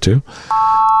announcement, too.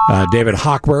 David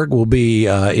Hochberg will be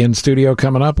in studio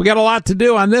coming up. We got a lot to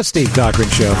do on this Steve Cochran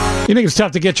show. You think it's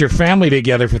tough to get your family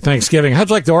together for Thanksgiving? How'd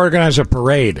you like to organize a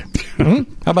parade? How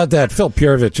about that? Phil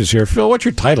Purovich is here. Phil, what's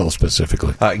your title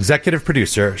specifically? Executive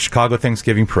producer, Chicago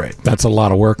Thanksgiving Parade. That's a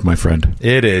lot of work, my friend.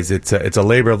 It is. It's a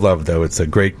labor of love, though. It's a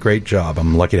great job.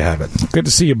 I'm lucky to have it. Good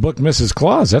to see you book Mrs.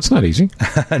 Claus. That's not easy.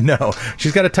 No.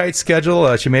 She's got a tight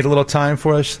schedule. She made a little time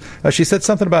for us. She said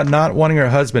something about not wanting her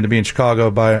husband to be in Chicago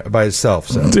by himself.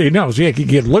 So. He knows. Yeah, he could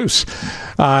get loose.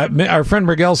 Our friend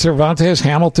Miguel Cervantes,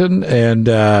 Hamilton, and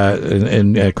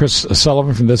Chris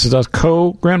Sullivan from This Is Us,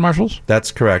 co-Grand Marshals?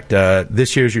 That's correct.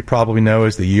 This year, as you probably know,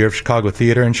 is the Year of Chicago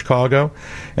Theater in Chicago.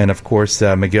 And, of course,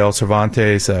 Miguel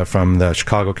Cervantes from the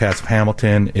Chicago cast of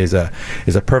Hamilton is a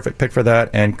perfect pick for that.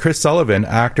 And Chris Sullivan,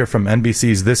 actor from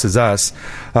NBC's This Is Us,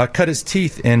 cut his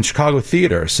teeth in Chicago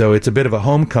theater. So it's a bit of a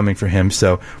homecoming for him.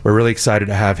 So we're really excited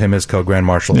to have him as co-Grand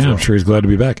Marshal. Yeah, I'm sure he's glad to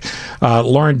be back.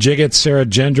 Lauren Jiggett, Sarah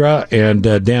Gendra, and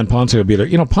Dan Ponce will be there.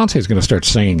 You know, Ponce is going to start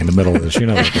singing in the middle of this. You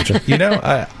know that, don't you? You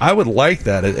know, I would like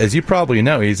that. As you probably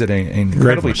know, he's an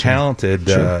incredibly talented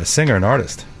singer and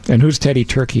artist. And who's Teddy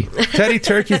Turkey? Teddy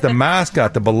Turkey is the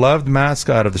mascot, the beloved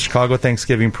mascot of the Chicago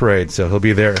Thanksgiving Parade. So he'll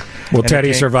be there. Will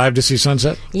Teddy survive to see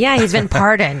sunset? Yeah, he's been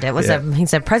pardoned. It was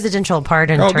he's a presidential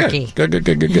pardon turkey. Good.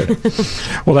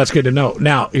 Well, that's good to know.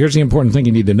 Now, here's the important thing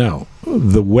you need to know.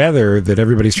 The weather that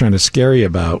everybody's trying to scare you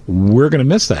about, we're going to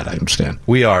miss that, I understand.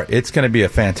 We are. It's going to be a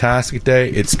fantastic day.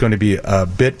 It's going to be a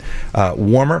bit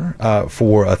warmer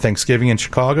for Thanksgiving in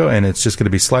Chicago, and it's just going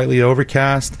to be slightly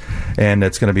overcast, and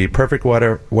it's going to be perfect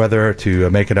weather to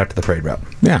make it out to the parade route.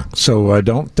 Yeah, so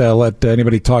don't let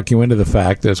anybody talk you into the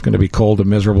fact that it's going to be cold and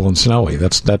miserable and snowy.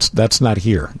 That's not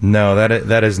here. No,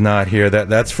 that is not here.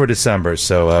 That's for December,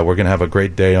 so we're going to have a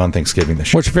great day on Thanksgiving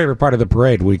this year. What's your favorite part of the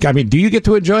parade week? I mean, do you get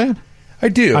to enjoy it? I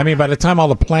do. I mean, by the time all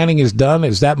the planning is done,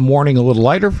 is that morning a little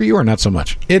lighter for you or not so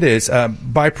much? It is.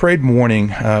 By parade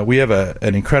morning, we have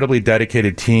an incredibly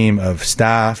dedicated team of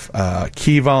staff,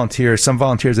 key volunteers, some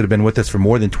volunteers that have been with us for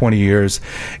more than 20 years,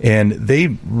 and they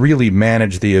really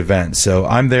manage the event. So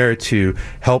I'm there to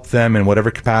help them in whatever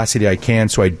capacity I can,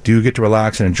 so I do get to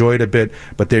relax and enjoy it a bit,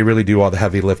 but they really do all the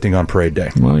heavy lifting on parade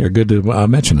day. Well, you're good to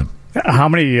mention them. How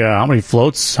many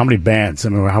floats? How many bands? I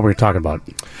mean, how are we talking about?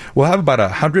 We'll have about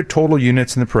 100 total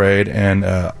units in the parade, and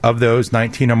of those,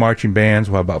 19 are marching bands.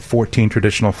 We'll have about 14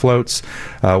 traditional floats.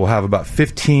 We'll have about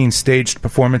 15 staged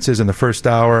performances in the first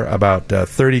hour, about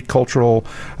 30 cultural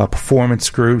performance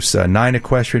groups, 9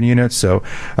 equestrian units. So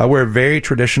we're a very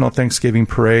traditional Thanksgiving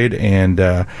parade, and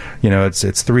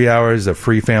it's 3 hours of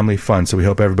free family fun. So we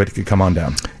hope everybody could come on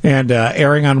down. And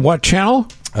airing on what channel?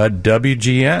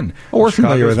 WGN. Oh, we're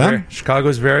familiar with that.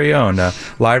 Chicago's very own.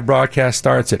 Live broadcast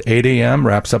starts at 8 a.m.,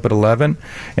 wraps up at 11.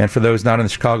 And for those not in the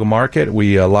Chicago market,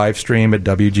 we live stream at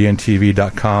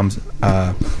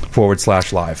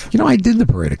WGNTV.com/live. You know, I did the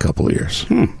parade a couple of years.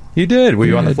 You did? Were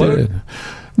you on the float?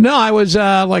 No, I was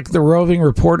like the roving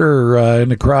reporter in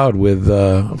the crowd with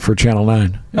for Channel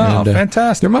 9. Oh,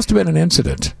 fantastic. There must have been an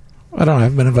incident. I don't know. I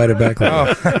haven't been invited back.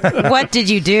 What did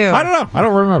you do? I don't know. I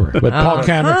don't remember. But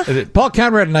Paul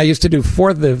Conrad and I used to do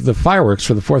the fireworks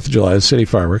for the 4th of July, the city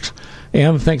fireworks,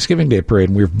 and the Thanksgiving Day parade,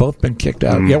 and we've both been kicked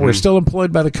out. Yet we're still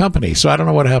employed by the company, so I don't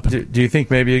know what happened. Do you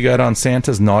think maybe you got on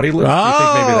Santa's naughty list? Do you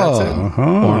think maybe that's it?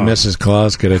 Or Mrs.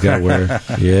 Claus could have got where?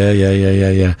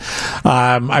 Yeah.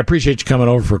 I appreciate you coming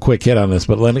over for a quick hit on this,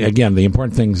 but again, the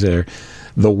important things there.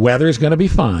 The weather's going to be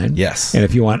fine. Yes. And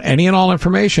if you want any and all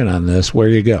information on this, where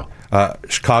do you go?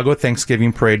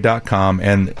 ChicagoThanksgivingParade.com,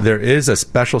 and there is a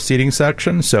special seating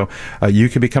section, so you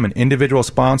can become an individual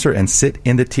sponsor and sit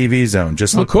in the TV zone.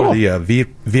 Just look for the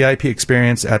VIP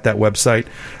experience at that website,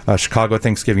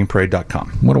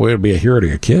 ChicagoThanksgivingParade.com. What a way to be a hero to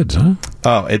your kids, huh?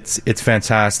 Oh, it's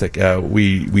fantastic.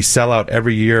 We sell out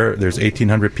every year. There's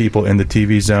 1,800 people in the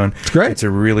TV zone. It's great. It's a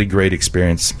really great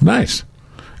experience. Nice.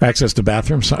 Access to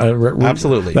bathrooms?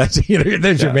 Absolutely.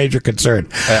 There's your major concern.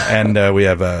 And we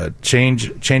have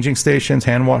changing stations,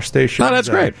 hand wash stations. Oh, that's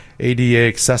great. ADA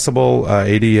accessible,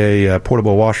 ADA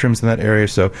portable washrooms in that area.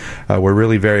 So we're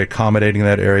really very accommodating in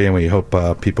that area, and we hope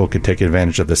people can take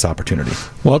advantage of this opportunity.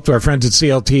 Well, to our friends at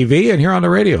CLTV and here on the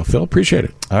radio, Phil, appreciate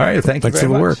it. All right, thanks for the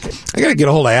much. work. I got to get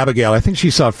a hold of Abigail. I think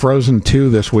she saw Frozen 2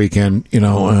 this weekend,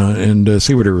 and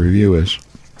see what her review is.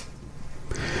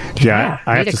 Yeah,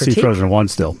 I have to see Frozen 1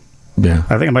 still. Yeah.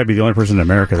 I think I might be the only person in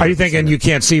America. Are you thinking you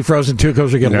can't see Frozen 2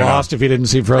 because we get lost if you didn't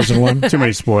see Frozen 1? Too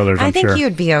many spoilers, I think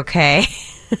you'd be okay.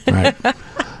 Right.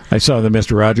 I saw the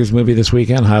Mr. Rogers movie this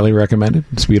weekend. Highly recommended.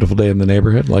 It's a beautiful day in the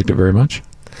neighborhood. Liked it very much.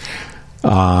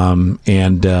 And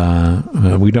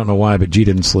we don't know why, but G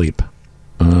didn't sleep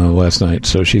last night,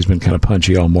 so she's been kind of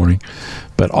punchy all morning.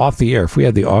 But off the air, if we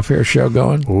had the off-air show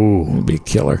going, it would be a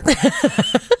killer.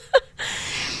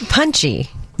 Punchy.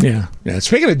 Yeah.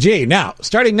 Speaking of G, now,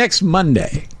 starting next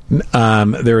Monday,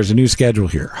 there is a new schedule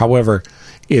here. However,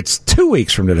 it's 2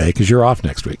 weeks from today, because you're off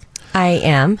next week. I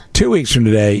am. 2 weeks from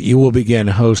today, you will begin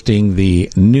hosting the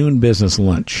noon business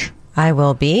lunch. I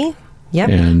will be. Yep.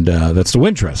 And that's the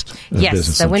Wintrust.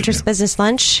 Yes, the Wintrust Business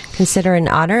Lunch. Consider an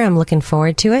honor. I'm looking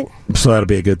forward to it. So that'll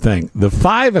be a good thing. The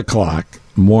 5 o'clock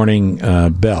morning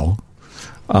bell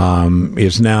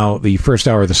is now the first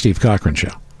hour of the Steve Cochran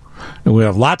Show. And we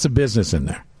have lots of business in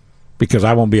there because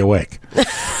I won't be awake.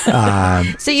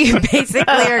 So you basically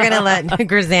are going to let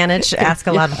Grzanich ask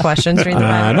a lot of questions during the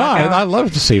 5 No, o'clock hour? I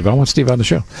love Steve. I want Steve on the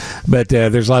show. But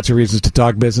there's lots of reasons to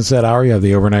talk business that hour. You have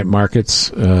the overnight markets,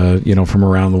 from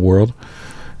around the world.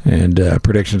 And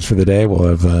predictions for the day.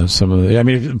 We'll have some of the...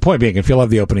 the point being, if you'll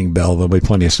have the opening bell, there'll be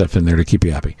plenty of stuff in there to keep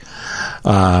you happy.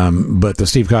 But the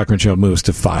Steve Cochran Show moves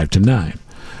to 5 to 9.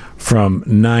 From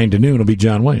 9 to noon will be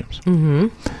John Williams. Mm-hmm.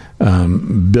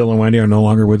 Bill and Wendy are no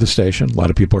longer with the station. A lot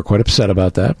of people are quite upset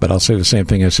about that, but I'll say the same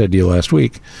thing I said to you last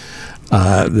week.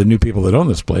 The new people that own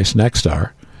this place,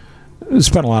 Nexstar,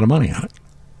 spent a lot of money on it,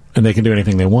 and they can do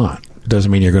anything they want.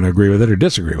 Doesn't mean you're going to agree with it or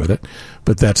disagree with it,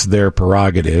 but that's their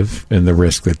prerogative, and the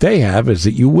risk that they have is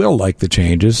that you will like the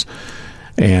changes,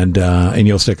 and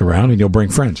you'll stick around, and you'll bring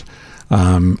friends.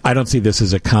 I don't see this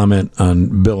as a comment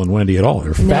on Bill and Wendy at all.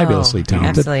 They're fabulously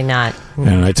talented. Absolutely not.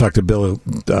 And I talked to Bill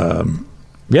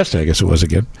yesterday, I guess it was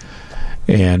again,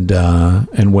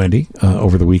 and Wendy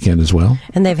over the weekend as well.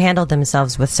 And they've handled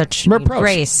themselves with such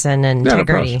grace and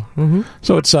integrity. Mm-hmm.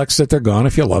 So it sucks that they're gone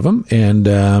if you love them,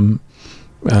 and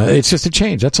it's just a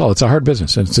change. That's all. It's a hard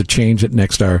business, and it's a change that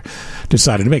Nexstar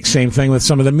decided to make. Same thing with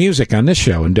some of the music on this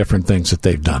show and different things that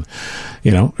they've done.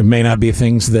 It may not be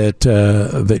things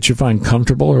that you find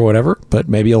comfortable or whatever, but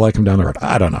maybe you'll like them down the road.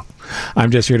 I don't know. I'm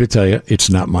just here to tell you it's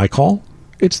not my call.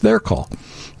 It's their call.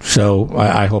 So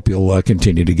I hope you'll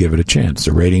continue to give it a chance.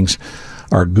 The ratings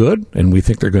are good, and we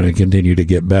think they're going to continue to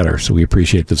get better, so we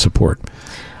appreciate the support.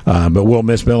 But we'll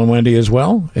miss Bill and Wendy as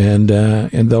well, and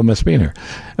they'll miss being here.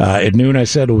 At noon, I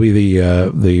said, will be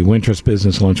the Wintrust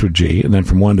Business Lunch with G, and then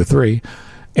from 1 to 3,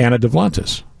 Anna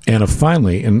DeVlantis. Anna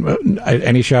finally, and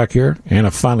any shock here,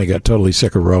 Anna finally got totally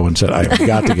sick of Roe and said, I've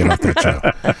got to get off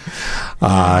that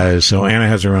show. So Anna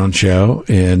has her own show,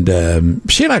 and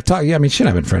she and I have talked, she and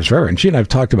I have been friends forever, and she and I have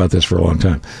talked about this for a long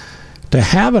time. To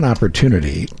have an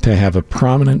opportunity to have a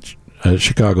prominent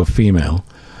Chicago female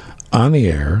on the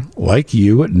air, like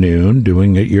you at noon,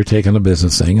 doing your take on the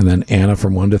business thing, and then Anna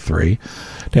from 1 to 3,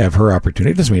 to have her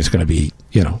opportunity. It doesn't mean it's going to be,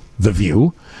 The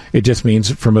View. It just means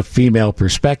from a female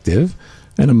perspective,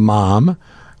 and a mom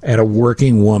and a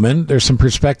working woman, there's some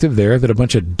perspective there that a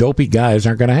bunch of dopey guys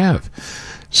aren't going to have.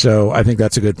 So I think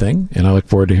that's a good thing, and I look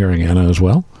forward to hearing Anna as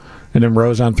well. And then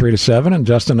Rose on 3 to 7, and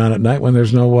Justin on at night when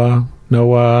there's no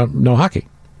hockey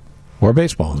or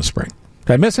baseball in the spring.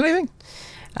 Did I miss anything?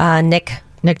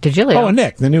 Nick DiGilio. Oh, and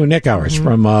Nick, the new Nick hours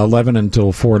from 11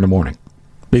 until 4 in the morning.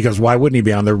 Because why wouldn't he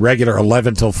be on the regular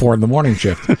 11 till 4 in the morning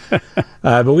shift?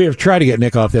 But we have tried to get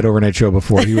Nick off that overnight show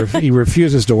before. He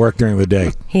refuses to work during the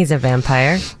day. He's a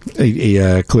vampire.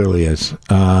 He clearly is.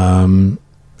 And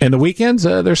the weekends,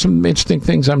 there's some interesting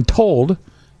things, I'm told,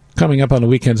 coming up on the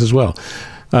weekends as well.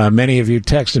 Many of you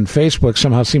text and Facebook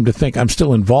somehow seem to think I'm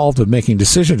still involved with making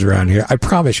decisions around here. I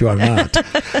promise you I'm not.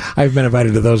 I've been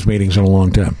invited to those meetings in a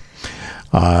long time.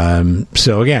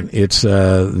 So again, it's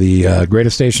the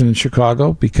greatest station in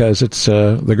Chicago because it's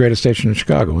the greatest station in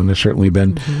Chicago, and there's certainly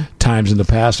been times in the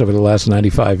past over the last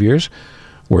 95 years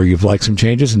where you've liked some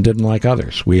changes and didn't like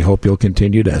others. We hope you'll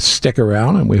continue to stick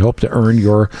around, and we hope to earn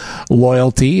your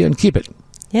loyalty and keep it.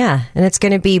 Yeah, and it's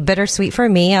going to be bittersweet for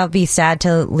me. I'll be sad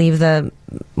to leave the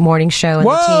morning show and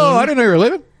the team. Whoa, I didn't know you were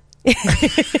leaving.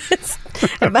 I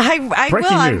will.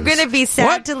 I'm going to be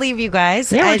sad to leave you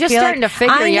guys. Yeah, we're just starting to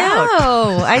figure you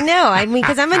out. I know. I mean,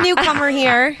 because I'm a newcomer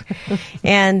here,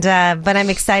 and but I'm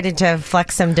excited to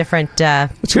flex some different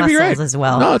muscles as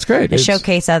well. No, it's great. To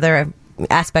showcase other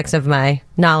aspects of my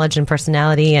knowledge and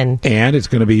personality, and it's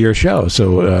going to be your show,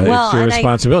 so it's your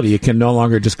responsibility. You can no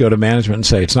longer just go to management and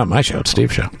say, it's not my show, it's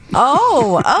Steve's show.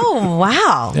 Oh,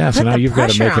 wow. Yeah, so now you've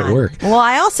got to make it work. Well,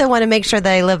 I also want to make sure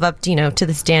that I live up to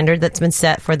the standard that's been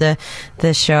set for the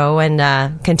show,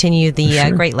 and continue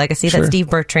the great legacy that Steve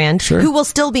Bertrand, who will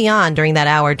still be on during that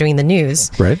hour during the news,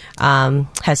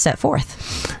 has set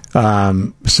forth.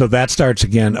 So that starts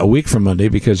again a week from Monday,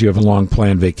 because you have a long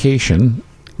planned vacation.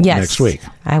 Yes. Next week.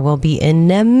 I will be in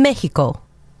Mexico.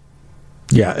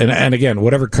 Yeah, and again,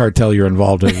 whatever cartel you're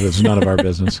involved in is none of our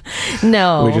business.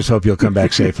 No. We just hope you'll come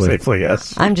back safely. Safely,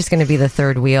 yes. I'm just going to be the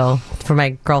third wheel for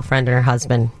my girlfriend and her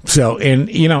husband. So, and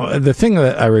the thing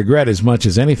that I regret as much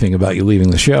as anything about you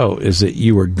leaving the show is that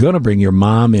you were going to bring your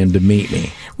mom in to meet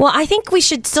me. Well, I think we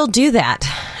should still do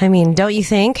that. I mean, don't you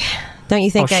think? Don't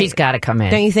you think she's got to come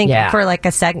in? Don't you think for like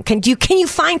a segment? Can you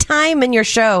find time in your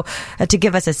show to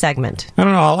give us a segment? I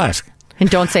don't know. I'll ask. And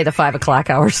don't say the 5 o'clock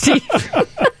hour, Steve.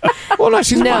 Well, no,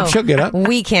 she's mom. She'll get up.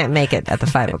 We can't make it at the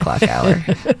 5 o'clock hour.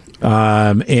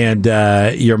 And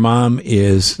your mom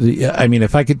is. I mean,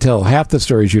 if I could tell half the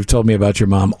stories you've told me about your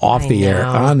mom off the air,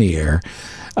 on the air.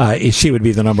 She would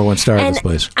be the number one star of this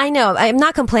place. I know. I'm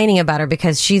not complaining about her,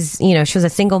 because she was a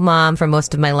single mom for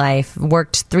most of my life,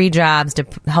 worked 3 jobs to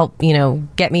help,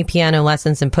 get me piano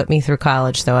lessons and put me through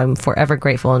college. So I'm forever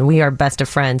grateful, and we are best of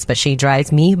friends, but she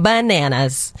drives me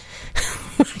bananas.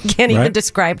 I can't even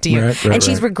describe to you. And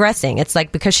she's regressing. It's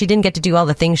like, because she didn't get to do all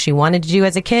the things she wanted to do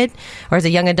as a kid or as a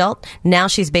young adult, now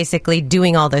she's basically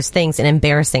doing all those things and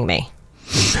embarrassing me.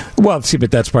 Well, see, but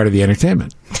that's part of the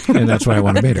entertainment, and that's why I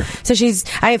want to meet her. So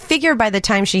I figure by the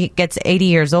time she gets 80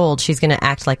 years old, she's going to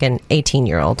act like an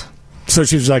 18-year-old. So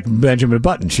she's like Benjamin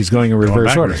Button. She's going in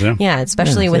reverse order. Yeah,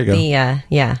 especially with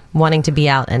the wanting to be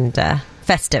out and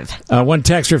festive. One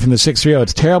texter from the 630,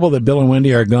 it's terrible that Bill and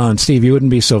Wendy are gone. Steve, you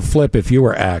wouldn't be so flip if you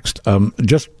were axed.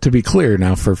 Just to be clear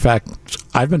now, for a fact,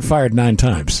 I've been fired 9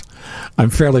 times. I'm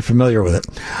fairly familiar with it.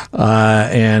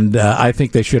 And I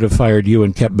think they should have fired you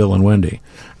and kept Bill and Wendy.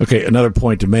 Okay, another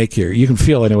point to make here. You can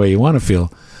feel any way you want to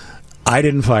feel. I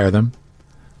didn't fire them.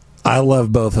 I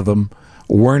love both of them.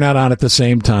 We're not on at the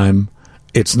same time.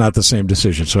 It's not the same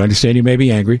decision. So I understand you may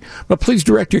be angry, but please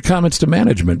direct your comments to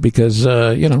management, because,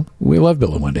 we love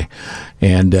Bill and Wendy.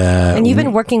 And you've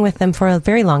been working with them for a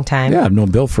very long time. Yeah, I've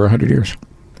known Bill for 100 years,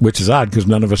 which is odd because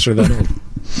none of us are that old.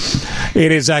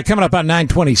 It is coming up on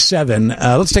 9:27.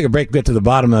 Let's take a break, get to the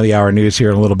bottom of the hour news here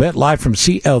in a little bit. Live from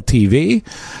CLTV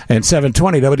and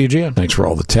 720 WGN. Thanks for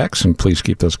all the texts, and please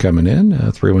keep those coming in.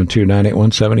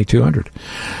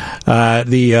 312-981-7200.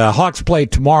 The Hawks play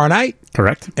tomorrow night.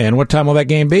 Correct. And what time will that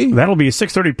game be? That'll be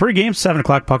 6:30 pregame, 7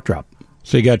 o'clock puck drop.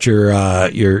 So you got your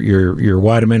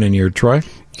Weideman and your Troy? You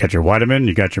got your Weideman,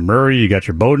 you got your Murray, you got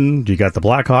your Bowden, you got the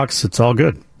Blackhawks. It's all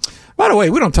good. By the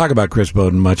way, we don't talk about Chris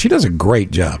Bowden much. He does a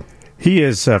great job. He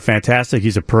is fantastic.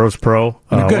 He's a pro's pro.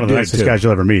 One of the nicest guys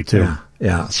you'll ever meet, too.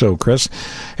 Yeah. So, Chris,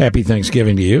 happy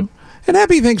Thanksgiving to you. And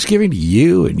happy Thanksgiving to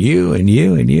you and you and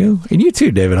you and you. And you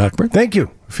too, David Hochberg. Thank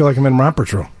you. I feel like I'm in Romp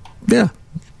Patrol. Yeah.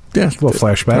 Yeah, a little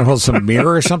flashback. Hold some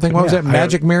mirror or something. What was that?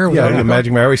 Magic mirror? Yeah,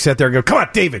 magic mirror. I always sat there and go, "Come on,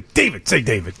 David, say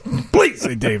David, please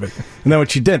say David." And then when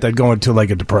she didn't, I'd go into like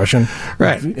a depression,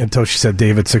 right? Until she said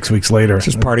David 6 weeks later. It's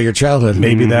just part of your childhood.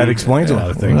 Maybe that explains a lot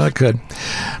of things. Well, it could.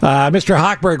 Mr.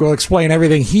 Hochberg will explain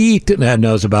everything he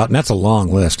knows about, and that's a long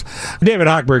list. David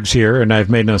Hochberg's here, and I've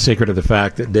made no secret of the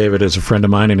fact that David is a friend of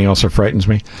mine, and he also frightens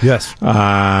me. Yes.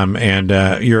 And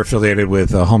you're affiliated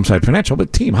with Homeside Financial,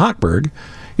 but Team Hochberg.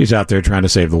 He's out there trying to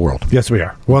save the world. Yes, we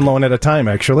are. One loan at a time,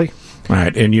 actually. All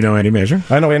right. And you know Andy Major?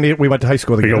 I know Andy. We went to high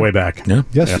school together. We go way back. Yeah?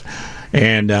 Yes. Yeah.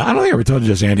 And I don't think I ever told you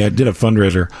this, Andy. I did a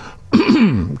fundraiser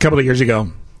a couple of years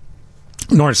ago,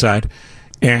 Northside.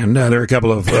 And there were a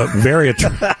couple of very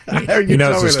attractive... you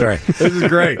know the story. This is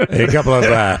great. a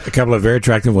couple of very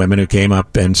attractive women who came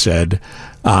up and said,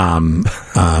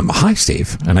 hi,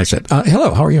 Steve. And I said,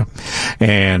 hello, how are you?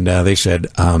 And they said,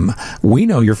 we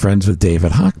know you're friends with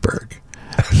David Hochberg.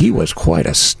 He was quite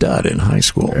a stud in high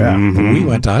school. Yeah. Mm-hmm. We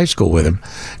went to high school with him.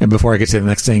 And before I get to the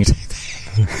next thing,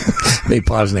 they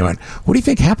paused and they went, what do you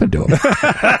think happened to him?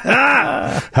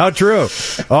 How true.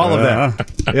 All of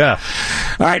that. Yeah.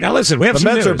 All right, now listen, we have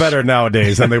some news. The Mets are better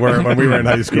nowadays than they were when we were in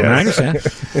high school. Yeah, I understand.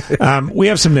 We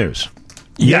have some news.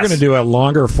 You're going to do a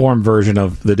longer form version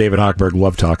of the David Hochberg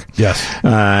Love Talk. Yes.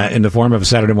 In the form of a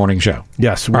Saturday morning show.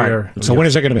 Yes. So when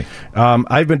is it going to be?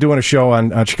 I've been doing a show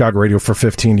on Chicago radio for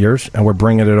 15 years, and we're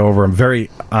bringing it over. I'm very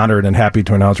honored and happy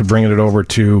to announce we're bringing it over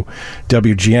to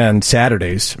WGN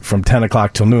Saturdays from 10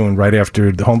 o'clock till noon, right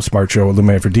after the Home Smart Show with Lou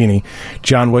Manfredini.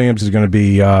 John Williams is going to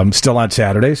be still on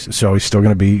Saturdays, so he's still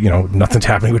going to be, nothing's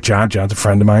happening with John. John's a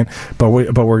friend of mine. But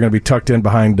we're going to be tucked in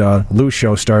behind Lou's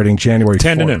show starting January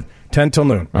 10 4th. to noon. 10 till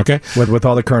noon. Okay. With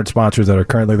all the current sponsors that are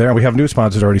currently there. And we have new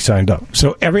sponsors already signed up.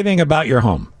 So everything about your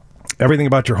home. Everything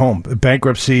about your home.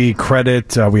 Bankruptcy,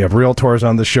 credit. We have realtors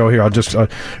on the show here. I'll just...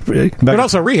 but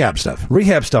also rehab stuff.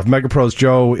 Rehab stuff. Megapro's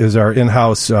Joe is our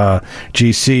in-house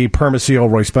GC.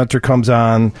 Permaseal, Roy Spencer comes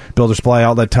on. Builder Supply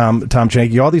Outlet, Tom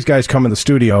Janke. All these guys come in the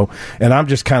studio, and I'm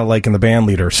just kind of like in the band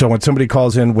leader. So when somebody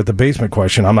calls in with the basement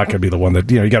question, I'm not going to be the one that...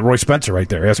 You got Roy Spencer right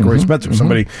there. Ask Roy Spencer. If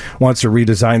somebody wants to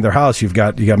redesign their house, you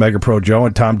got Megapro Joe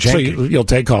and Tom Janke. So you'll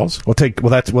take calls?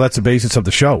 That's the basis of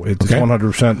the show. It's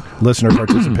 100% listener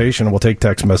participation. We'll take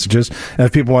text messages. And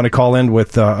if people want to call in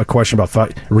with a question about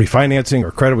refinancing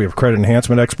or credit, we have a credit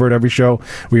enhancement expert every show.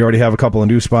 We already have a couple of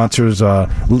new sponsors.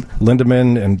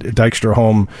 Lindemann and Dykstra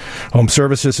Home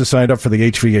Services has signed up for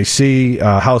the HVAC.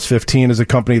 House 15 is a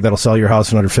company that'll sell your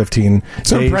house in under 15 days.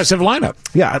 It's an impressive lineup.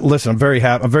 Yeah, listen, I'm very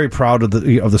happy. I'm very proud of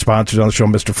the sponsors on the show.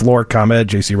 Mr. Floor, ComEd,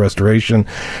 JC Restoration.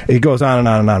 It goes on and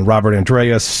on and on. Robert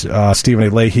Andreas, Stephen A.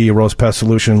 Leahy, Rose Pest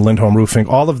Solution, Lindholm Roofing.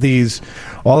 All of these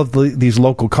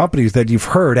local companies that you've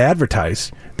heard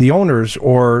advertise, the owners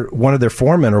or one of their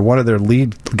foremen or one of their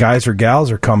lead guys or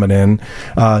gals are coming in.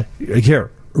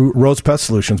 Here, Rose Pest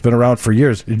Solutions, been around for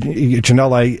years.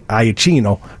 Janelle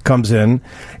Iacchino comes in,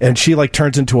 and she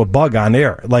turns into a bug on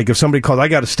air. Like if somebody calls, I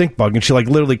got a stink bug, and she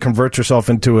literally converts herself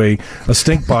into a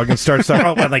stink bug and starts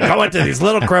go into these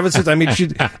little crevices. I mean,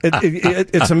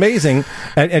 it's amazing,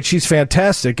 and she's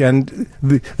fantastic. And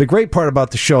the great part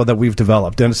about the show that we've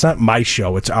developed, and it's not my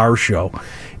show, it's our show,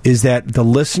 is that the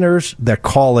listeners that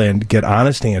call in get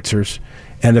honest answers.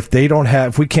 And if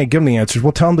we can't give them the answers,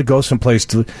 we'll tell them to go someplace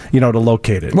to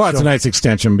locate it. Well, it's a nice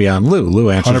extension beyond Lou.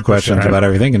 Lou answers 100%. Questions about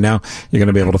everything, and now you're going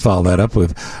to be able to follow that up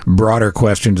with broader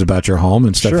questions about your home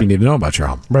and stuff you need to know about your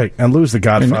home. Right, and Lou's the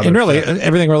godfather. And really,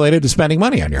 everything related to spending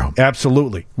money on your home.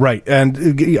 Absolutely, right.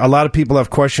 And a lot of people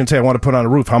have questions. Hey, I want to put on a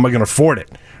roof. How am I going to afford it?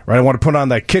 Right, I want to put on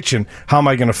that kitchen. How am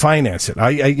I going to finance it?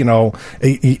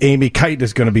 Amy Kite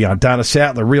is going to be on. Donna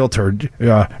Sattler, realtor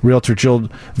Jill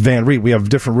Van Riet. We have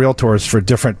different realtors for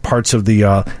different parts of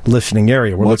the listening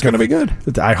area. It's going to be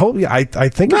good. I hope. I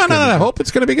think. I hope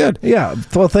it's going to be good. Yeah.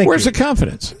 Well, thank you. Where's the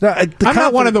confidence? I'm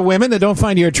not one of the women that don't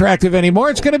find you attractive anymore.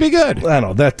 It's going to be good. I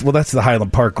know that. Well, that's the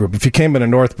Highland Park group. If you came into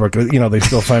Northbrook, they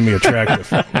still find me attractive.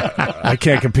 I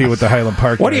can't compete with the Highland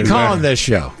Park. What are you calling this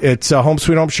show? It's Home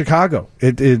Sweet Home Chicago.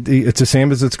 It's the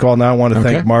same as it's called now. I want to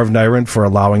thank Marv Nyron for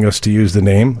allowing us to use the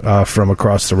name from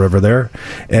across the river there.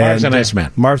 And Marv's a nice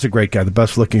man. Marv's a great guy, the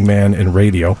best looking man in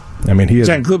radio. I mean, he is.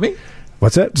 Does that include me?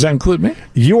 What's that? Does that include me?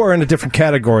 You are in a different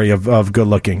category of good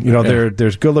looking.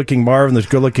 There's good looking Marv and there's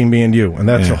good looking me and you, and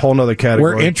that's a whole other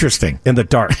category. We're interesting in the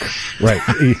dark, right?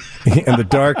 In the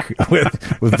dark with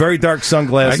very dark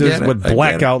sunglasses with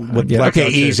blackout. Okay,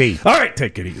 easy. All right,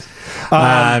 take it easy.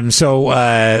 So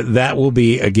that will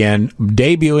be again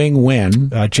debuting when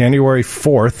January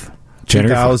 4th,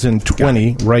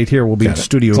 2020. Right here, we'll be in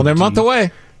studio. So they're a month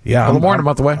away. Yeah, a little more than a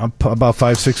month away. I'm about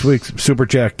 5-6 weeks. Super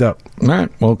jacked up. All right.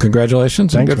 Well,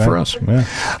 congratulations. Thanks, and good man. for us.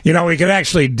 Yeah. We could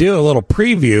actually do a little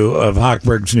preview of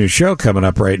Hochberg's new show coming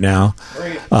up right now.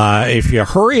 If you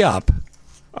hurry up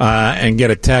and get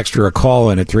a text or a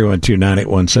call in at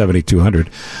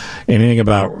 312-981-7200, anything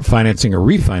about financing or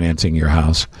refinancing your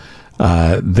house,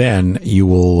 then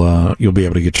you'll be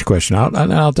able to get your question out,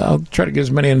 and I'll try to get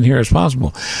as many in here as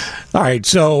possible. All right,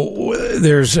 so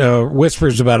there's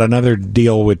whispers about another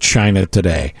deal with China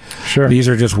today. Sure, these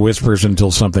are just whispers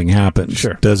until something happens.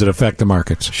 Sure, does it affect the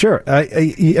markets? Sure.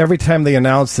 Every time they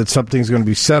announce that something's going to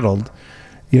be settled,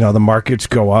 the markets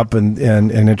go up and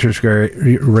interest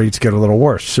rates get a little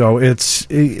worse. So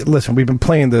listen, we've been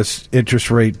playing this interest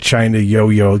rate China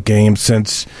yo-yo game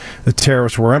since the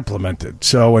tariffs were implemented.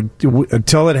 So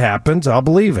until it happens, I'll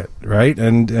believe it, right?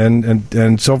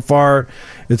 And so far,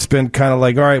 it's been kind of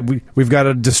like, all right, we've got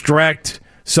to distract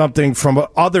something from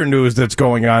other news that's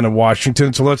going on in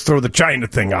Washington, so let's throw the China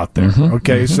thing out there.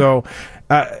 Okay, so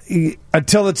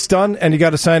until it's done and you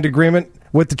got a signed agreement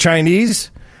with the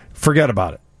Chinese, forget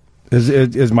about it.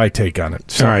 Is my take on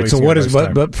it. All right. So what is?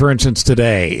 But for instance,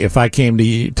 today, if I came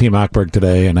to Team Hochberg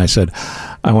today and I said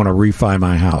I want to refi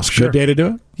my house, good day to do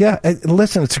it. Yeah.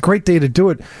 Listen, it's a great day to do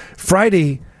it.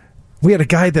 Friday, We had a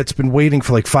guy that's been waiting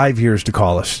for like 5 years to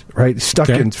call us, right? Stuck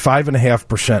in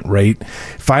 5.5% rate.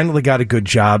 Finally got a good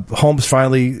job. Homes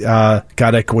finally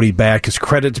got equity back. His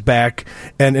credit's back.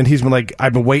 And he's been like,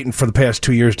 I've been waiting for the past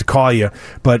 2 years to call you,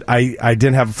 but I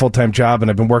didn't have a full-time job, and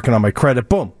I've been working on my credit.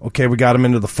 Boom. Okay, we got him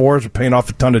into the fours. We're paying off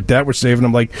a ton of debt. We're saving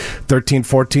him like $1,300,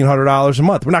 $1,400 a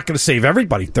month. We're not going to save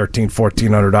everybody $1,300,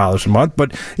 $1,400 a month,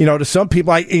 but, to some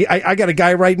people, I got a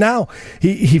guy right now.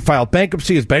 He filed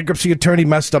bankruptcy. His bankruptcy attorney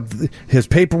messed up his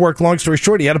paperwork. Long story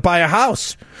short, he had to buy a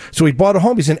house. So he bought a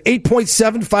home. He's an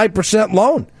 8.75%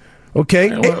 loan. Okay,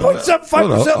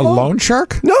 8.75% a loan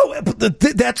shark? No,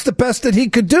 that's the best that he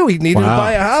could do. He needed to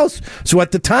buy a house. So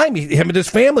at the time, him and his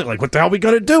family, like, what the hell are we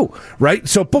going to do? Right?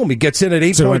 So boom, he gets in at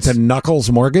 8. So it went to Knuckles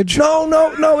Mortgage? No.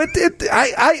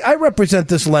 I represent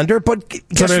this lender, but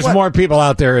guess so there's more people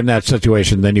out there in that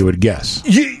situation than you would guess.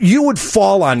 You would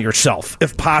fall on yourself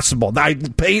if possible. I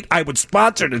would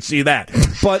sponsor to see that.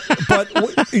 But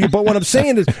what I'm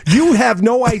saying is, you have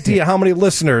no idea how many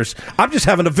listeners. I'm just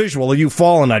having a visual of you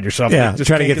falling on yourself. Yeah, just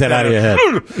trying to get that out of your head.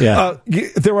 Yeah,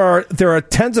 there are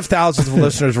tens of thousands of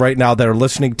listeners right now that are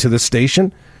listening to this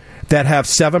station that have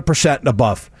 7% and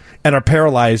above and are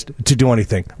paralyzed to do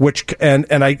anything. I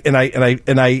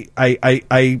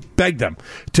beg them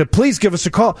to please give us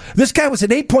a call. This guy was at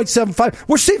 8.75.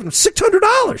 We're saving him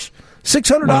 $600.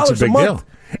 $600 a month. Deal.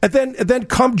 And then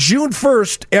come June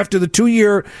 1st, after the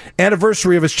 2-year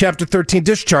anniversary of his Chapter 13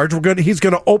 discharge, he's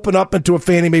going to open up into a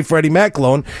Fannie Mae Freddie Mac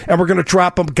loan, and we're going to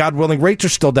drop him. God willing, rates are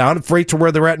still down. If rates are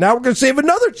where they're at now, we're going to save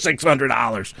another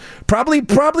 $600. Probably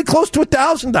close to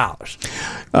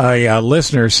 $1,000.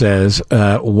 Listener says,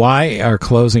 why are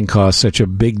closing costs such a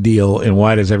big deal, and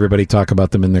why does everybody talk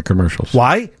about them in their commercials?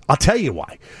 Why? I'll tell you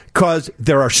why. Because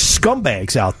there are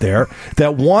scumbags out there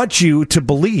that want you to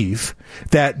believe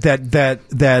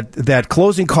that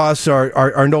closing costs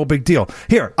are no big deal.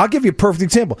 Here, I'll give you a perfect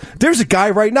example. There's a guy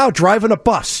right now driving a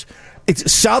bus.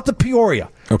 It's south of Peoria.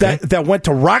 Okay. That went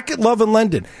to Rocket Love in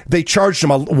London. They charged him,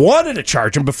 wanted to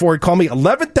charge him before he called me,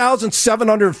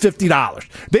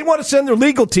 $11,750. They want to send their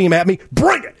legal team at me.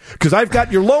 Bring it, because I've got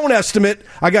your loan estimate.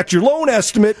 I got your loan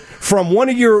estimate from one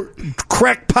of your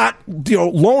crackpot,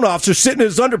 loan officers sitting in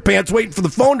his underpants waiting for the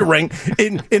phone to ring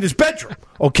in his bedroom.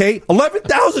 Okay,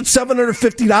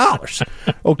 $11,750.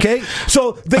 Okay,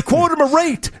 so they quote him a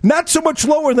rate not so much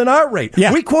lower than our rate.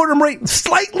 Yeah. We quote him a rate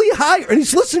slightly higher, and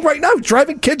he's listening right now. He's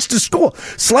driving kids to school.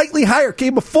 Slightly higher,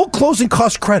 gave him a full closing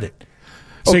cost credit.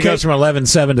 So he goes from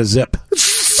 11.7 to zip.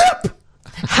 Zip!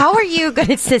 How are you going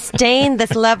to sustain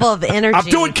this level of energy? I'm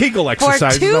doing Kegel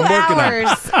exercises. For 2 I'm working hours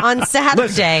on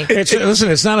Saturday. Listen,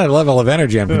 it's not a level of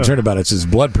energy I'm concerned about. It's his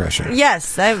blood pressure.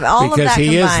 Yes, all of that because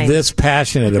he combined. is this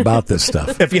passionate about this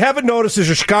stuff. If you haven't noticed,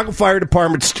 there's a Chicago Fire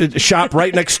Department shop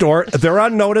right next door. They're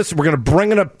on notice. We're going to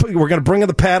bring in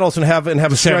the paddles and have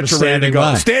a stretcher ready to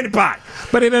go. Standing by.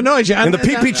 But it annoys you. In the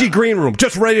PPG green room,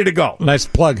 just ready to go. Nice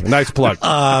plug.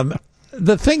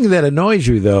 The thing that annoys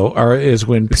you, though, is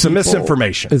when it's the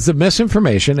misinformation. It's the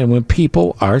misinformation, and when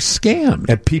people are scammed.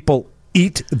 And people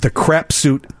eat the crap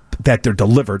suit that they're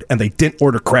delivered, and they didn't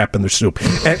order crap in their soup.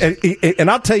 And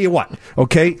I'll tell you what,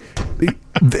 okay?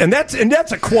 And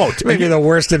that's a quote. Maybe the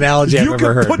worst analogy I've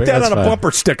ever heard. You can put that on a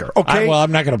bumper sticker, okay?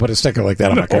 I'm not going to put a sticker like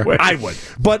that on my car. I would,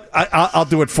 but I'll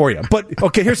do it for you. But,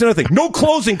 okay, here's another thing. No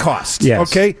closing costs,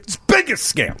 okay? It's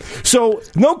biggest scam. So,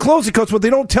 no closing costs. What they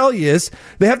don't tell you is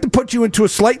they have to put you into a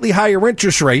slightly higher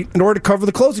interest rate in order to cover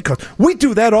the closing costs. We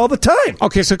do that all the time.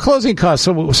 Okay, so closing costs,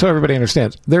 so everybody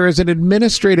understands, there is an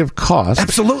administrative cost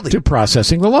absolutely to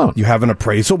processing the loan. You have an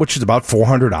appraisal, which is about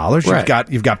 $400. Right.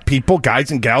 You've got people, guys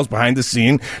and gals behind the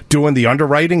scene doing the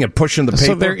underwriting and pushing the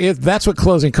paper. So that's what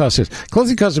closing costs is.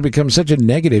 Closing costs have become such a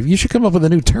negative. You should come up with a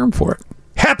new term for it.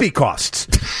 Happy costs.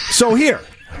 So here,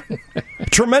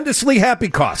 tremendously happy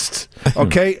costs.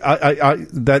 Okay,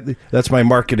 that's my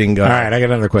marketing. All right, I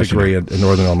got another question. Degree in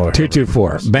Northern Illinois.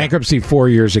 224 bankruptcy 4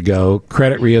 years ago.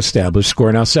 Credit reestablished.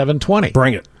 Score now 720.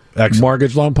 Bring it. Excellent.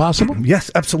 Mortgage loan possible?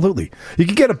 Yes, absolutely. You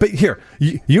could get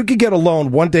you could get a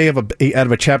loan one day out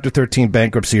of a Chapter 13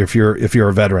 bankruptcy if you're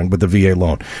a veteran with a VA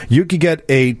loan. You could get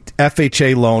a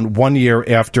FHA loan 1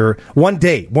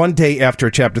 day after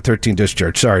a Chapter 13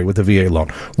 discharge. Sorry, with a VA loan.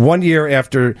 1 year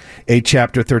after a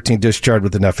Chapter 13 discharge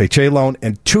with an FHA loan,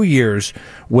 and 2 years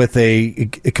with a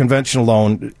conventional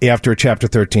loan after a Chapter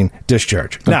 13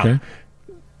 discharge. Okay. Now,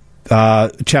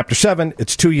 Chapter 7,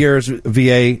 it's 2 years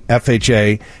VA,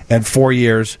 FHA, and 4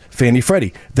 years Fannie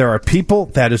Freddie. There are people,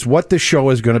 that is what this show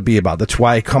is going to be about. That's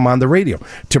why I come on the radio,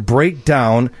 to break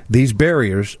down these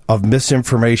barriers of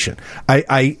misinformation.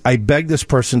 I beg this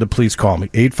person to please call me,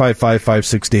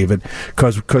 855-56-DAVID,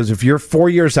 because if you're 4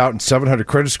 years out and 700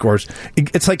 credit scores,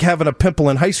 it's like having a pimple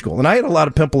in high school. And I had a lot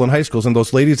of pimple in high schools, and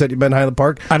those ladies that you've been in Highland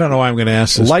Park. I don't know why I'm going to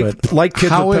ask this, like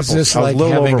kids how with is pimples. this I was like a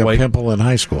little having overweight. a pimple in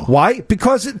high school? Why?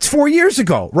 Because it's 4 years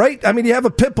ago, right? I mean, you have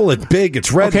a pimple, it's big,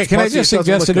 it's red. Okay, it's can I pussy, just it doesn't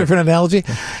suggest a look good. different analogy?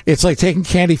 It's like taking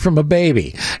candy from a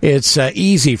baby. It's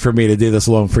easy for me to do this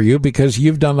alone for you because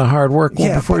you've done the hard work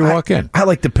before you walk in. I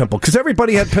like the pimple because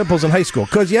everybody had pimples in high school.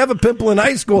 Because you have a pimple in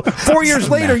high school, 4 years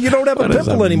later, you don't have a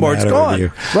pimple anymore. It's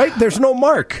gone, right? There's no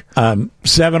mark.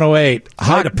 708. I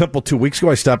had a pimple 2 weeks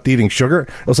ago. I stopped eating sugar.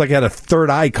 It was like I had a third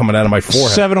eye coming out of my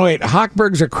forehead. 708.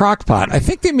 Hochberg's or crockpot? I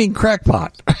think they mean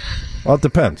crackpot. Well, it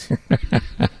depends. Please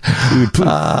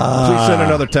send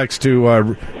another text to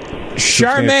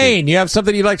Charmaine. You have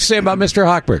something you'd like to say about Mr.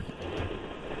 Hochberg?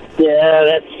 Yeah,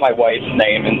 that's my wife's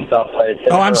name and stuff.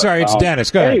 I'm sorry, it's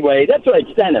Dennis. Go ahead. Anyway, that's right,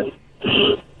 it's Dennis.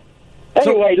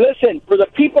 Anyway, listen, for the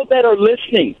people that are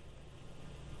listening,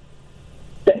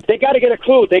 they got to get a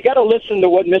clue. They got to listen to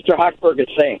what Mr. Hochberg is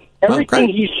saying. Everything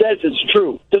he says is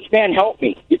true. This man helped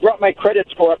me. He brought my credit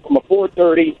score up from a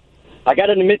 430. I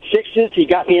got in the mid-6s. He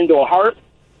got me into a heart.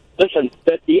 Listen,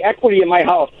 the equity in my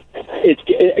house is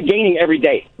gaining every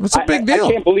day. What's a big deal?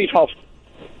 I can't believe how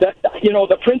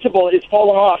the principal is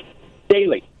falling off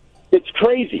daily. It's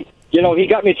crazy. He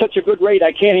got me such a good rate.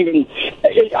 I can't even.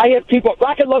 I have people.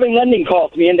 Rocket Loving Lending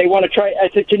calls me and they want to try. I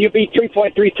said, "Can you beat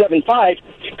 3.375?"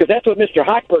 Because that's what Mr.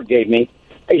 Hochberg gave me.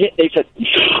 They said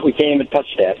we can't even touch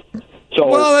that. So,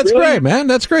 well, that's great, man.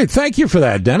 That's great. Thank you for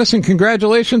that, Dennis, and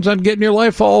congratulations on getting your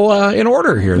life all in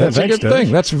order here. That's a good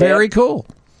thing. That's very cool.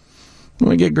 Let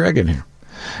me get Greg in here.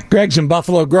 Greg's in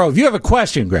Buffalo Grove. You have a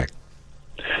question, Greg?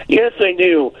 Yes, I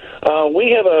do.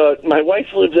 We have my wife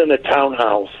lives in a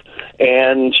townhouse,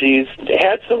 and she's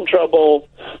had some trouble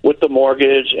with the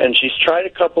mortgage, and she's tried a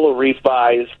couple of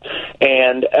refis,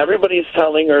 and everybody's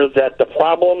telling her that the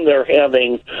problem they're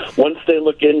having once they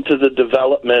look into the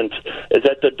development is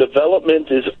that the development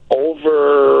is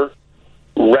over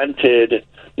rented,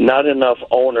 not enough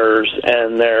owners,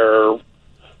 and they're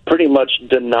pretty much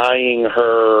denying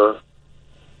her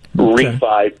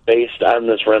refi based on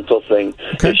this rental thing.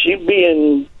 Is she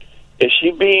being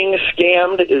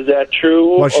scammed? Is that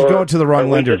true? Well, she's going to the wrong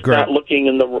lender, Greg. Not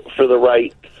looking for the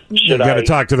right. You got to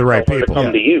talk to the right people.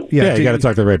 Come to you. Yeah, you got to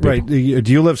talk to the right people. Right.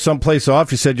 Do you live someplace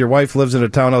off? You said your wife lives in a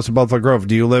townhouse in Buffalo Grove.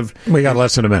 Do you live? We got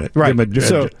less than a minute. Right.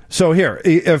 So here,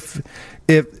 if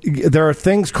there are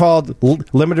things called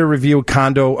limited review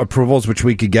condo approvals, which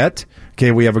we could get.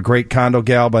 Okay, we have a great condo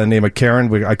gal by the name of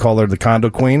Karen. I call her the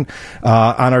condo queen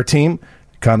on our team.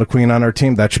 Condo queen on our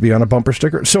team. That should be on a bumper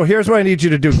sticker. So here's what I need you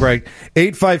to do, Greg.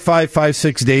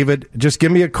 855-56-DAVID. Just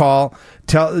give me a call.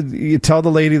 Tell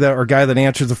the lady or guy that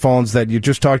answers the phones that you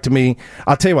just talked to me.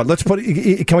 I'll tell you what.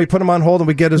 Can we put him on hold and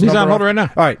we get his number? He's on hold right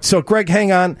now. All right. So Greg,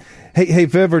 hang on. Hey,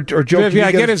 Viv or Joe. Viv,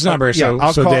 get his number.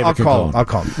 I'll call him. I'll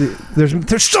call him.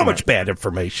 There's so much bad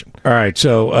information. All right.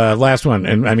 So last one,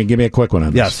 and give me a quick one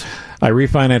on this. Yes. I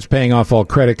refinanced paying off all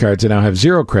credit cards and now have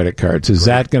 0 credit cards. Is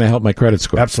that going to help my credit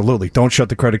score? Absolutely. Don't shut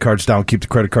the credit cards down. Keep the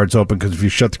credit cards open, because if you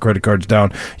shut the credit cards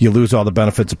down, you lose all the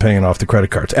benefits of paying off the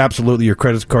credit cards. Absolutely. Your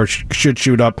credit score should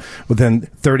shoot up within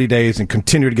 30 days and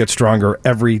continue to get stronger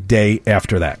every day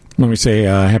after that. Let me say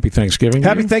happy Thanksgiving.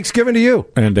 Happy Thanksgiving to you.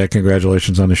 And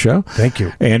congratulations on the show. Thank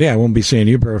you. And I won't be seeing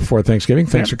you before Thanksgiving.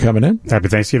 Thanks for coming in. Happy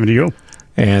Thanksgiving to you.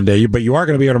 And but you are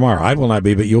going to be here tomorrow. I will not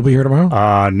be, but you'll be here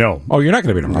tomorrow. No. Oh, you're not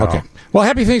going to be tomorrow. No. Okay. Well,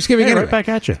 happy Thanksgiving. Hey, anyway. right back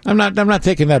at you. I'm not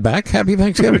taking that back. Happy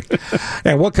Thanksgiving.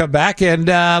 And we'll come back and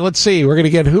let's see. We're going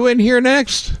to get who in here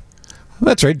next?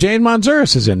 That's right. Jane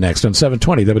Monzuris is in next on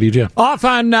 720 WGN. Off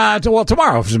on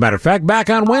tomorrow, as a matter of fact. Back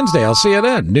on Wednesday. I'll see you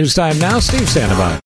then. News time now. Steve standing by.